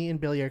sex, Sydney and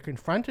Billy are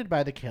confronted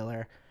by the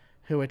killer,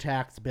 who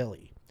attacks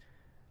Billy.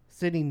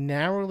 Sydney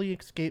narrowly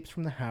escapes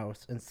from the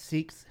house and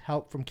seeks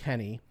help from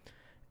Kenny.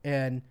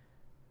 And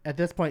at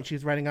this point,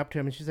 she's running up to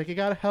him and she's like, "You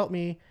gotta help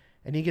me."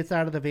 And he gets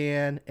out of the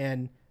van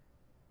and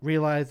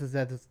realizes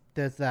that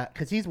there's that,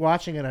 because he's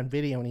watching it on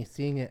video and he's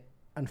seeing it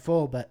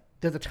unfold, but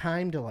there's a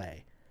time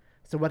delay.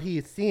 So what he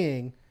is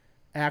seeing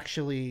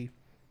actually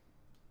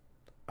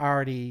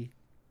already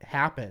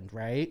happened,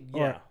 right?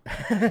 Yeah.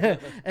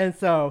 And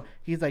so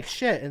he's like,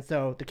 shit. And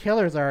so the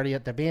killer's already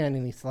at the van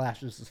and he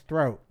slashes his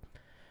throat.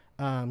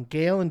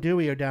 Gail and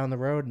Dewey are down the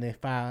road and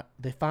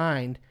they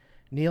find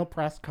Neil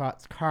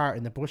Prescott's car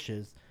in the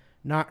bushes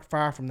not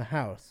far from the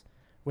house.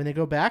 When they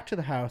go back to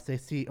the house, they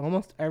see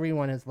almost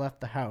everyone has left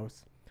the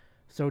house.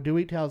 So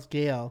Dewey tells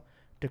Gail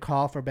to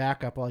call for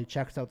backup while he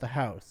checks out the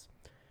house.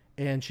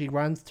 And she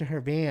runs to her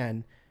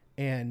van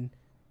and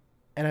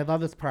I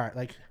love this part.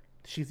 Like,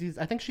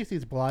 I think she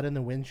sees blood in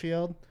the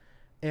windshield,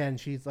 and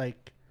she's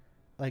like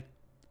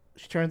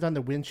she turns on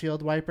the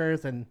windshield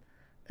wipers and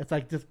it's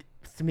like just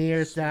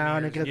smears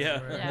down and gets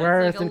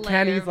worse. It's like and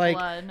Kenny's like,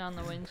 blood on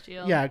the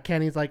windshield. Yeah,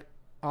 Kenny's like,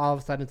 all of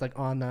a sudden it's like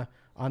on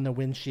the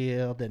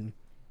windshield, and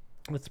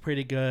it's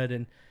pretty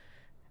good.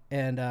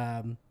 And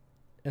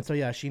so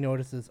yeah, she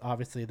notices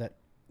obviously that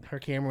her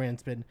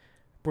cameraman's been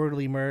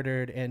brutally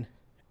murdered, and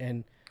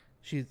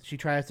she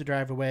tries to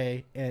drive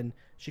away, and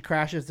she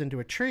crashes into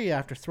a tree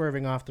after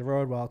swerving off the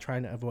road while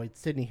trying to avoid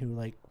Sydney, who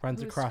like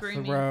runs across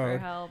the road. For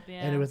help,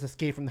 yeah. And it was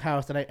escape from the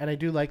house. And I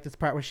do like this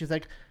part where she's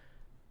like,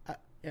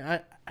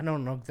 I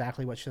don't know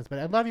exactly what she says, but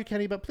I love you,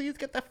 Kenny, but please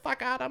get the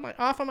fuck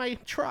off of my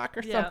truck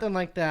or something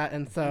like that.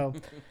 And so,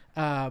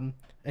 and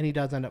he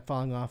does end up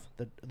falling off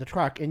the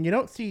truck. And you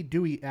don't see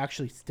Dewey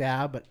actually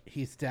stab, but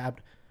he's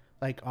stabbed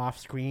like off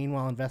screen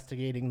while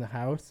investigating the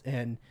house,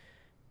 and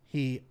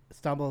he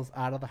stumbles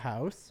out of the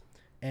house,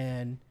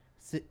 and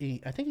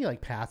I think he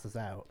like passes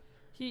out.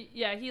 He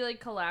like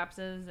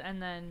collapses,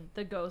 and then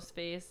the ghost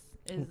face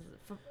is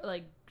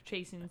like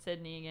chasing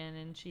Sydney again,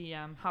 and she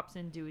hops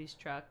in Dewey's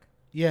truck.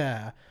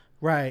 Yeah,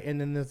 right. And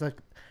then there's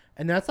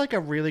that's like a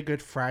really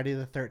good Friday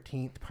the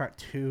 13th Part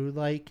 2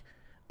 like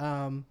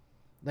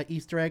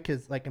Easter egg,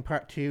 because like in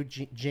Part 2,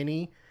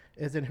 Ginny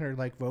is in her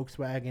like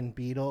Volkswagen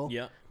Beetle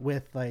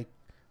with like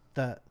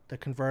the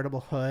convertible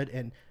hood,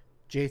 and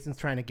Jason's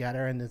trying to get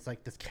her, and there's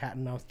like this cat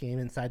and mouse game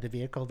inside the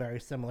vehicle, very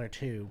similar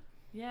too.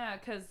 Yeah,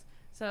 because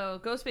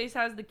Ghostface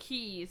has the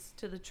keys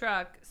to the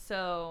truck,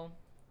 so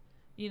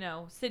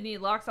Sydney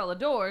locks all the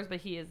doors, but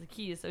he has the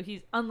keys, so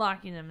he's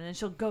unlocking them, and then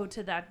she'll go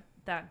to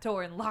that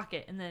door and lock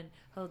it, and then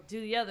he'll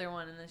do the other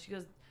one, and then she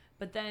goes,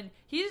 but then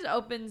he just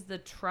opens the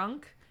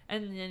trunk,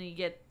 and then he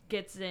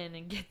gets in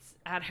and gets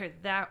at her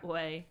that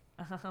way.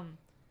 Trying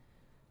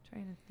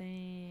to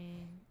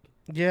think.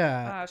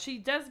 Yeah. She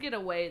does get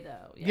away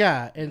though.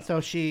 Yeah, and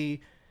so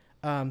she,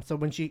 so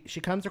when she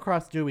comes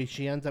across Dewey,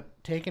 she ends up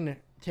taking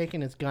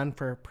his gun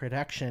for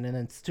protection, and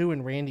then Stu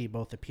and Randy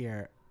both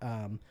appear,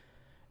 and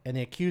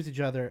they accuse each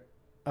other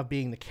of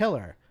being the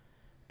killer.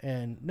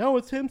 And no,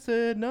 it's him,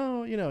 Sid.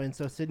 No, and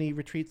so Sydney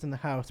retreats in the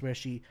house where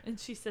she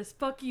says,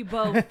 "Fuck you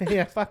both."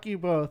 Yeah, fuck you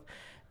both.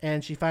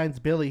 And she finds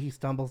Billy. He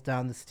stumbles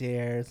down the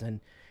stairs, and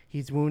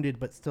he's wounded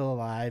but still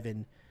alive.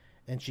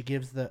 And she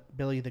gives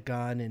Billy the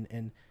gun,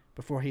 and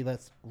before he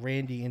lets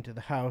Randy into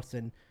the house,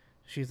 and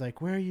she's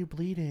like, "Where are you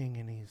bleeding?"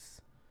 And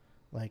he's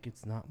like,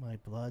 "It's not my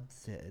blood,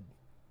 Sid."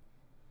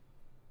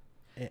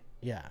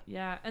 Yeah.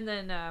 Yeah, and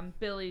then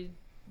Billy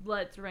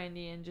lets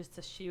Randy in just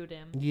to shoot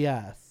him.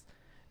 Yes.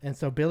 And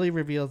so Billy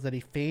reveals that he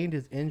feigned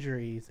his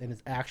injuries and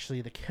is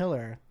actually the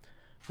killer,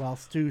 while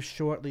Stu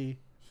shortly...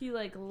 He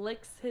like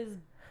licks his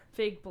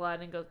fake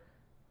blood and goes,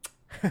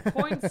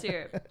 corn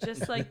syrup,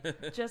 just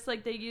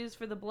like they use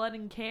for the blood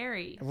and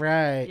Carrie.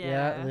 Right.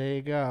 Yeah. There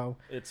you go.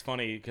 It's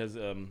funny because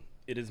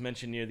it is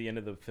mentioned near the end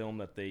of the film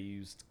that they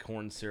used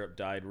corn syrup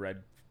dyed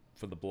red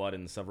for the blood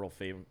in several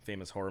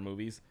famous horror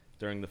movies.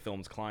 During the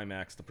film's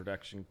climax, the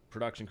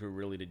production crew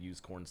really did use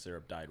corn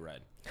syrup dyed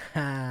red.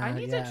 I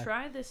need to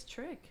try this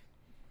trick.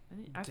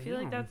 I feel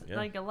like that's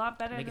like a lot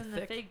better than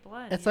the fake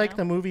blood. It's like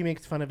the movie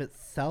makes fun of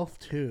itself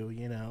too,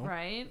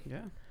 Right?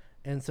 Yeah.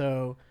 And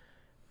so,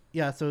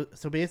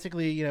 so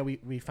basically,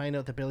 we find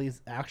out that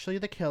Billy's actually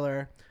the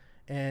killer,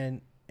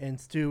 and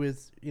Stu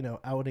is,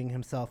 outing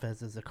himself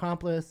as his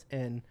accomplice,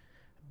 and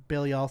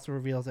Billy also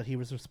reveals that he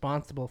was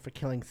responsible for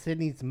killing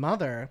Sydney's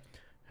mother,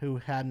 who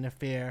had an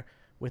affair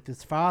with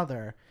his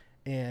father,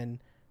 and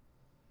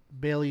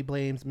Billy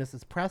blames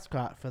Mrs.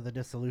 Prescott for the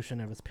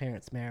dissolution of his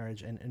parents'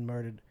 marriage and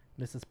murdered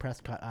Mrs.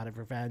 Prescott out of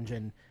revenge,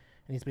 and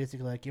he's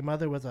basically like, your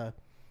mother was a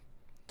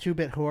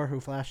 2-bit whore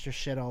who flashed her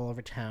shit all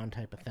over town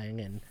type of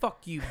thing, and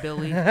fuck you,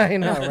 Billy. I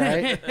know,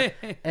 right?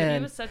 And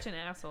he was such an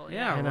asshole.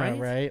 Yeah, I know,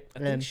 right? I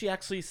think she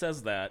actually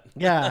says that.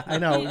 Yeah, I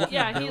know.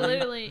 He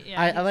literally.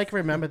 Yeah, I like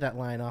remember that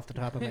line off the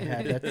top of my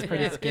head. That's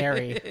pretty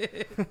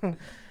scary.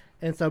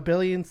 And so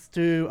Billy and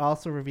Stu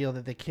also reveal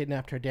that they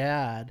kidnapped her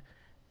dad,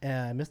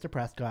 Mr.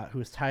 Prescott, who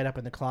was tied up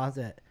in the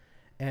closet.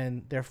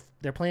 And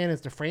their plan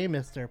is to frame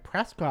Mr.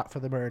 Prescott for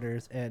the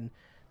murders, and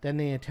then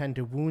they intend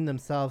to wound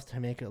themselves to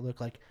make it look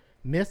like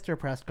Mr.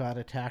 Prescott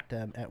attacked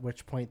them, at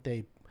which point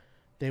they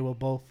will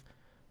both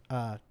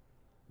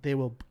they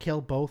will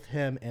kill both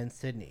him and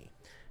Sydney.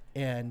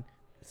 And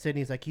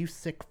Sydney's like, you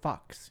sick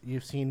fucks,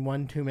 you've seen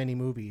one too many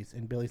movies.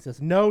 And Billy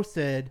says, no,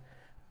 Sid,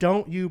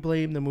 don't you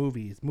blame the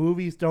movies.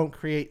 Movies don't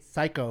create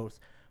psychos.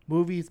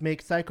 Movies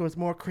make psychos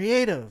more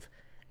creative.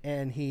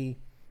 And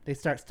they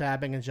start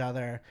stabbing each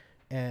other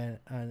and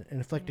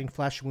inflicting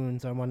flesh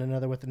wounds on one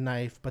another with a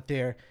knife, but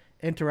they're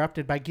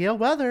interrupted by Gail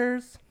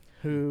Weathers,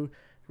 who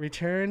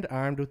returned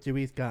armed with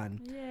Dewey's gun.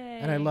 Yay.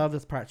 And I love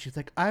this part. She's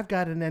like, I've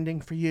got an ending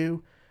for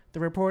you. The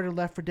reporter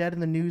left for dead in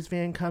the news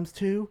van comes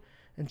to,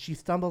 and she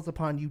stumbles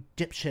upon you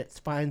dipshits,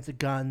 finds the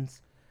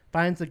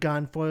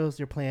gun, foils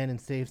your plan,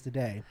 and saves the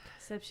day.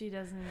 Except she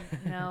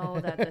doesn't know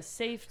that the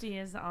safety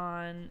is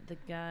on the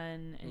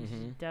gun, and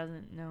she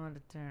doesn't know how to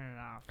turn it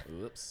off.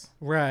 Oops.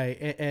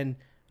 Right, and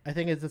I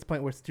think it's this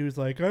point where Stu's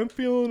like, I'm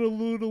feeling a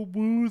little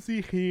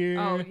woozy here.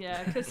 Oh,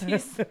 yeah, because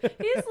he's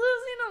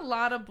losing a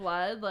lot of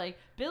blood. Like,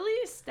 Billy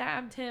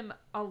stabbed him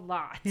a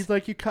lot. He's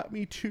like, you cut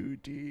me too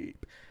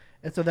deep.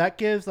 And so that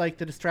gives, like,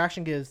 the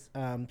distraction gives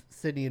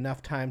Sydney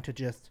enough time to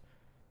just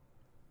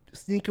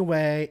sneak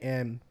away,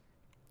 and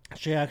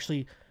she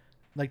actually,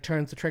 like,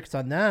 turns the tricks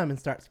on them and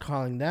starts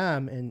calling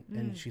them,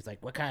 and she's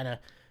like, what kind of,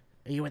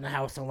 are you in the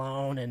house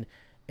alone?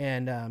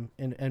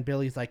 And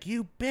Billy's like,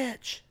 you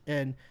bitch!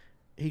 And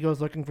he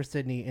goes looking for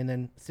Sydney, and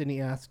then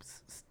Sydney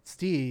asks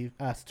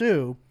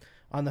Stu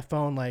on the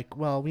phone, like,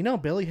 well, we know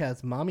Billy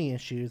has mommy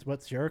issues.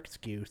 What's your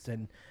excuse?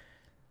 And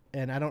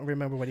I don't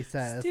remember what he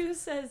says. Stu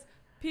says,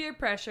 peer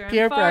pressure.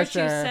 Peer I'm far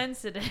pressure. too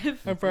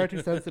sensitive. I'm far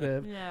too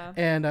sensitive. Yeah.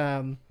 And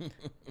I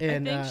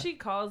think she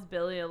calls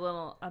Billy a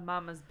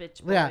mama's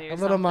bitch boy. yeah, or a little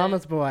something.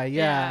 mama's boy.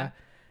 Yeah.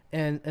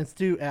 And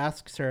Stu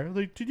asks her,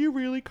 like, did you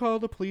really call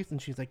the police?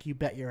 And she's like, you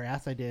bet your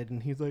ass I did.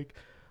 And he's like,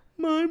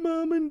 my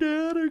mom and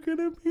dad are going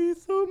to be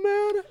so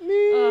mad at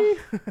me.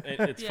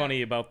 It's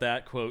funny about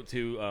that quote,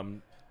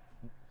 too.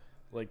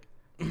 Like,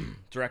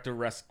 director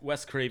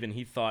Wes Craven,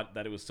 he thought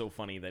that it was so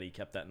funny that he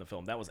kept that in the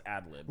film. That was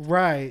ad-lib.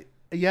 Right.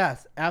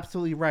 Yes,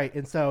 absolutely right.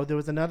 And so there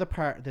was another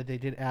part that they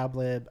did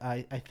ad-lib,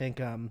 I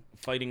think.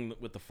 Fighting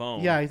with the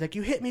phone. Yeah, he's like,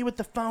 you hit me with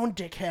the phone,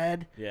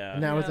 dickhead. Yeah.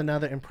 And that was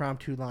another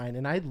impromptu line.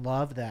 And I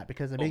love that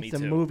because it makes the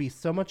movie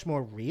so much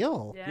more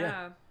real.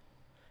 Yeah.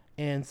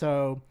 And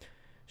so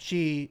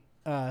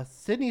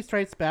Sydney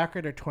strikes back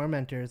at her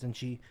tormentors, and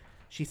she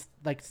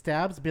like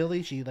stabs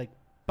Billy. She like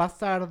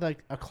busts out of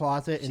a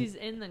closet. She's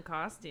in the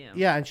costume.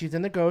 Yeah, and she's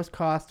in the ghost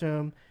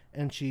costume,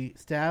 and she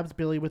stabs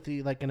Billy with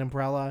an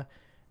umbrella,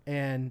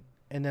 and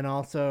then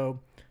also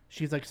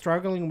she's like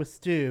struggling with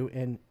Stu,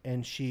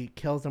 and she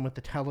kills him with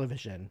the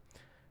television.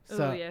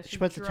 So she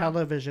puts the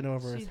television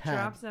over his head. She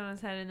drops it on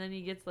his head, and then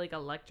he gets like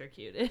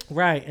electrocuted.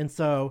 Right, and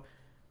so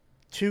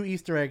 2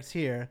 Easter eggs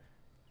here.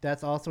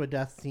 That's also a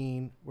death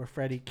scene where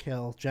Freddy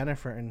kills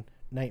Jennifer in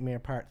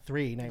Nightmare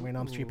on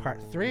Elm Street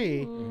Part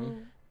 3.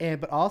 Mm-hmm.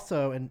 But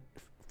also in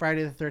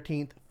Friday the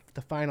 13th,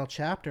 the final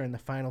chapter and the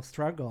final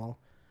struggle,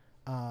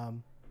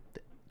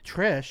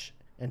 Trish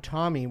and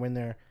Tommy, when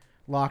they're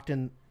locked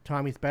in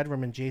Tommy's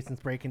bedroom and Jason's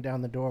breaking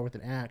down the door with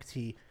an axe,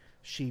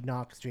 she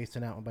knocks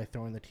Jason out by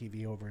throwing the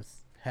TV over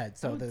his head.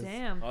 So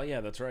damn. Oh,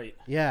 yeah, that's right.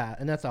 Yeah,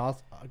 and that's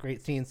also a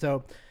great scene.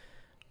 So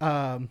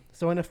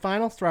in a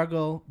final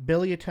struggle,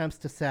 Billy attempts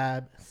to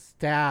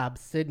stab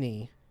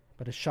Sydney,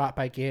 but is shot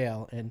by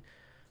Gail, and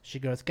she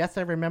goes, guess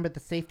I remembered the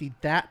safety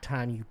that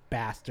time, you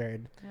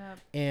bastard. Yep.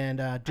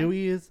 And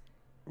Dewey is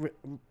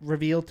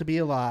revealed to be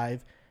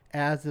alive,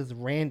 as is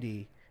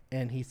Randy,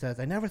 and he says,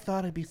 I never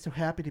thought I'd be so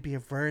happy to be a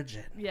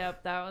virgin.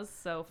 Yep, that was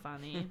so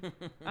funny.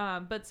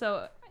 But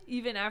so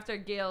even after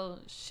Gail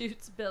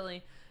shoots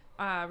Billy,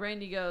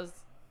 Randy goes,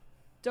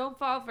 don't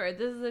fall for it.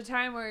 This is the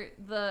time where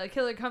the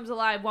killer comes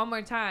alive one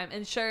more time.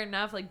 And sure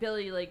enough, like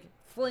Billy like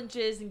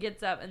flinches and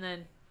gets up, and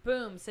then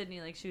boom,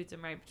 Sydney like shoots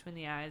him right between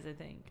the eyes, I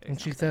think. And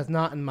she says,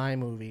 not in my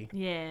movie.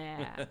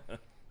 Yeah.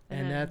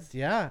 And then,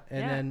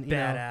 then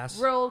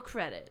badass. Roll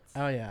credits.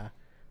 Oh yeah.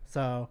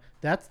 So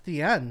that's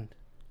the end.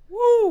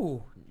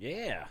 Woo!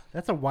 Yeah.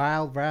 That's a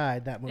wild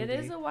ride, that movie. It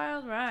is a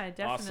wild ride,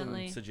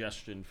 definitely. Awesome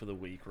suggestion for the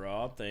week,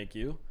 Rob. Thank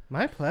you.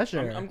 My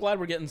pleasure. I'm glad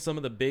we're getting some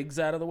of the bigs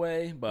out of the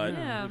way, but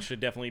we should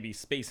definitely be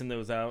spacing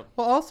those out.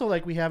 Well, also,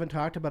 like, we haven't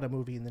talked about a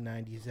movie in the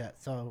 90s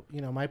yet. So,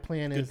 my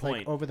plan is,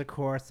 like, over the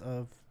course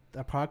of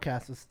the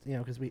podcast, is,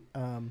 because we...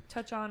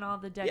 touch on all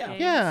the decades.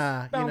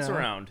 Yeah. Bounce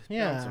around.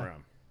 Yeah. Bounce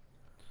around.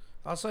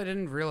 Also, I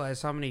didn't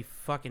realize how many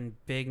fucking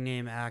big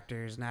name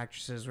actors and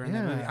actresses were in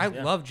that movie. I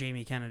love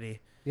Jamie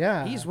Kennedy.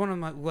 Yeah, he's one of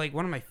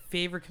my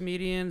favorite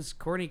comedians.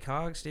 Courtney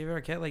Cox, David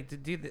Arquette, like the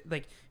dude,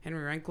 like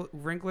Henry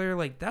Winkler,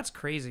 like that's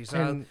crazy.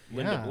 So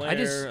Linda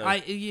Blair.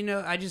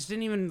 I just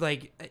didn't even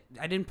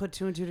I didn't put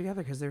 2 and 2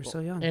 together because they were so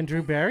young. And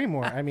Drew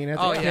Barrymore. I mean, as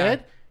a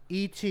kid,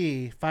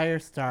 E.T.,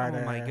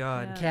 Firestarter. Oh my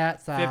God,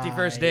 Cat's Eye. 50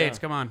 First Dates.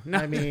 Come on.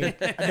 I mean,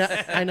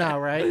 I know,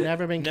 right?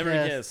 Never been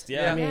kissed.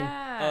 Yeah.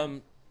 I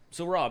mean,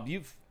 so Rob,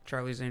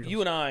 Charlie's Angels. You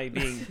and I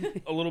being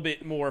a little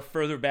bit more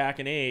further back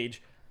in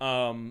age.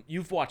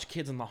 You've watched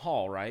Kids in the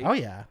Hall, right? Oh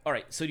yeah. All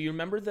right. So do you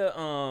remember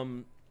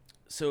the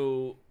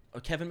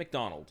Kevin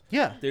McDonald?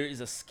 Yeah. There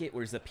is a skit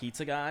where he's the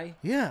pizza guy.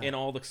 Yeah. And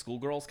all the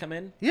schoolgirls come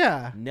in.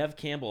 Yeah. Nev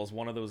Campbell is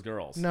one of those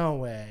girls. No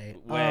way.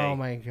 Oh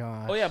my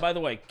gosh. Oh yeah. By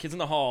the way, Kids in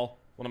the Hall,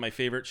 one of my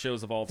favorite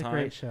shows of all time.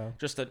 Great show.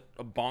 Just a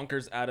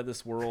bonkers out of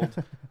this world,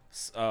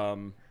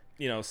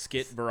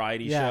 skit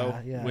variety show,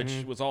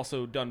 which was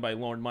also done by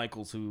Lorne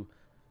Michaels, who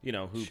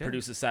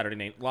produces Saturday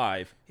Night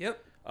Live.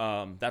 Yep.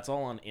 That's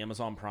all on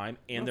Amazon Prime,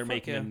 and they're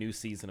making a new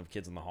season of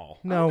Kids in the Hall.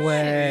 No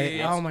way.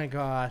 Yes. Oh my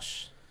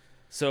gosh.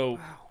 So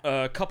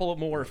a couple of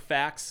more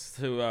facts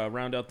to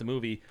round out the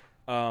movie.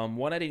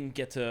 One I didn't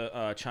get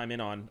to chime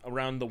in on.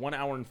 Around the 1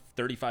 hour and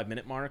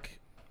 35-minute mark.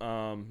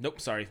 Nope,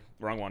 sorry,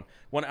 wrong one.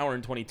 1 hour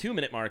and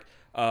 22-minute mark.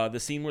 The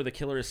scene where the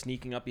killer is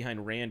sneaking up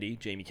behind Randy,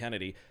 Jamie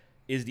Kennedy,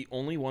 is the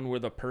only one where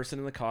the person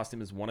in the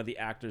costume is one of the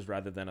actors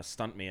rather than a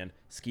stuntman.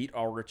 Skeet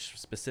Ulrich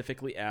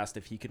specifically asked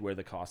if he could wear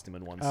the costume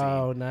in one scene.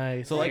 Oh,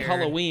 nice. So like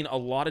Halloween, a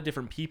lot of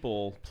different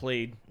people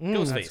played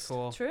Ghostface. That's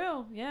cool.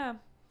 True, yeah.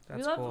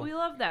 That's we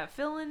love that,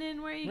 filling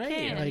in where you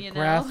can, like you know?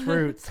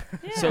 grassroots.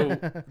 Yeah.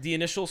 So the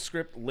initial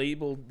script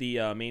labeled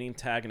the main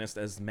antagonist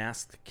as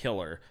Masked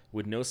Killer,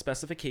 with no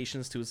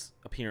specifications to his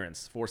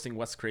appearance, forcing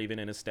Wes Craven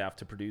and his staff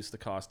to produce the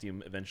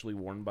costume eventually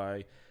worn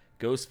by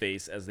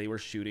Ghostface. As they were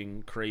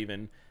shooting,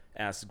 Craven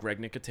asked Greg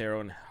Nicotero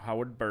and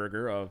Howard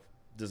Berger of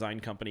design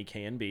company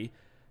K&B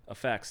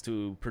Effects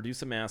to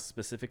produce a mask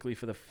specifically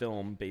for the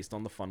film based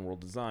on the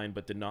Funworld design,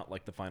 but did not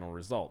like the final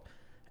result.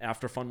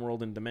 After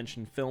Funworld and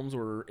Dimension Films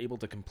were able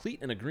to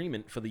complete an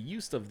agreement for the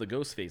use of the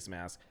Ghostface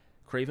mask,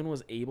 Craven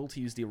was able to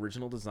use the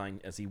original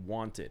design as he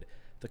wanted.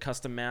 The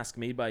custom mask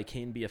made by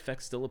K&B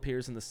Effects still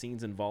appears in the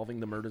scenes involving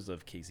the murders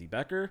of Casey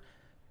Becker,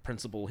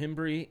 Principal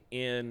Himbry,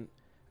 and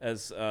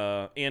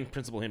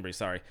Principal Himbry,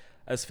 sorry.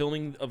 As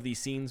filming of these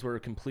scenes were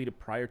completed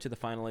prior to the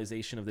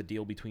finalization of the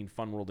deal between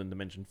Funworld and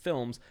Dimension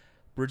Films,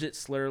 Bridget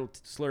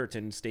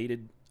Slurton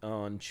stated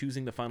on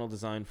choosing the final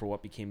design for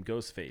what became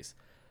Ghostface.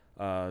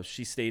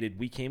 She stated,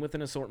 "We came with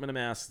an assortment of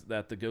masks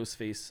that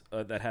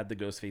had the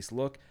Ghostface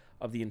look.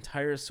 Of the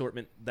entire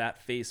assortment,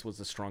 that face was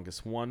the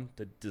strongest one.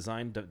 The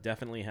design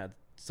definitely had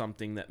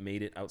something that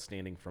made it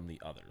outstanding from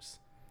the others."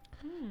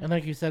 And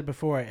like you said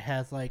before, it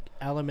has like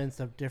elements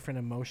of different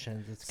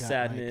emotions. It's got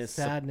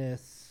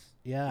sadness,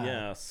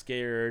 yeah,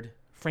 scared,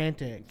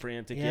 frantic,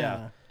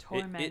 yeah.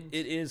 Torment.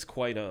 It is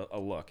quite a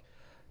look.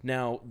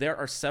 Now, there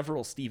are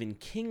several Stephen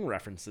King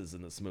references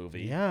in this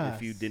movie,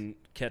 if you didn't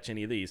catch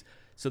any of these.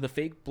 So the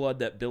fake blood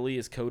that Billy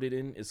is coated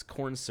in is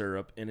corn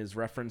syrup and is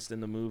referenced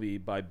in the movie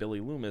by Billy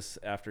Loomis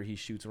after he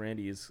shoots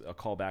Randy is a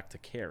callback to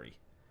Carrie.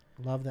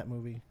 Love that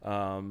movie.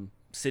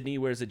 Sydney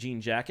wears a jean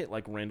jacket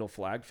like Randall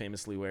Flagg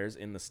famously wears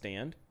in The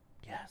Stand.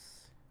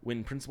 Yes.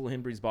 When Principal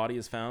Himbry's body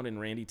is found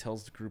and Randy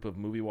tells the group of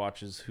movie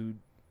watchers who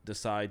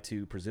decide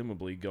to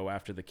presumably go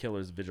after the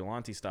killers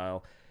vigilante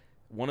style,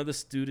 one of the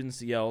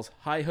students yells,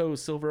 "Hi-ho,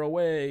 silver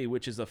away,"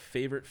 which is a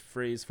favorite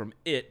phrase from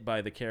It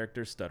by the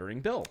character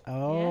Stuttering Bill.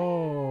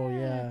 Oh,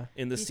 yeah.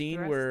 In the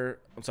scene where...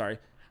 I'm sorry.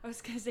 I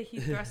was going to say he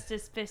thrust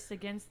his fist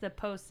against the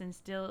post and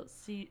still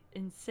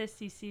insists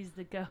he sees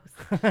the ghost.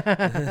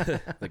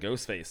 The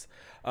Ghostface.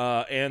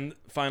 And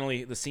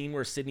finally, the scene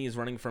where Sidney is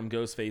running from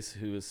Ghostface,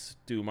 who is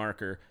Stu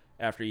Marker,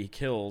 after he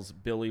kills,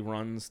 Billy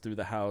runs through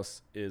the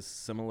house, is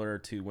similar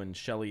to when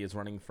Shelley is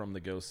running from the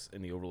ghosts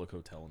in the Overlook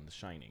Hotel in The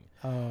Shining.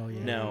 Oh,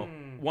 yeah. Now,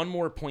 one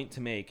more point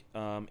to make.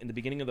 In the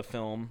beginning of the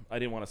film, I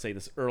didn't want to say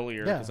this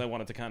earlier because I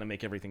wanted to kind of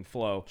make everything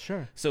flow.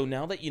 Sure. So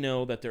now that you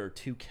know that there are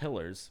two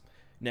killers,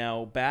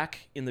 now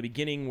back in the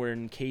beginning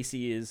when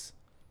Casey is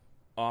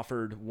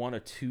offered one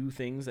of two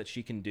things that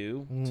she can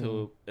do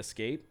to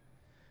escape,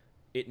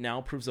 it now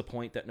proves a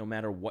point that no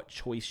matter what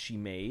choice she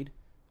made,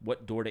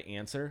 what door to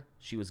answer,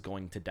 she was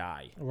going to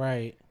die.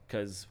 Right.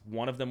 Because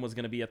one of them was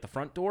going to be at the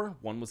front door,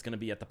 one was going to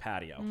be at the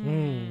patio.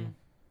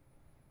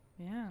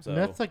 Yeah. So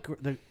that's like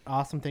the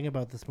awesome thing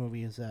about this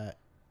movie is that,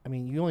 I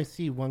mean, you only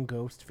see one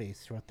ghost face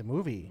throughout the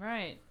movie.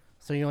 Right.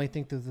 So you only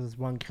think this is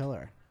one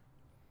killer.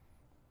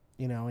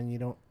 You know, and you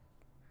don't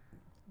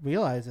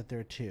realize that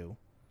there are two.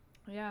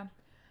 Yeah.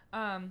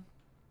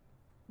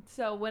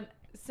 So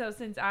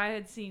since I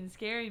had seen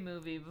Scary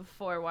Movie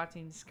before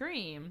watching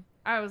Scream,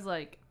 I was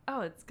like,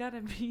 oh, it's got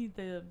to be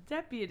the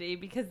deputy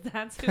because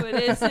that's who it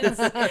is in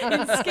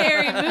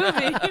Scary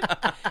Movie.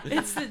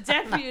 It's the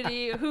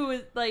deputy who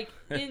is like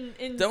in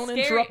Don't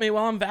Scary... interrupt me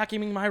while I'm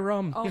vacuuming my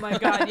room. Oh my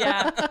God,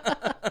 yeah.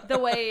 The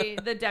way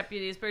the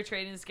deputy is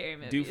portrayed in Scary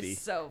Movie Doofy.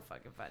 is so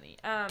fucking funny.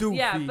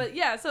 Doofy.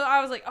 Yeah, so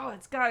I was like, oh,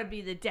 it's got to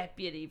be the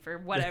deputy for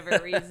whatever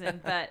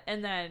reason.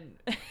 And then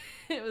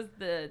it was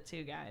the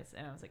two guys.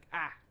 And I was like,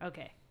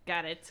 okay,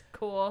 got it.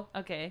 Cool.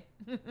 Okay.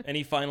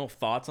 Any final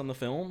thoughts on the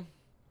film?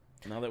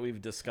 Now that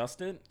we've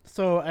discussed it?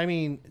 So, I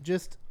mean,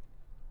 just,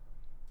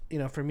 you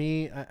know, for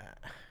me,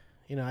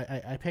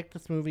 I picked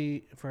this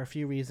movie for a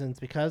few reasons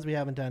because we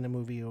haven't done a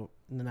movie in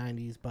the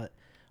 90s, but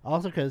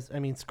also because, I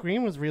mean,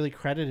 Scream was really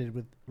credited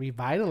with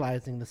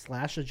revitalizing the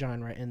slasher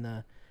genre in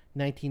the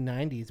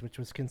 1990s, which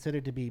was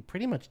considered to be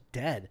pretty much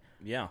dead.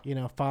 Yeah. You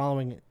know,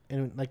 following,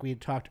 and like we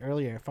had talked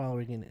earlier,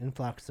 following an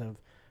influx of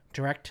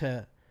direct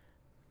to,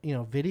 you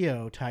know,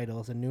 video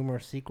titles and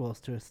numerous sequels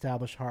to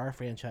established horror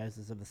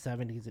franchises of the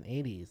 70s and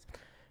 80s.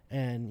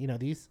 And, you know,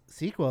 these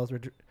sequels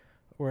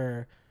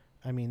were,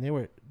 I mean, they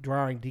were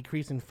drawing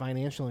decreasing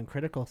financial and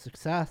critical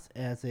success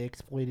as they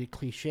exploited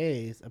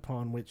cliches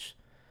upon which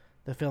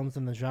the films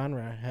in the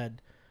genre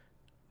had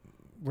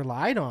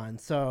relied on.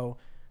 So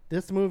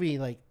this movie,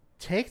 like,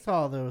 takes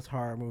all those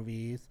horror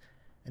movies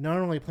and not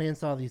only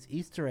plants all these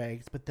Easter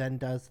eggs, but then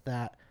does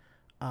that.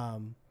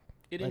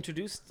 It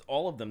introduced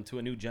all of them to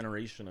a new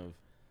generation of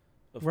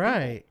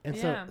right.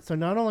 people. And so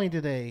not only do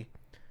they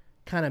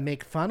kind of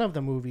make fun of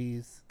the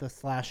movies, the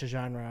slasher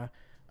genre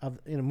of,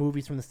 you know,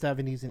 movies from the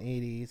 70s and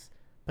 80s,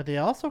 but they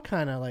also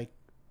kind of like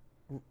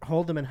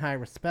hold them in high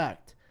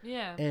respect.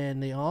 Yeah.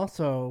 And they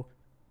also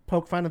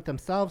poke fun at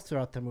themselves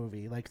throughout the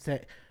movie. Like,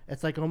 say,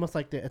 it's like almost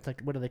like it's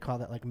like, what do they call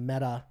that? Like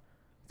meta.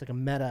 It's like a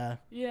meta.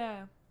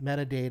 Yeah.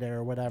 Metadata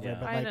or whatever. Yeah.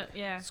 But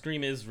like,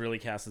 Scream is really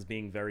cast as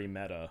being very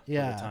meta for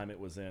Yeah. the time it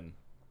was in.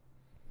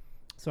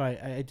 So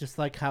I just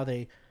like how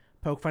they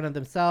poke fun at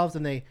themselves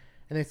and they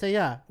say,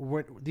 yeah,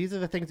 these are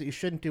the things that you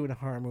shouldn't do in a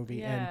horror movie.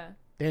 Yeah. And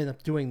they end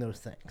up doing those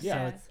things.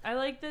 Yeah. So I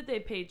like that they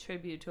paid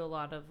tribute to a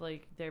lot of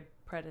like their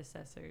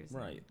predecessors.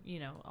 Right. And, you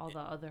know, all the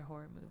other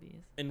horror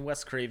movies. And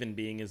Wes Craven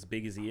being as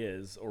big as he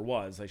is, or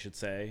was, I should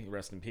say,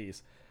 rest in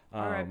peace.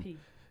 R.I.P.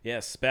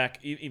 Yes,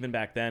 even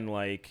back then,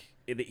 like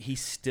he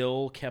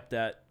still kept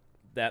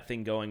that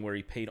thing going where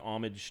he paid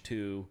homage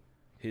to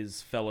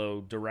his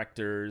fellow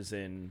directors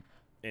and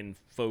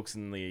folks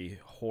in the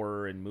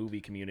horror and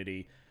movie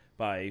community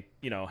by,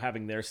 you know,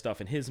 having their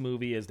stuff in his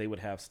movie as they would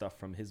have stuff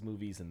from his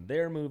movies in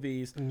their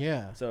movies.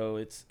 Yeah. So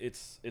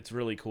it's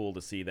really cool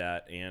to see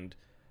that, and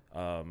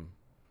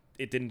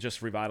it didn't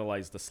just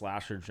revitalize the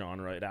slasher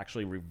genre, it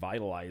actually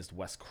revitalized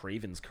Wes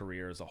Craven's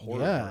career as a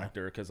horror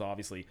director, because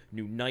obviously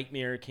New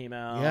Nightmare came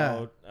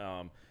out,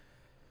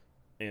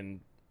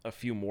 and a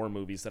few more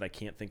movies that I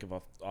can't think of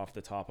off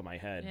the top of my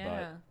head.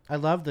 Yeah. I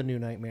love the new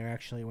Nightmare,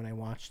 actually. When I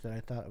watched it, I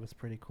thought it was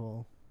pretty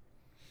cool.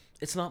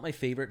 It's not my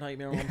favorite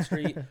Nightmare on Elm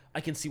Street.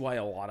 I can see why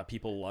a lot of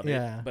people love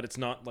it, but it's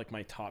not like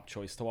my top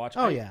choice to watch.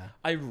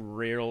 I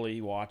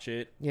rarely watch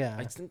it. Yeah.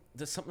 I think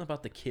there's something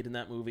about the kid in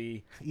that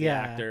movie. The Yeah.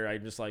 actor,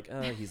 I'm just like,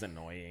 oh, he's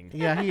annoying.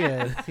 Yeah, he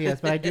is. He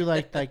is. But I do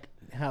like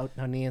how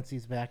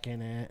Nancy's back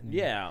in it. And,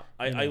 yeah,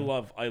 I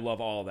love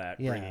all that,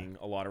 Yeah. bringing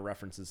a lot of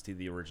references to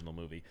the original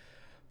movie.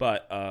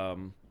 But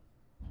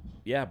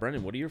yeah,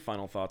 Brendan, what are your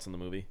final thoughts on the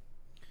movie?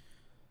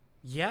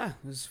 Yeah,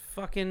 it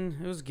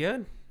was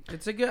good.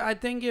 It's a good. I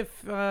think if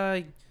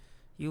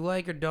you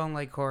like or don't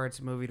like horror, it's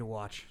a movie to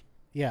watch.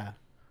 Yeah.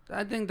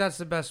 I think that's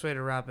the best way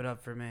to wrap it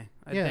up for me.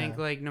 I think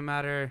like no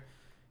matter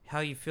how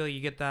you feel, you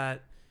get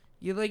that.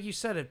 Like you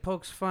said, it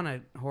pokes fun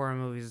at horror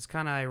movies. It's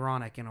kind of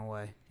ironic in a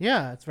way.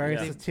 Yeah, it's very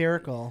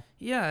satirical.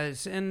 Yeah,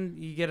 and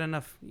you get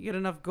enough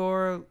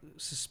gore,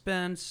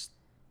 suspense,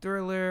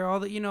 thriller, all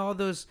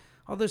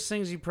those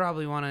things you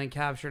probably want to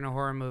capture in a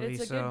horror movie.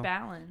 It's a good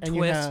balance. And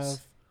twists.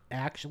 you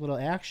have little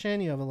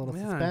action, you have a little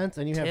Yeah. suspense,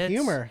 and you have Tits.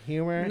 humor.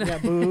 You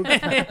got boobs.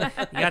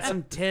 You got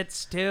some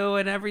tits too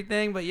and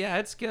everything, but yeah,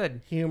 it's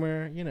good.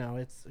 Humor, you know,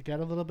 it's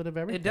got a little bit of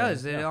everything. It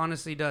does. It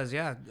honestly does.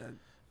 Yeah.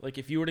 Like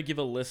if you were to give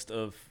a list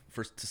to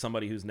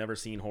somebody who's never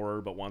seen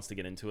horror but wants to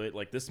get into it,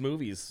 like this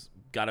movie's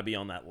got to be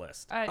on that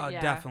list. Oh, yeah.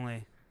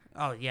 definitely.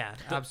 Oh yeah,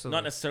 absolutely.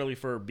 Not necessarily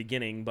for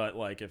beginning, but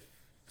like if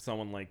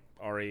someone like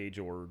our age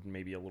or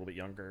maybe a little bit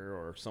younger,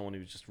 or someone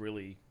who's just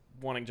really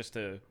wanting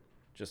to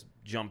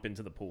jump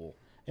into the pool.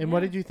 And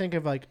what did you think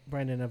of, like,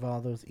 Brendan, of all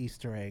those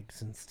Easter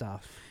eggs and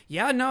stuff?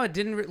 Yeah, no, it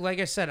didn't. Like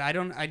I said,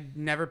 I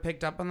never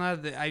picked up on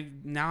that.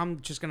 Now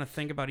I'm just gonna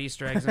think about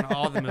Easter eggs in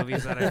all the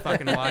movies that I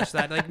fucking watched.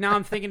 That like now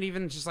I'm thinking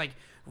even just like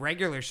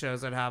regular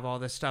shows that have all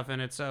this stuff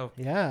in it. So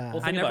yeah,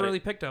 well, I never really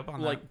picked up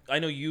on like, that. I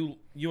know you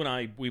and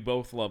I, we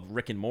both love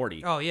Rick and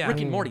Morty. Oh yeah,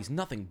 Rick and Morty's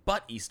nothing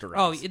but Easter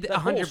eggs. Oh, The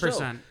whole 100%.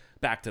 show.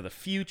 Back to the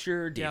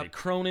Future, David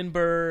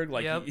Cronenberg,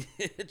 like Yep.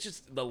 it's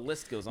just the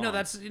list goes on. No,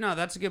 that's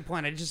a good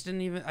point. I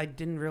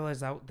didn't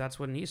realize that's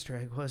what an Easter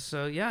egg was.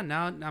 So yeah,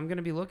 now I'm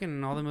gonna be looking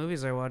in all the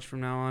movies I watch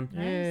from now on,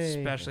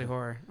 especially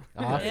horror.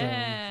 Awesome.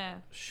 Yeah.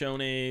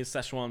 Shoney,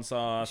 Szechuan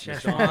sauce,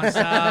 Szechuan sauce,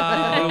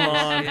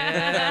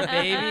 yeah,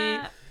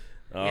 baby.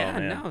 Oh yeah,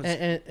 man. no,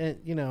 And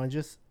you know, and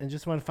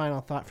just one final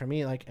thought for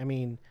me, like, I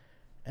mean,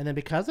 and then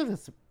because of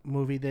this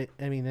movie,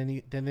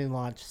 then they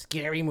launched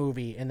Scary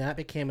Movie, and that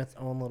became its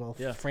own little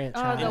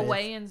franchise. Oh, the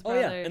Wayans Oh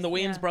brothers. yeah, and the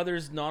Wayans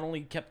brothers not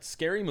only kept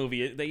Scary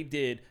Movie, they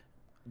did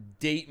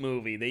Date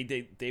Movie.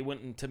 They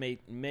went into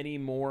make many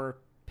more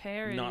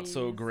Parodies. not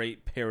so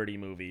great parody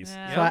movies.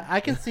 Yeah. So I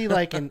can see,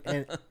 like,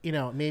 in you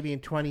know, maybe in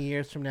 20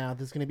 years from now,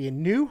 there's going to be a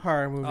new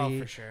horror movie. Oh,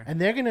 for sure. And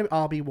they're going to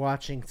all be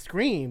watching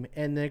Scream,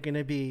 and they're going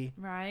to be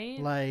right,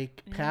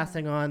 like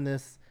passing on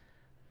this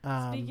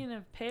Speaking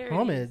of parodies,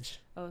 homage.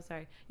 Oh,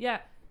 sorry. Yeah,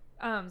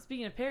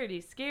 Speaking of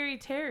parodies, Scary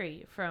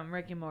Terry from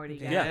Rick and Morty.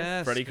 Guys.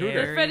 Yeah, Freddy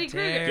Krueger. Or Freddy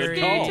Krueger. Good Scary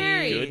call.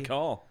 Terry. Good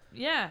call.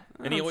 Yeah.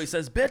 And he always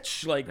says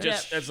 "bitch," like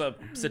just Yeah. as a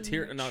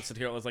not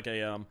satirical, as like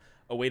a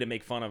way to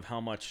make fun of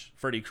how much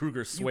Freddy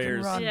Krueger swears.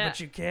 You can run, but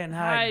you can't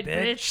hide,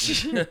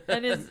 bitch.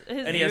 And his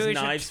and he has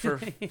knives for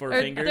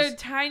fingers. They're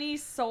tiny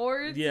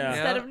swords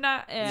instead of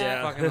not.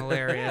 Yeah, fucking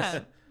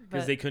hilarious.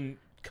 Because they couldn't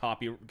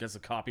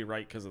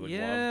copyright because of the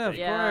glove.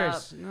 Yeah, of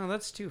course. No,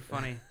 that's too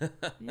funny.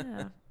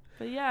 Yeah,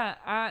 but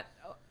yeah,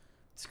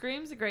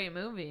 Scream's a great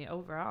movie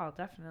overall,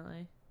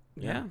 definitely.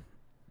 Yeah.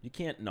 You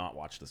can't not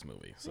watch this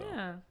movie. So.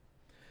 Yeah.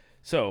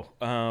 So,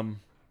 on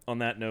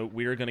that note,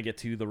 we're going to get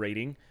to the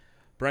rating.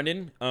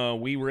 Brendan,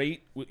 we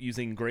rate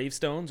using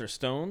gravestones or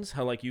stones,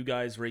 how like you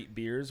guys rate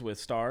beers with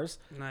stars.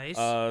 Nice.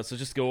 So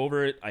just go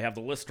over it. I have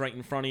the list right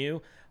in front of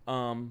you.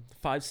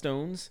 5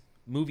 stones.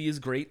 Movie is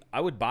great. I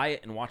would buy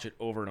it and watch it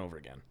over and over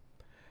again.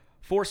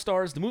 4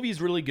 stars. The movie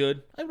is really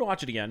good. I would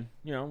watch it again.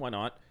 You know, why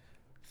not?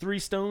 3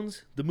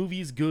 stones. The movie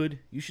is good.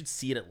 You should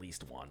see it at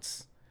least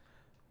once.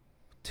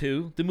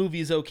 2, the movie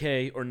is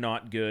okay or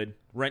not good.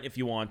 Rent if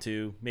you want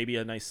to. Maybe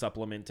a nice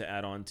supplement to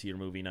add on to your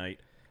movie night.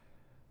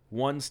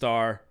 1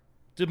 star,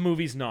 the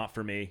movie's not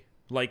for me.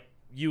 Like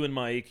you and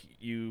Mike,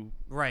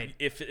 right.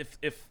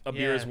 If a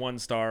beer is 1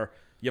 star,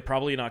 you're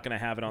probably not going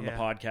to have it on the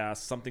podcast.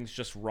 Something's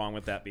just wrong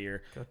with that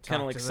beer.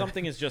 Kind of like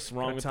something is just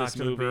wrong with this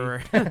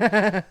movie.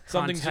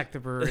 Contact the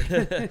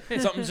brewery.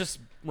 Something's just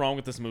wrong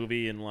with this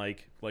movie, and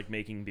like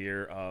making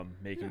beer,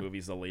 making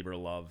movies a labor of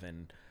love,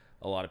 and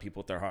a lot of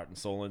people put their heart and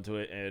soul into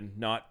it, and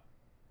not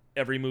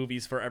every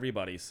movie's for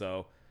everybody.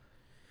 So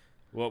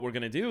what we're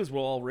going to do is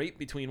we'll all rate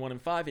between 1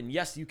 and 5. And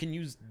yes, you can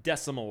use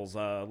decimals.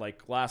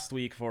 Like last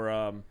week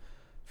for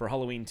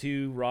Halloween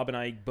 2, Rob and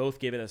I both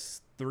gave it a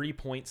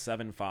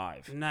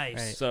 3.75. Nice. Right.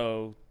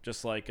 So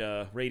just like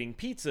rating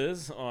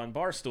pizzas on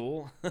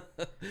Barstool,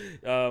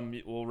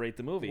 we'll rate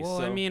the movie. Well,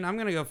 so, I mean, I'm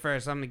going to go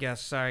first. I'm the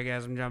guest. Sorry,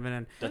 guys. I'm jumping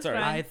in. That's all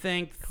right. I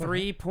think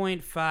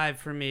 3.5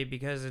 for me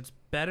because it's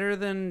better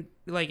than,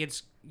 like,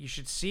 you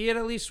should see it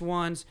at least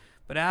once.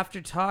 But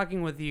after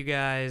talking with you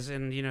guys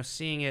and,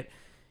 seeing it,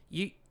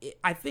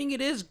 I think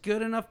it is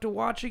good enough to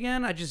watch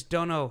again. I just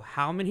don't know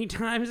how many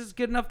times it's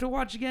good enough to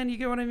watch again. You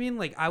get what I mean?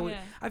 Like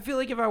I feel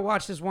like if I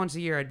watched this once a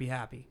year, I'd be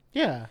happy.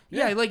 Yeah.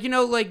 Yeah. Like,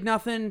 like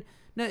nothing.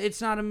 No,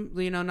 it's not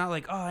not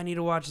like, oh, I need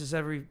to watch this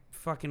every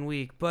fucking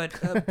week. But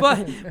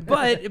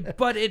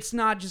it's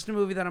not just a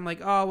movie that I'm like,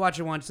 oh, I'll watch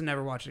it once and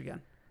never watch it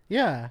again.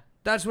 Yeah.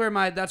 That's where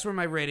my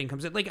rating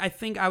comes in. Like, I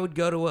think I would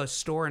go to a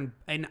store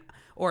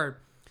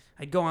or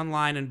I'd go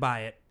online and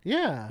buy it.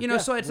 Yeah.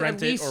 So it's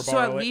Rent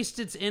at least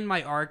it's in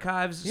my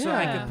archives, so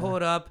I can pull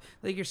it up.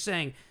 Like you're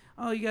saying,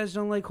 oh, you guys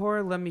don't like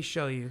horror? Let me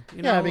show you.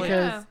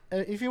 Because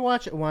if you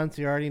watch it once,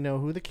 you already know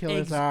who the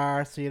killers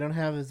are, so you don't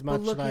have as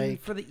much looking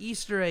for the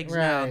Easter eggs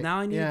now.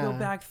 Now I need to go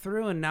back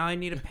through, and now I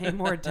need to pay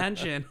more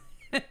attention.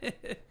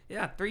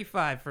 Yeah,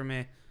 3.5 for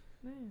me.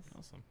 Nice.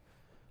 Awesome.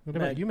 What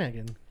about you,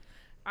 Megan?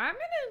 I'm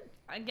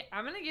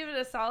gonna give it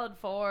a solid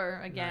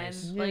 4 again,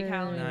 Nice. like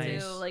Halloween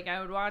Nice. 2. Like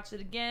I would watch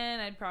it again.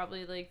 I'd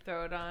probably like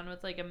throw it on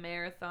with like a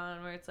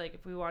marathon where it's like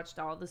if we watched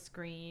all the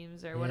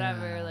Screams or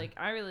whatever. Yeah. Like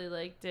I really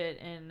liked it,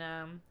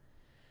 and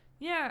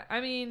yeah,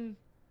 I mean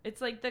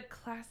it's like the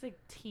classic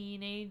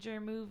teenager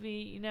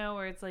movie,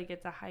 where it's like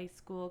it's a high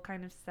school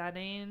kind of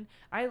setting.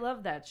 I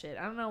love that shit.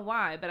 I don't know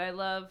why, but I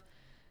love.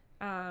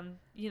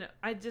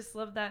 I just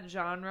love that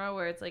genre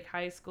where it's like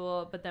high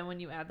school, but then when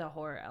you add the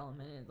horror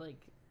element,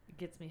 it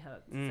gets me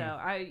hooked. So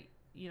I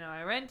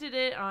rented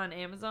it on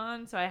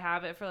Amazon, so I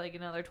have it for like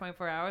another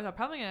 24 hours. I'm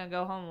probably gonna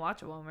go home and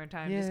watch it one more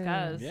time just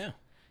cause. Yeah.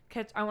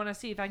 I want to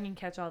see if I can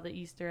catch all the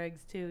Easter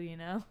eggs too.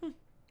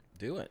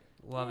 Do it.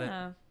 Love it.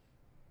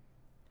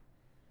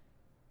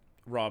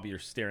 Rob, you're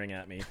staring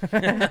at me.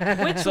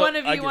 Which one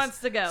of you wants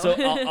to go? So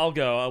I'll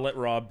go. I'll let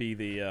Rob be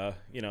the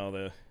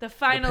the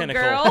final the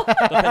girl.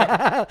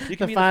 You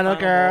can The be final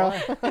girl.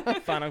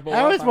 Final boy. I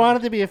always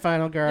wanted to be a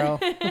final girl.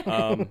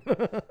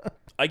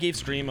 I gave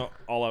Scream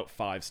all out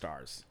 5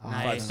 stars.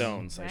 Nice. 5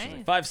 stones. I should say.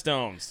 Nice. 5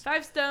 stones.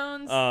 5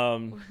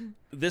 stones.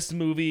 This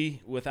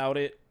movie, without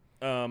it,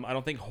 I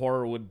don't think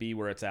horror would be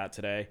where it's at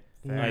today.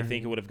 I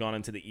think it would have gone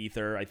into the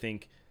ether. I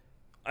think.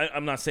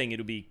 I'm not saying it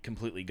would be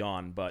completely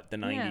gone, but the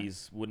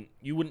 90s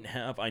you wouldn't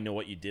have I Know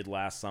What You Did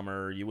Last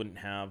Summer. You wouldn't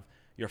have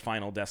your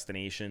Final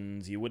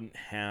Destinations. You wouldn't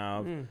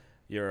have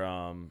your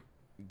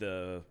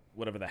the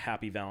whatever the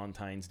Happy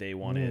Valentine's Day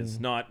one is.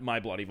 Not My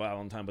Bloody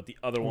Valentine, but the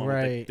other one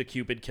with the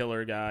Cupid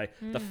killer guy,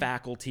 The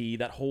Faculty,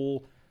 that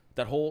whole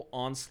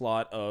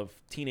onslaught of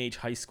teenage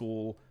high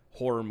school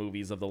horror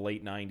movies of the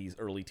late 90s,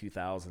 early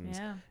 2000s.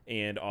 Yeah.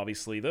 And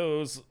obviously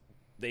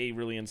they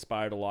really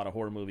inspired a lot of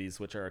horror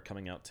movies which are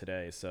coming out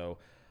today. So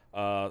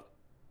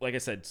like I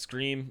said,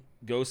 Scream,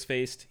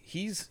 Ghostface,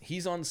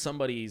 he's on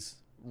somebody's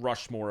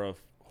Rushmore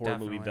of horror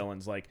movie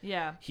villains. Like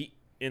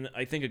and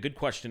I think a good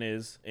question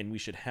is, and we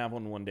should have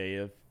one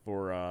day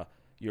for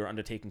your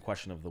undertaking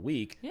question of the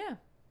week. Yeah.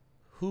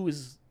 Who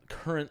is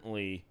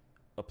currently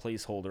a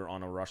placeholder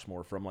on a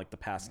Rushmore from like the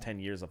past 10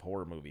 years of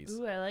horror movies.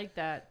 Ooh, I like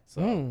that.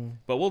 So,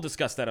 but we'll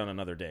discuss that on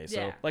another day. So,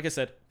 Yeah. like I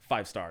said,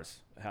 5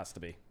 stars. It has to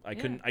be. I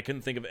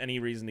couldn't think of any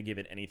reason to give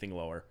it anything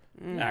lower.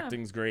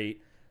 Acting's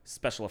great.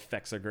 Special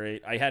effects are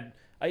great.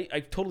 I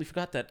totally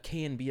forgot that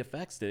K&B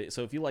Effects did it.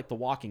 So if you like The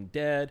Walking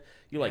Dead,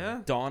 you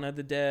like Dawn of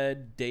the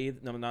Dead, Day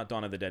of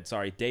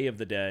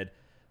the Dead,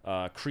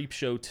 Creep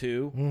Show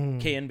 2,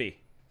 K&B.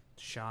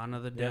 Shaun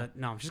of the Dead.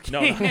 No, I'm just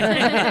No, kidding.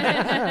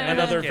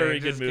 another very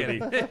good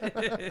movie.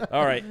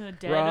 All right,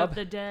 Dead Rob, of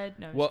the Dead.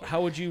 No, well,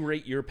 how would you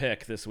rate your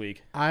pick this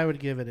week? I would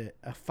give it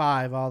a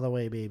 5 all the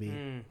way,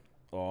 baby.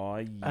 Oh,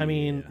 yeah. I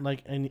mean,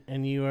 like,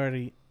 and you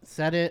already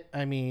said it.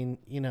 I mean,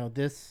 you know,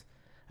 this.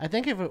 I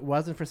think if it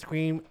wasn't for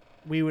Scream,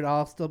 we would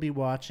all still be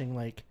watching,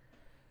 like,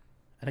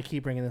 and I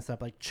keep bringing this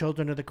up, like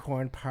Children of the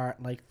Corn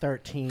Part, like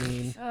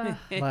 13,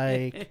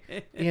 like,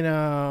 you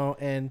know,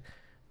 and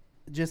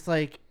just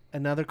like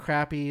another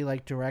crappy,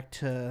 like direct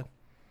to,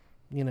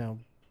 you know,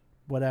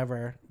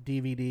 whatever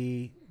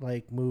DVD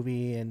like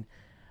movie, and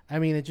I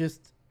mean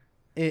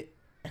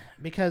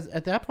because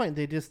at that point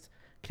they just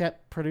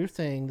kept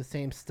producing the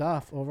same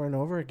stuff over and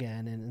over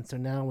again, and so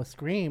now with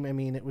Scream, I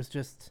mean, it was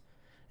just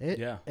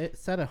it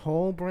set a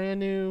whole brand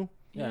new.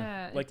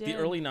 Yeah, like the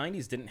early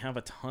 90s didn't have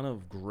a ton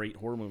of great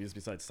horror movies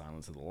besides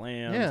Silence of the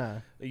Lambs. Yeah.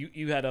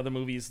 You had other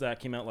movies that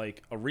came out,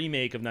 like a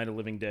remake of Night of the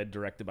Living Dead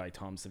directed by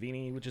Tom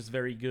Savini, which is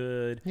very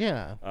good.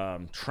 Yeah.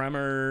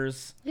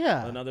 Tremors.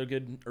 Yeah. Another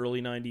good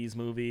early 90s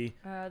movie.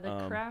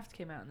 The Craft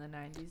came out in the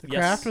 90s. The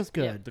Craft was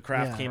good. Yep. The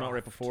Craft came out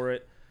right before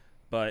it.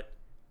 But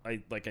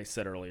like I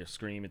said earlier,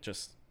 Scream, it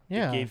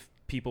gave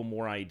people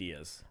more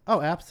ideas.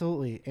 Oh,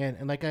 absolutely.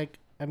 And like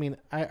I mean,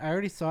 I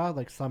already saw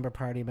like Slumber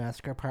Party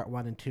Massacre Part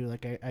 1 and 2.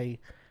 Like I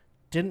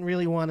didn't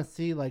really want to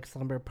see like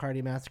Slumber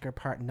Party Massacre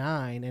Part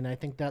 9, and I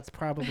think that's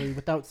probably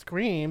without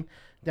Scream,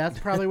 that's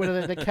probably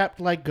what they kept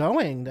like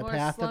going the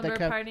path that they kept.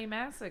 Slumber Party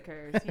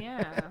Massacres,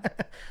 yeah.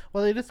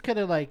 Well, they just could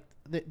have like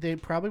they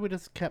probably would have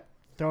just kept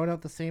throwing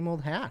out the same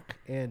old hack,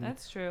 and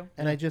that's true.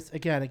 And I just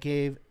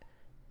it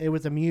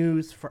was a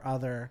muse for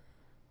the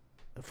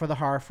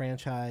horror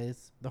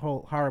franchise, the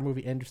whole horror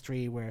movie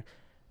industry, where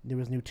there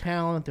was new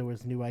talent, there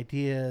was new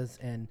ideas,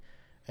 and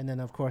then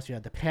of course you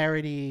had the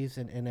parodies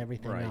and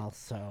everything else.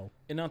 So,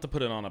 and not to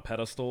put it on a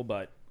pedestal,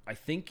 but I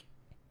think,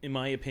 in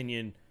my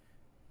opinion,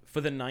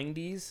 for the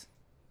 90s,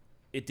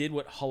 it did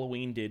what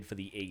Halloween did for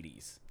the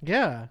 80s.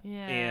 Yeah.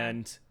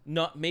 And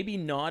maybe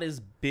not as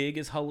big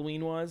as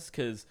Halloween was,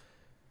 because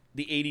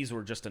the 80s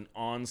were just an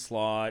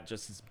onslaught,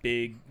 just as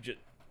big,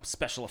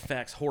 special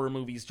effects, horror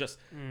movies, just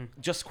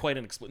quite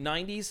an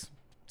 90s,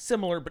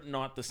 similar but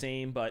not the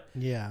same, but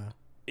yeah.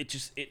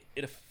 It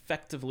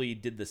effectively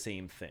did the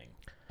same thing.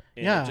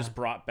 And it just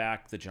brought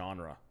back the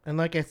genre. And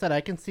like I said, I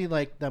can see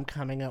like them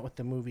coming out with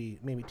the movie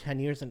maybe 10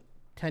 years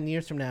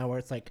from now, where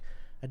it's like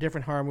a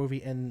different horror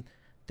movie, and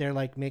they're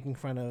like making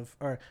fun of,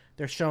 or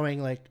they're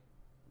showing like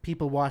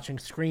people watching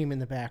Scream in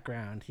the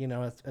background, you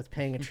know, as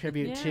paying a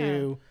tribute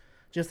to,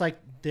 just like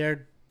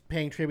they're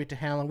paying tribute to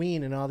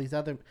Halloween and all these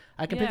other.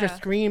 I can picture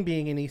Scream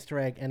being an Easter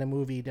egg in a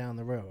movie down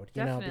the road,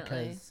 you know,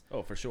 because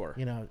for sure,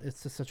 you know,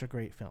 it's just such a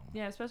great film.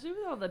 Yeah, especially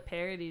with all the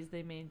parodies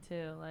they made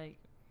too. Like,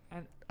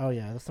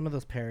 some of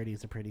those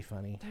parodies are pretty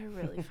funny. They're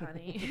really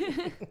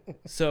funny.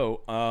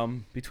 So,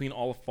 between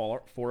all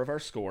 4 of our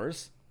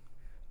scores,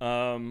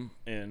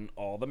 and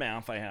all the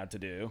math I had to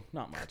do,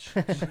 not much.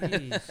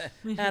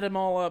 Add them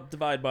all up,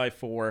 divide by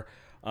 4.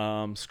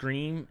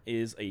 Scream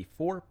is a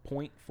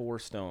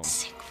 4.4 stone.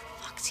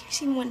 You've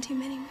seen one too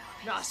many movies.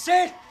 Now,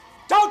 Sid,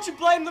 don't you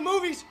blame the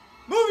movies.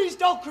 Movies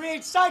don't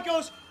create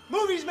psychos.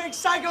 Movies make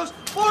psychos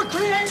more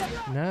creative.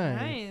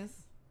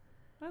 Nice.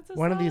 That's a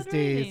one of these solid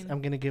days, rating.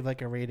 I'm gonna give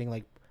like a rating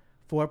like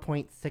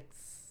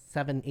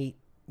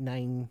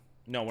 4.6789.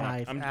 No,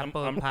 pie.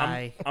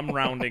 I'm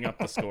rounding up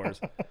the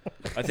scores.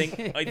 I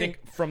think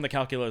from the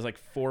calculator, like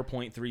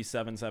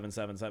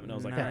 4.37777. I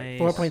was like, Nice.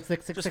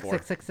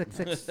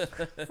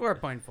 4.666666.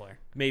 4.4.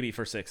 Maybe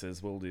for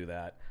 6s, we'll do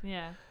that.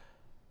 Yeah.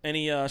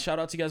 Any shout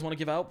outs you guys want to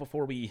give out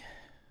before we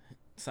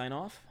sign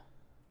off?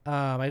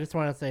 I just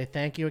want to say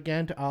thank you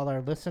again to all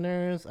our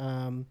listeners.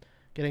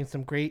 Getting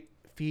some great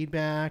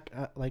feedback.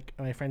 Like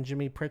my friend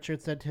Jimmy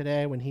Pritchard said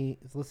today when he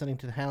is listening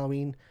to the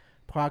Halloween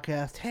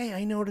podcast. Hey,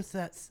 I noticed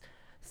that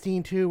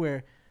scene too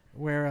where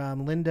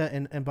Linda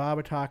and Bob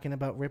are talking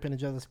about ripping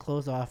each other's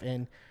clothes off,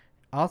 and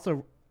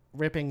also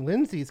ripping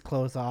Lindsay's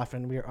clothes off,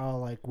 and we were all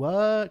like,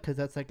 what? Because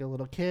that's like a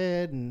little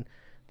kid, and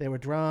they were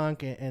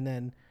drunk, and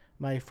then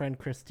my friend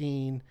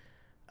Christine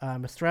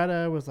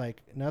Estrada was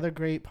like, another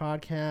great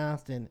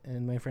podcast,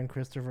 and my friend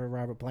Christopher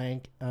Robert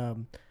Blank,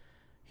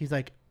 he's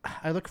like,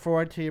 I look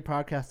forward to your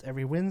podcast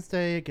every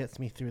Wednesday. It gets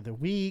me through the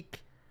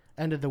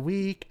end of the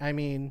week. I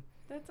mean,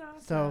 that's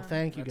awesome. So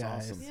thank you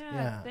That's guys. awesome.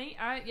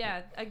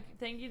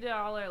 Thank you to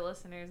all our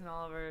listeners and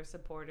all of our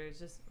supporters.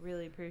 Just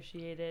really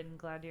appreciate it, and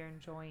glad you're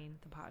enjoying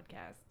the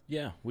podcast.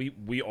 Yeah,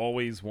 we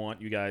always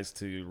want you guys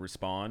to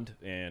respond,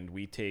 and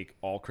we take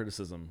all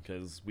criticism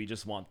because we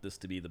just want this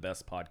to be the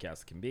best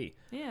podcast it can be.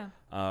 Yeah.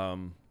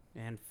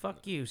 And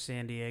fuck you,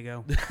 San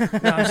Diego. No, I'm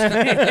just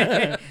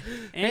kidding.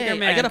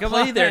 Anchorman, I gotta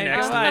play there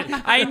next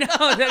week. I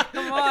know that.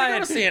 Come on. Go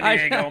to San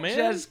Diego, man.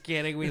 Just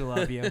kidding. We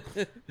love you.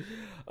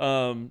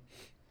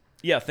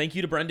 Yeah, thank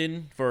you to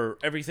Brendan for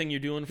everything you're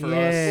doing for us.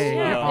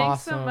 Yeah, thanks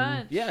awesome. so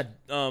much. Yeah.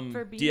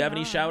 for Do you have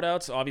any being shout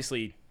outs?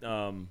 Obviously.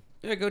 Yeah,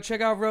 go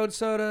check out Road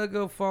Soda.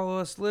 Go follow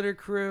us, Litter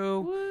Crew.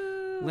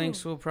 Woo.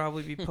 Links will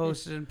probably be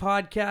posted in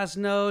podcast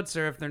notes,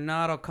 or if they're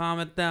not, I'll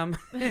comment them.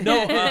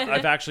 No,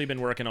 I've actually been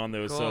working on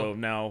those, Cool. so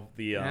now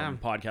the Yeah.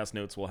 podcast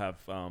notes will have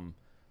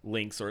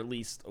links or at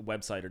least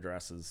website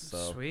addresses.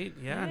 So. Sweet,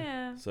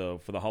 yeah. So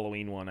for the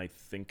Halloween one, I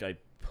think I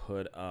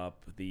put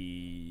up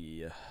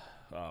the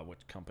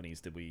what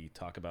companies did we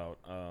talk about?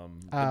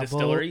 The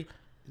distillery.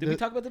 Did we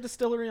talk about the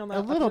distillery on that?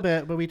 A little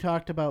bit, but we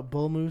talked about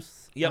Bull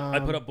Moose. Yep, I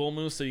put up Bull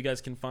Moose, so you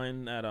guys can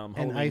find that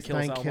Halloween Ice Kills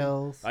Nine album.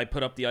 Kills. I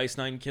put up the Ice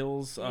Nine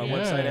Kills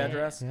website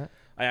address. Yeah.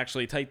 I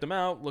actually typed them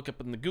out, look up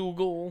in the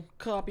Google,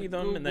 copy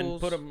them, and then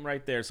put them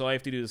right there. So all I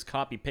have to do is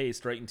copy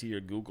paste right into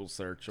your Google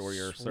search or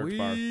your search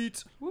bar.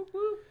 Whoop,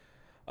 whoop.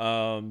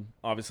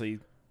 Obviously,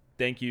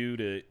 thank you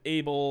to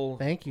Abel.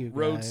 Thank you,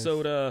 Road guys.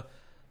 Soda.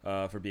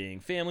 For being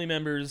family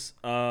members.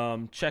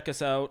 Check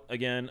us out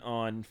again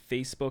on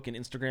Facebook and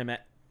Instagram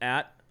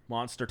at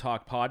Monster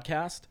Talk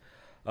Podcast.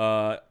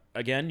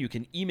 Again, you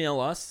can email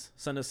us,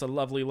 send us a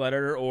lovely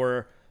letter,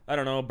 or I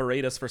don't know,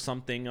 berate us for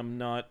something. I'm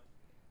not,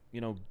 I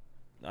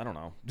don't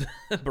know,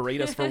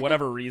 berate us for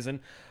whatever reason.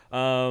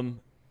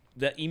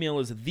 That email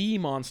is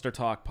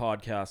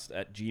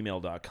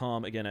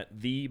themonstertalkpodcast@gmail.com. Again, at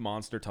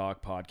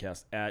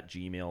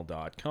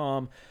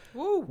themonstertalkpodcast@gmail.com.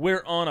 Woo.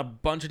 We're on a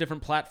bunch of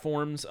different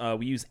platforms.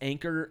 We use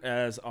Anchor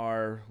as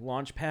our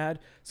launch pad.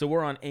 So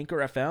we're on Anchor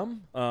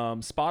FM,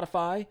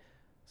 Spotify.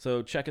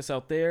 So check us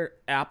out there.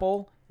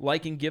 Apple,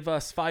 like and give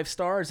us 5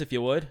 stars if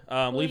you would.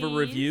 Leave a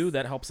review.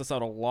 That helps us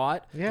out a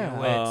lot.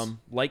 Yeah.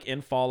 Like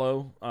and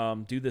follow.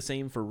 Do the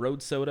same for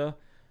Road Soda.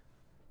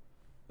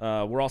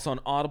 We're also on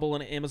Audible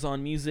and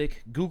Amazon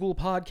Music, Google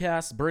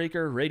Podcasts,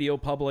 Breaker, Radio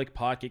Public,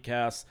 Pocket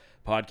Casts,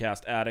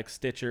 Podcast Addict,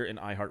 Stitcher, and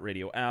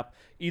iHeartRadio app.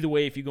 Either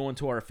way, if you go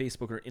into our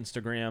Facebook or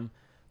Instagram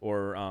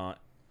or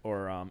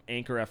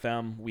Anchor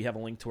FM, we have a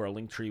link to our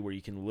link tree where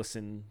you can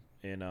listen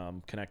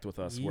and connect with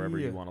us wherever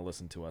you want to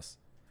listen to us.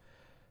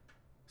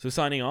 So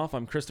signing off,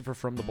 I'm Christopher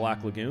from the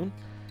Black Lagoon.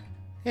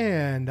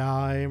 And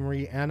I'm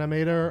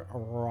Reanimator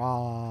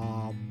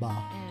Rob.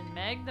 And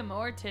Meg the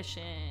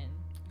Mortician.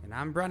 And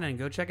I'm Brennan.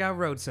 Go check out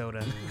Road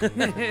Soda.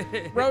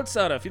 Road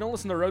Soda. If you don't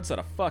listen to Road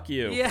Soda, fuck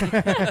you.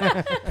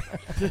 Yeah.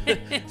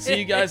 See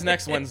you guys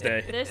next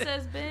Wednesday. This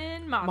has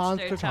been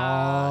Monster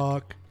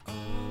Talk.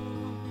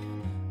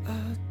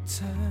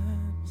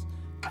 Times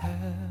have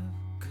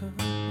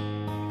come.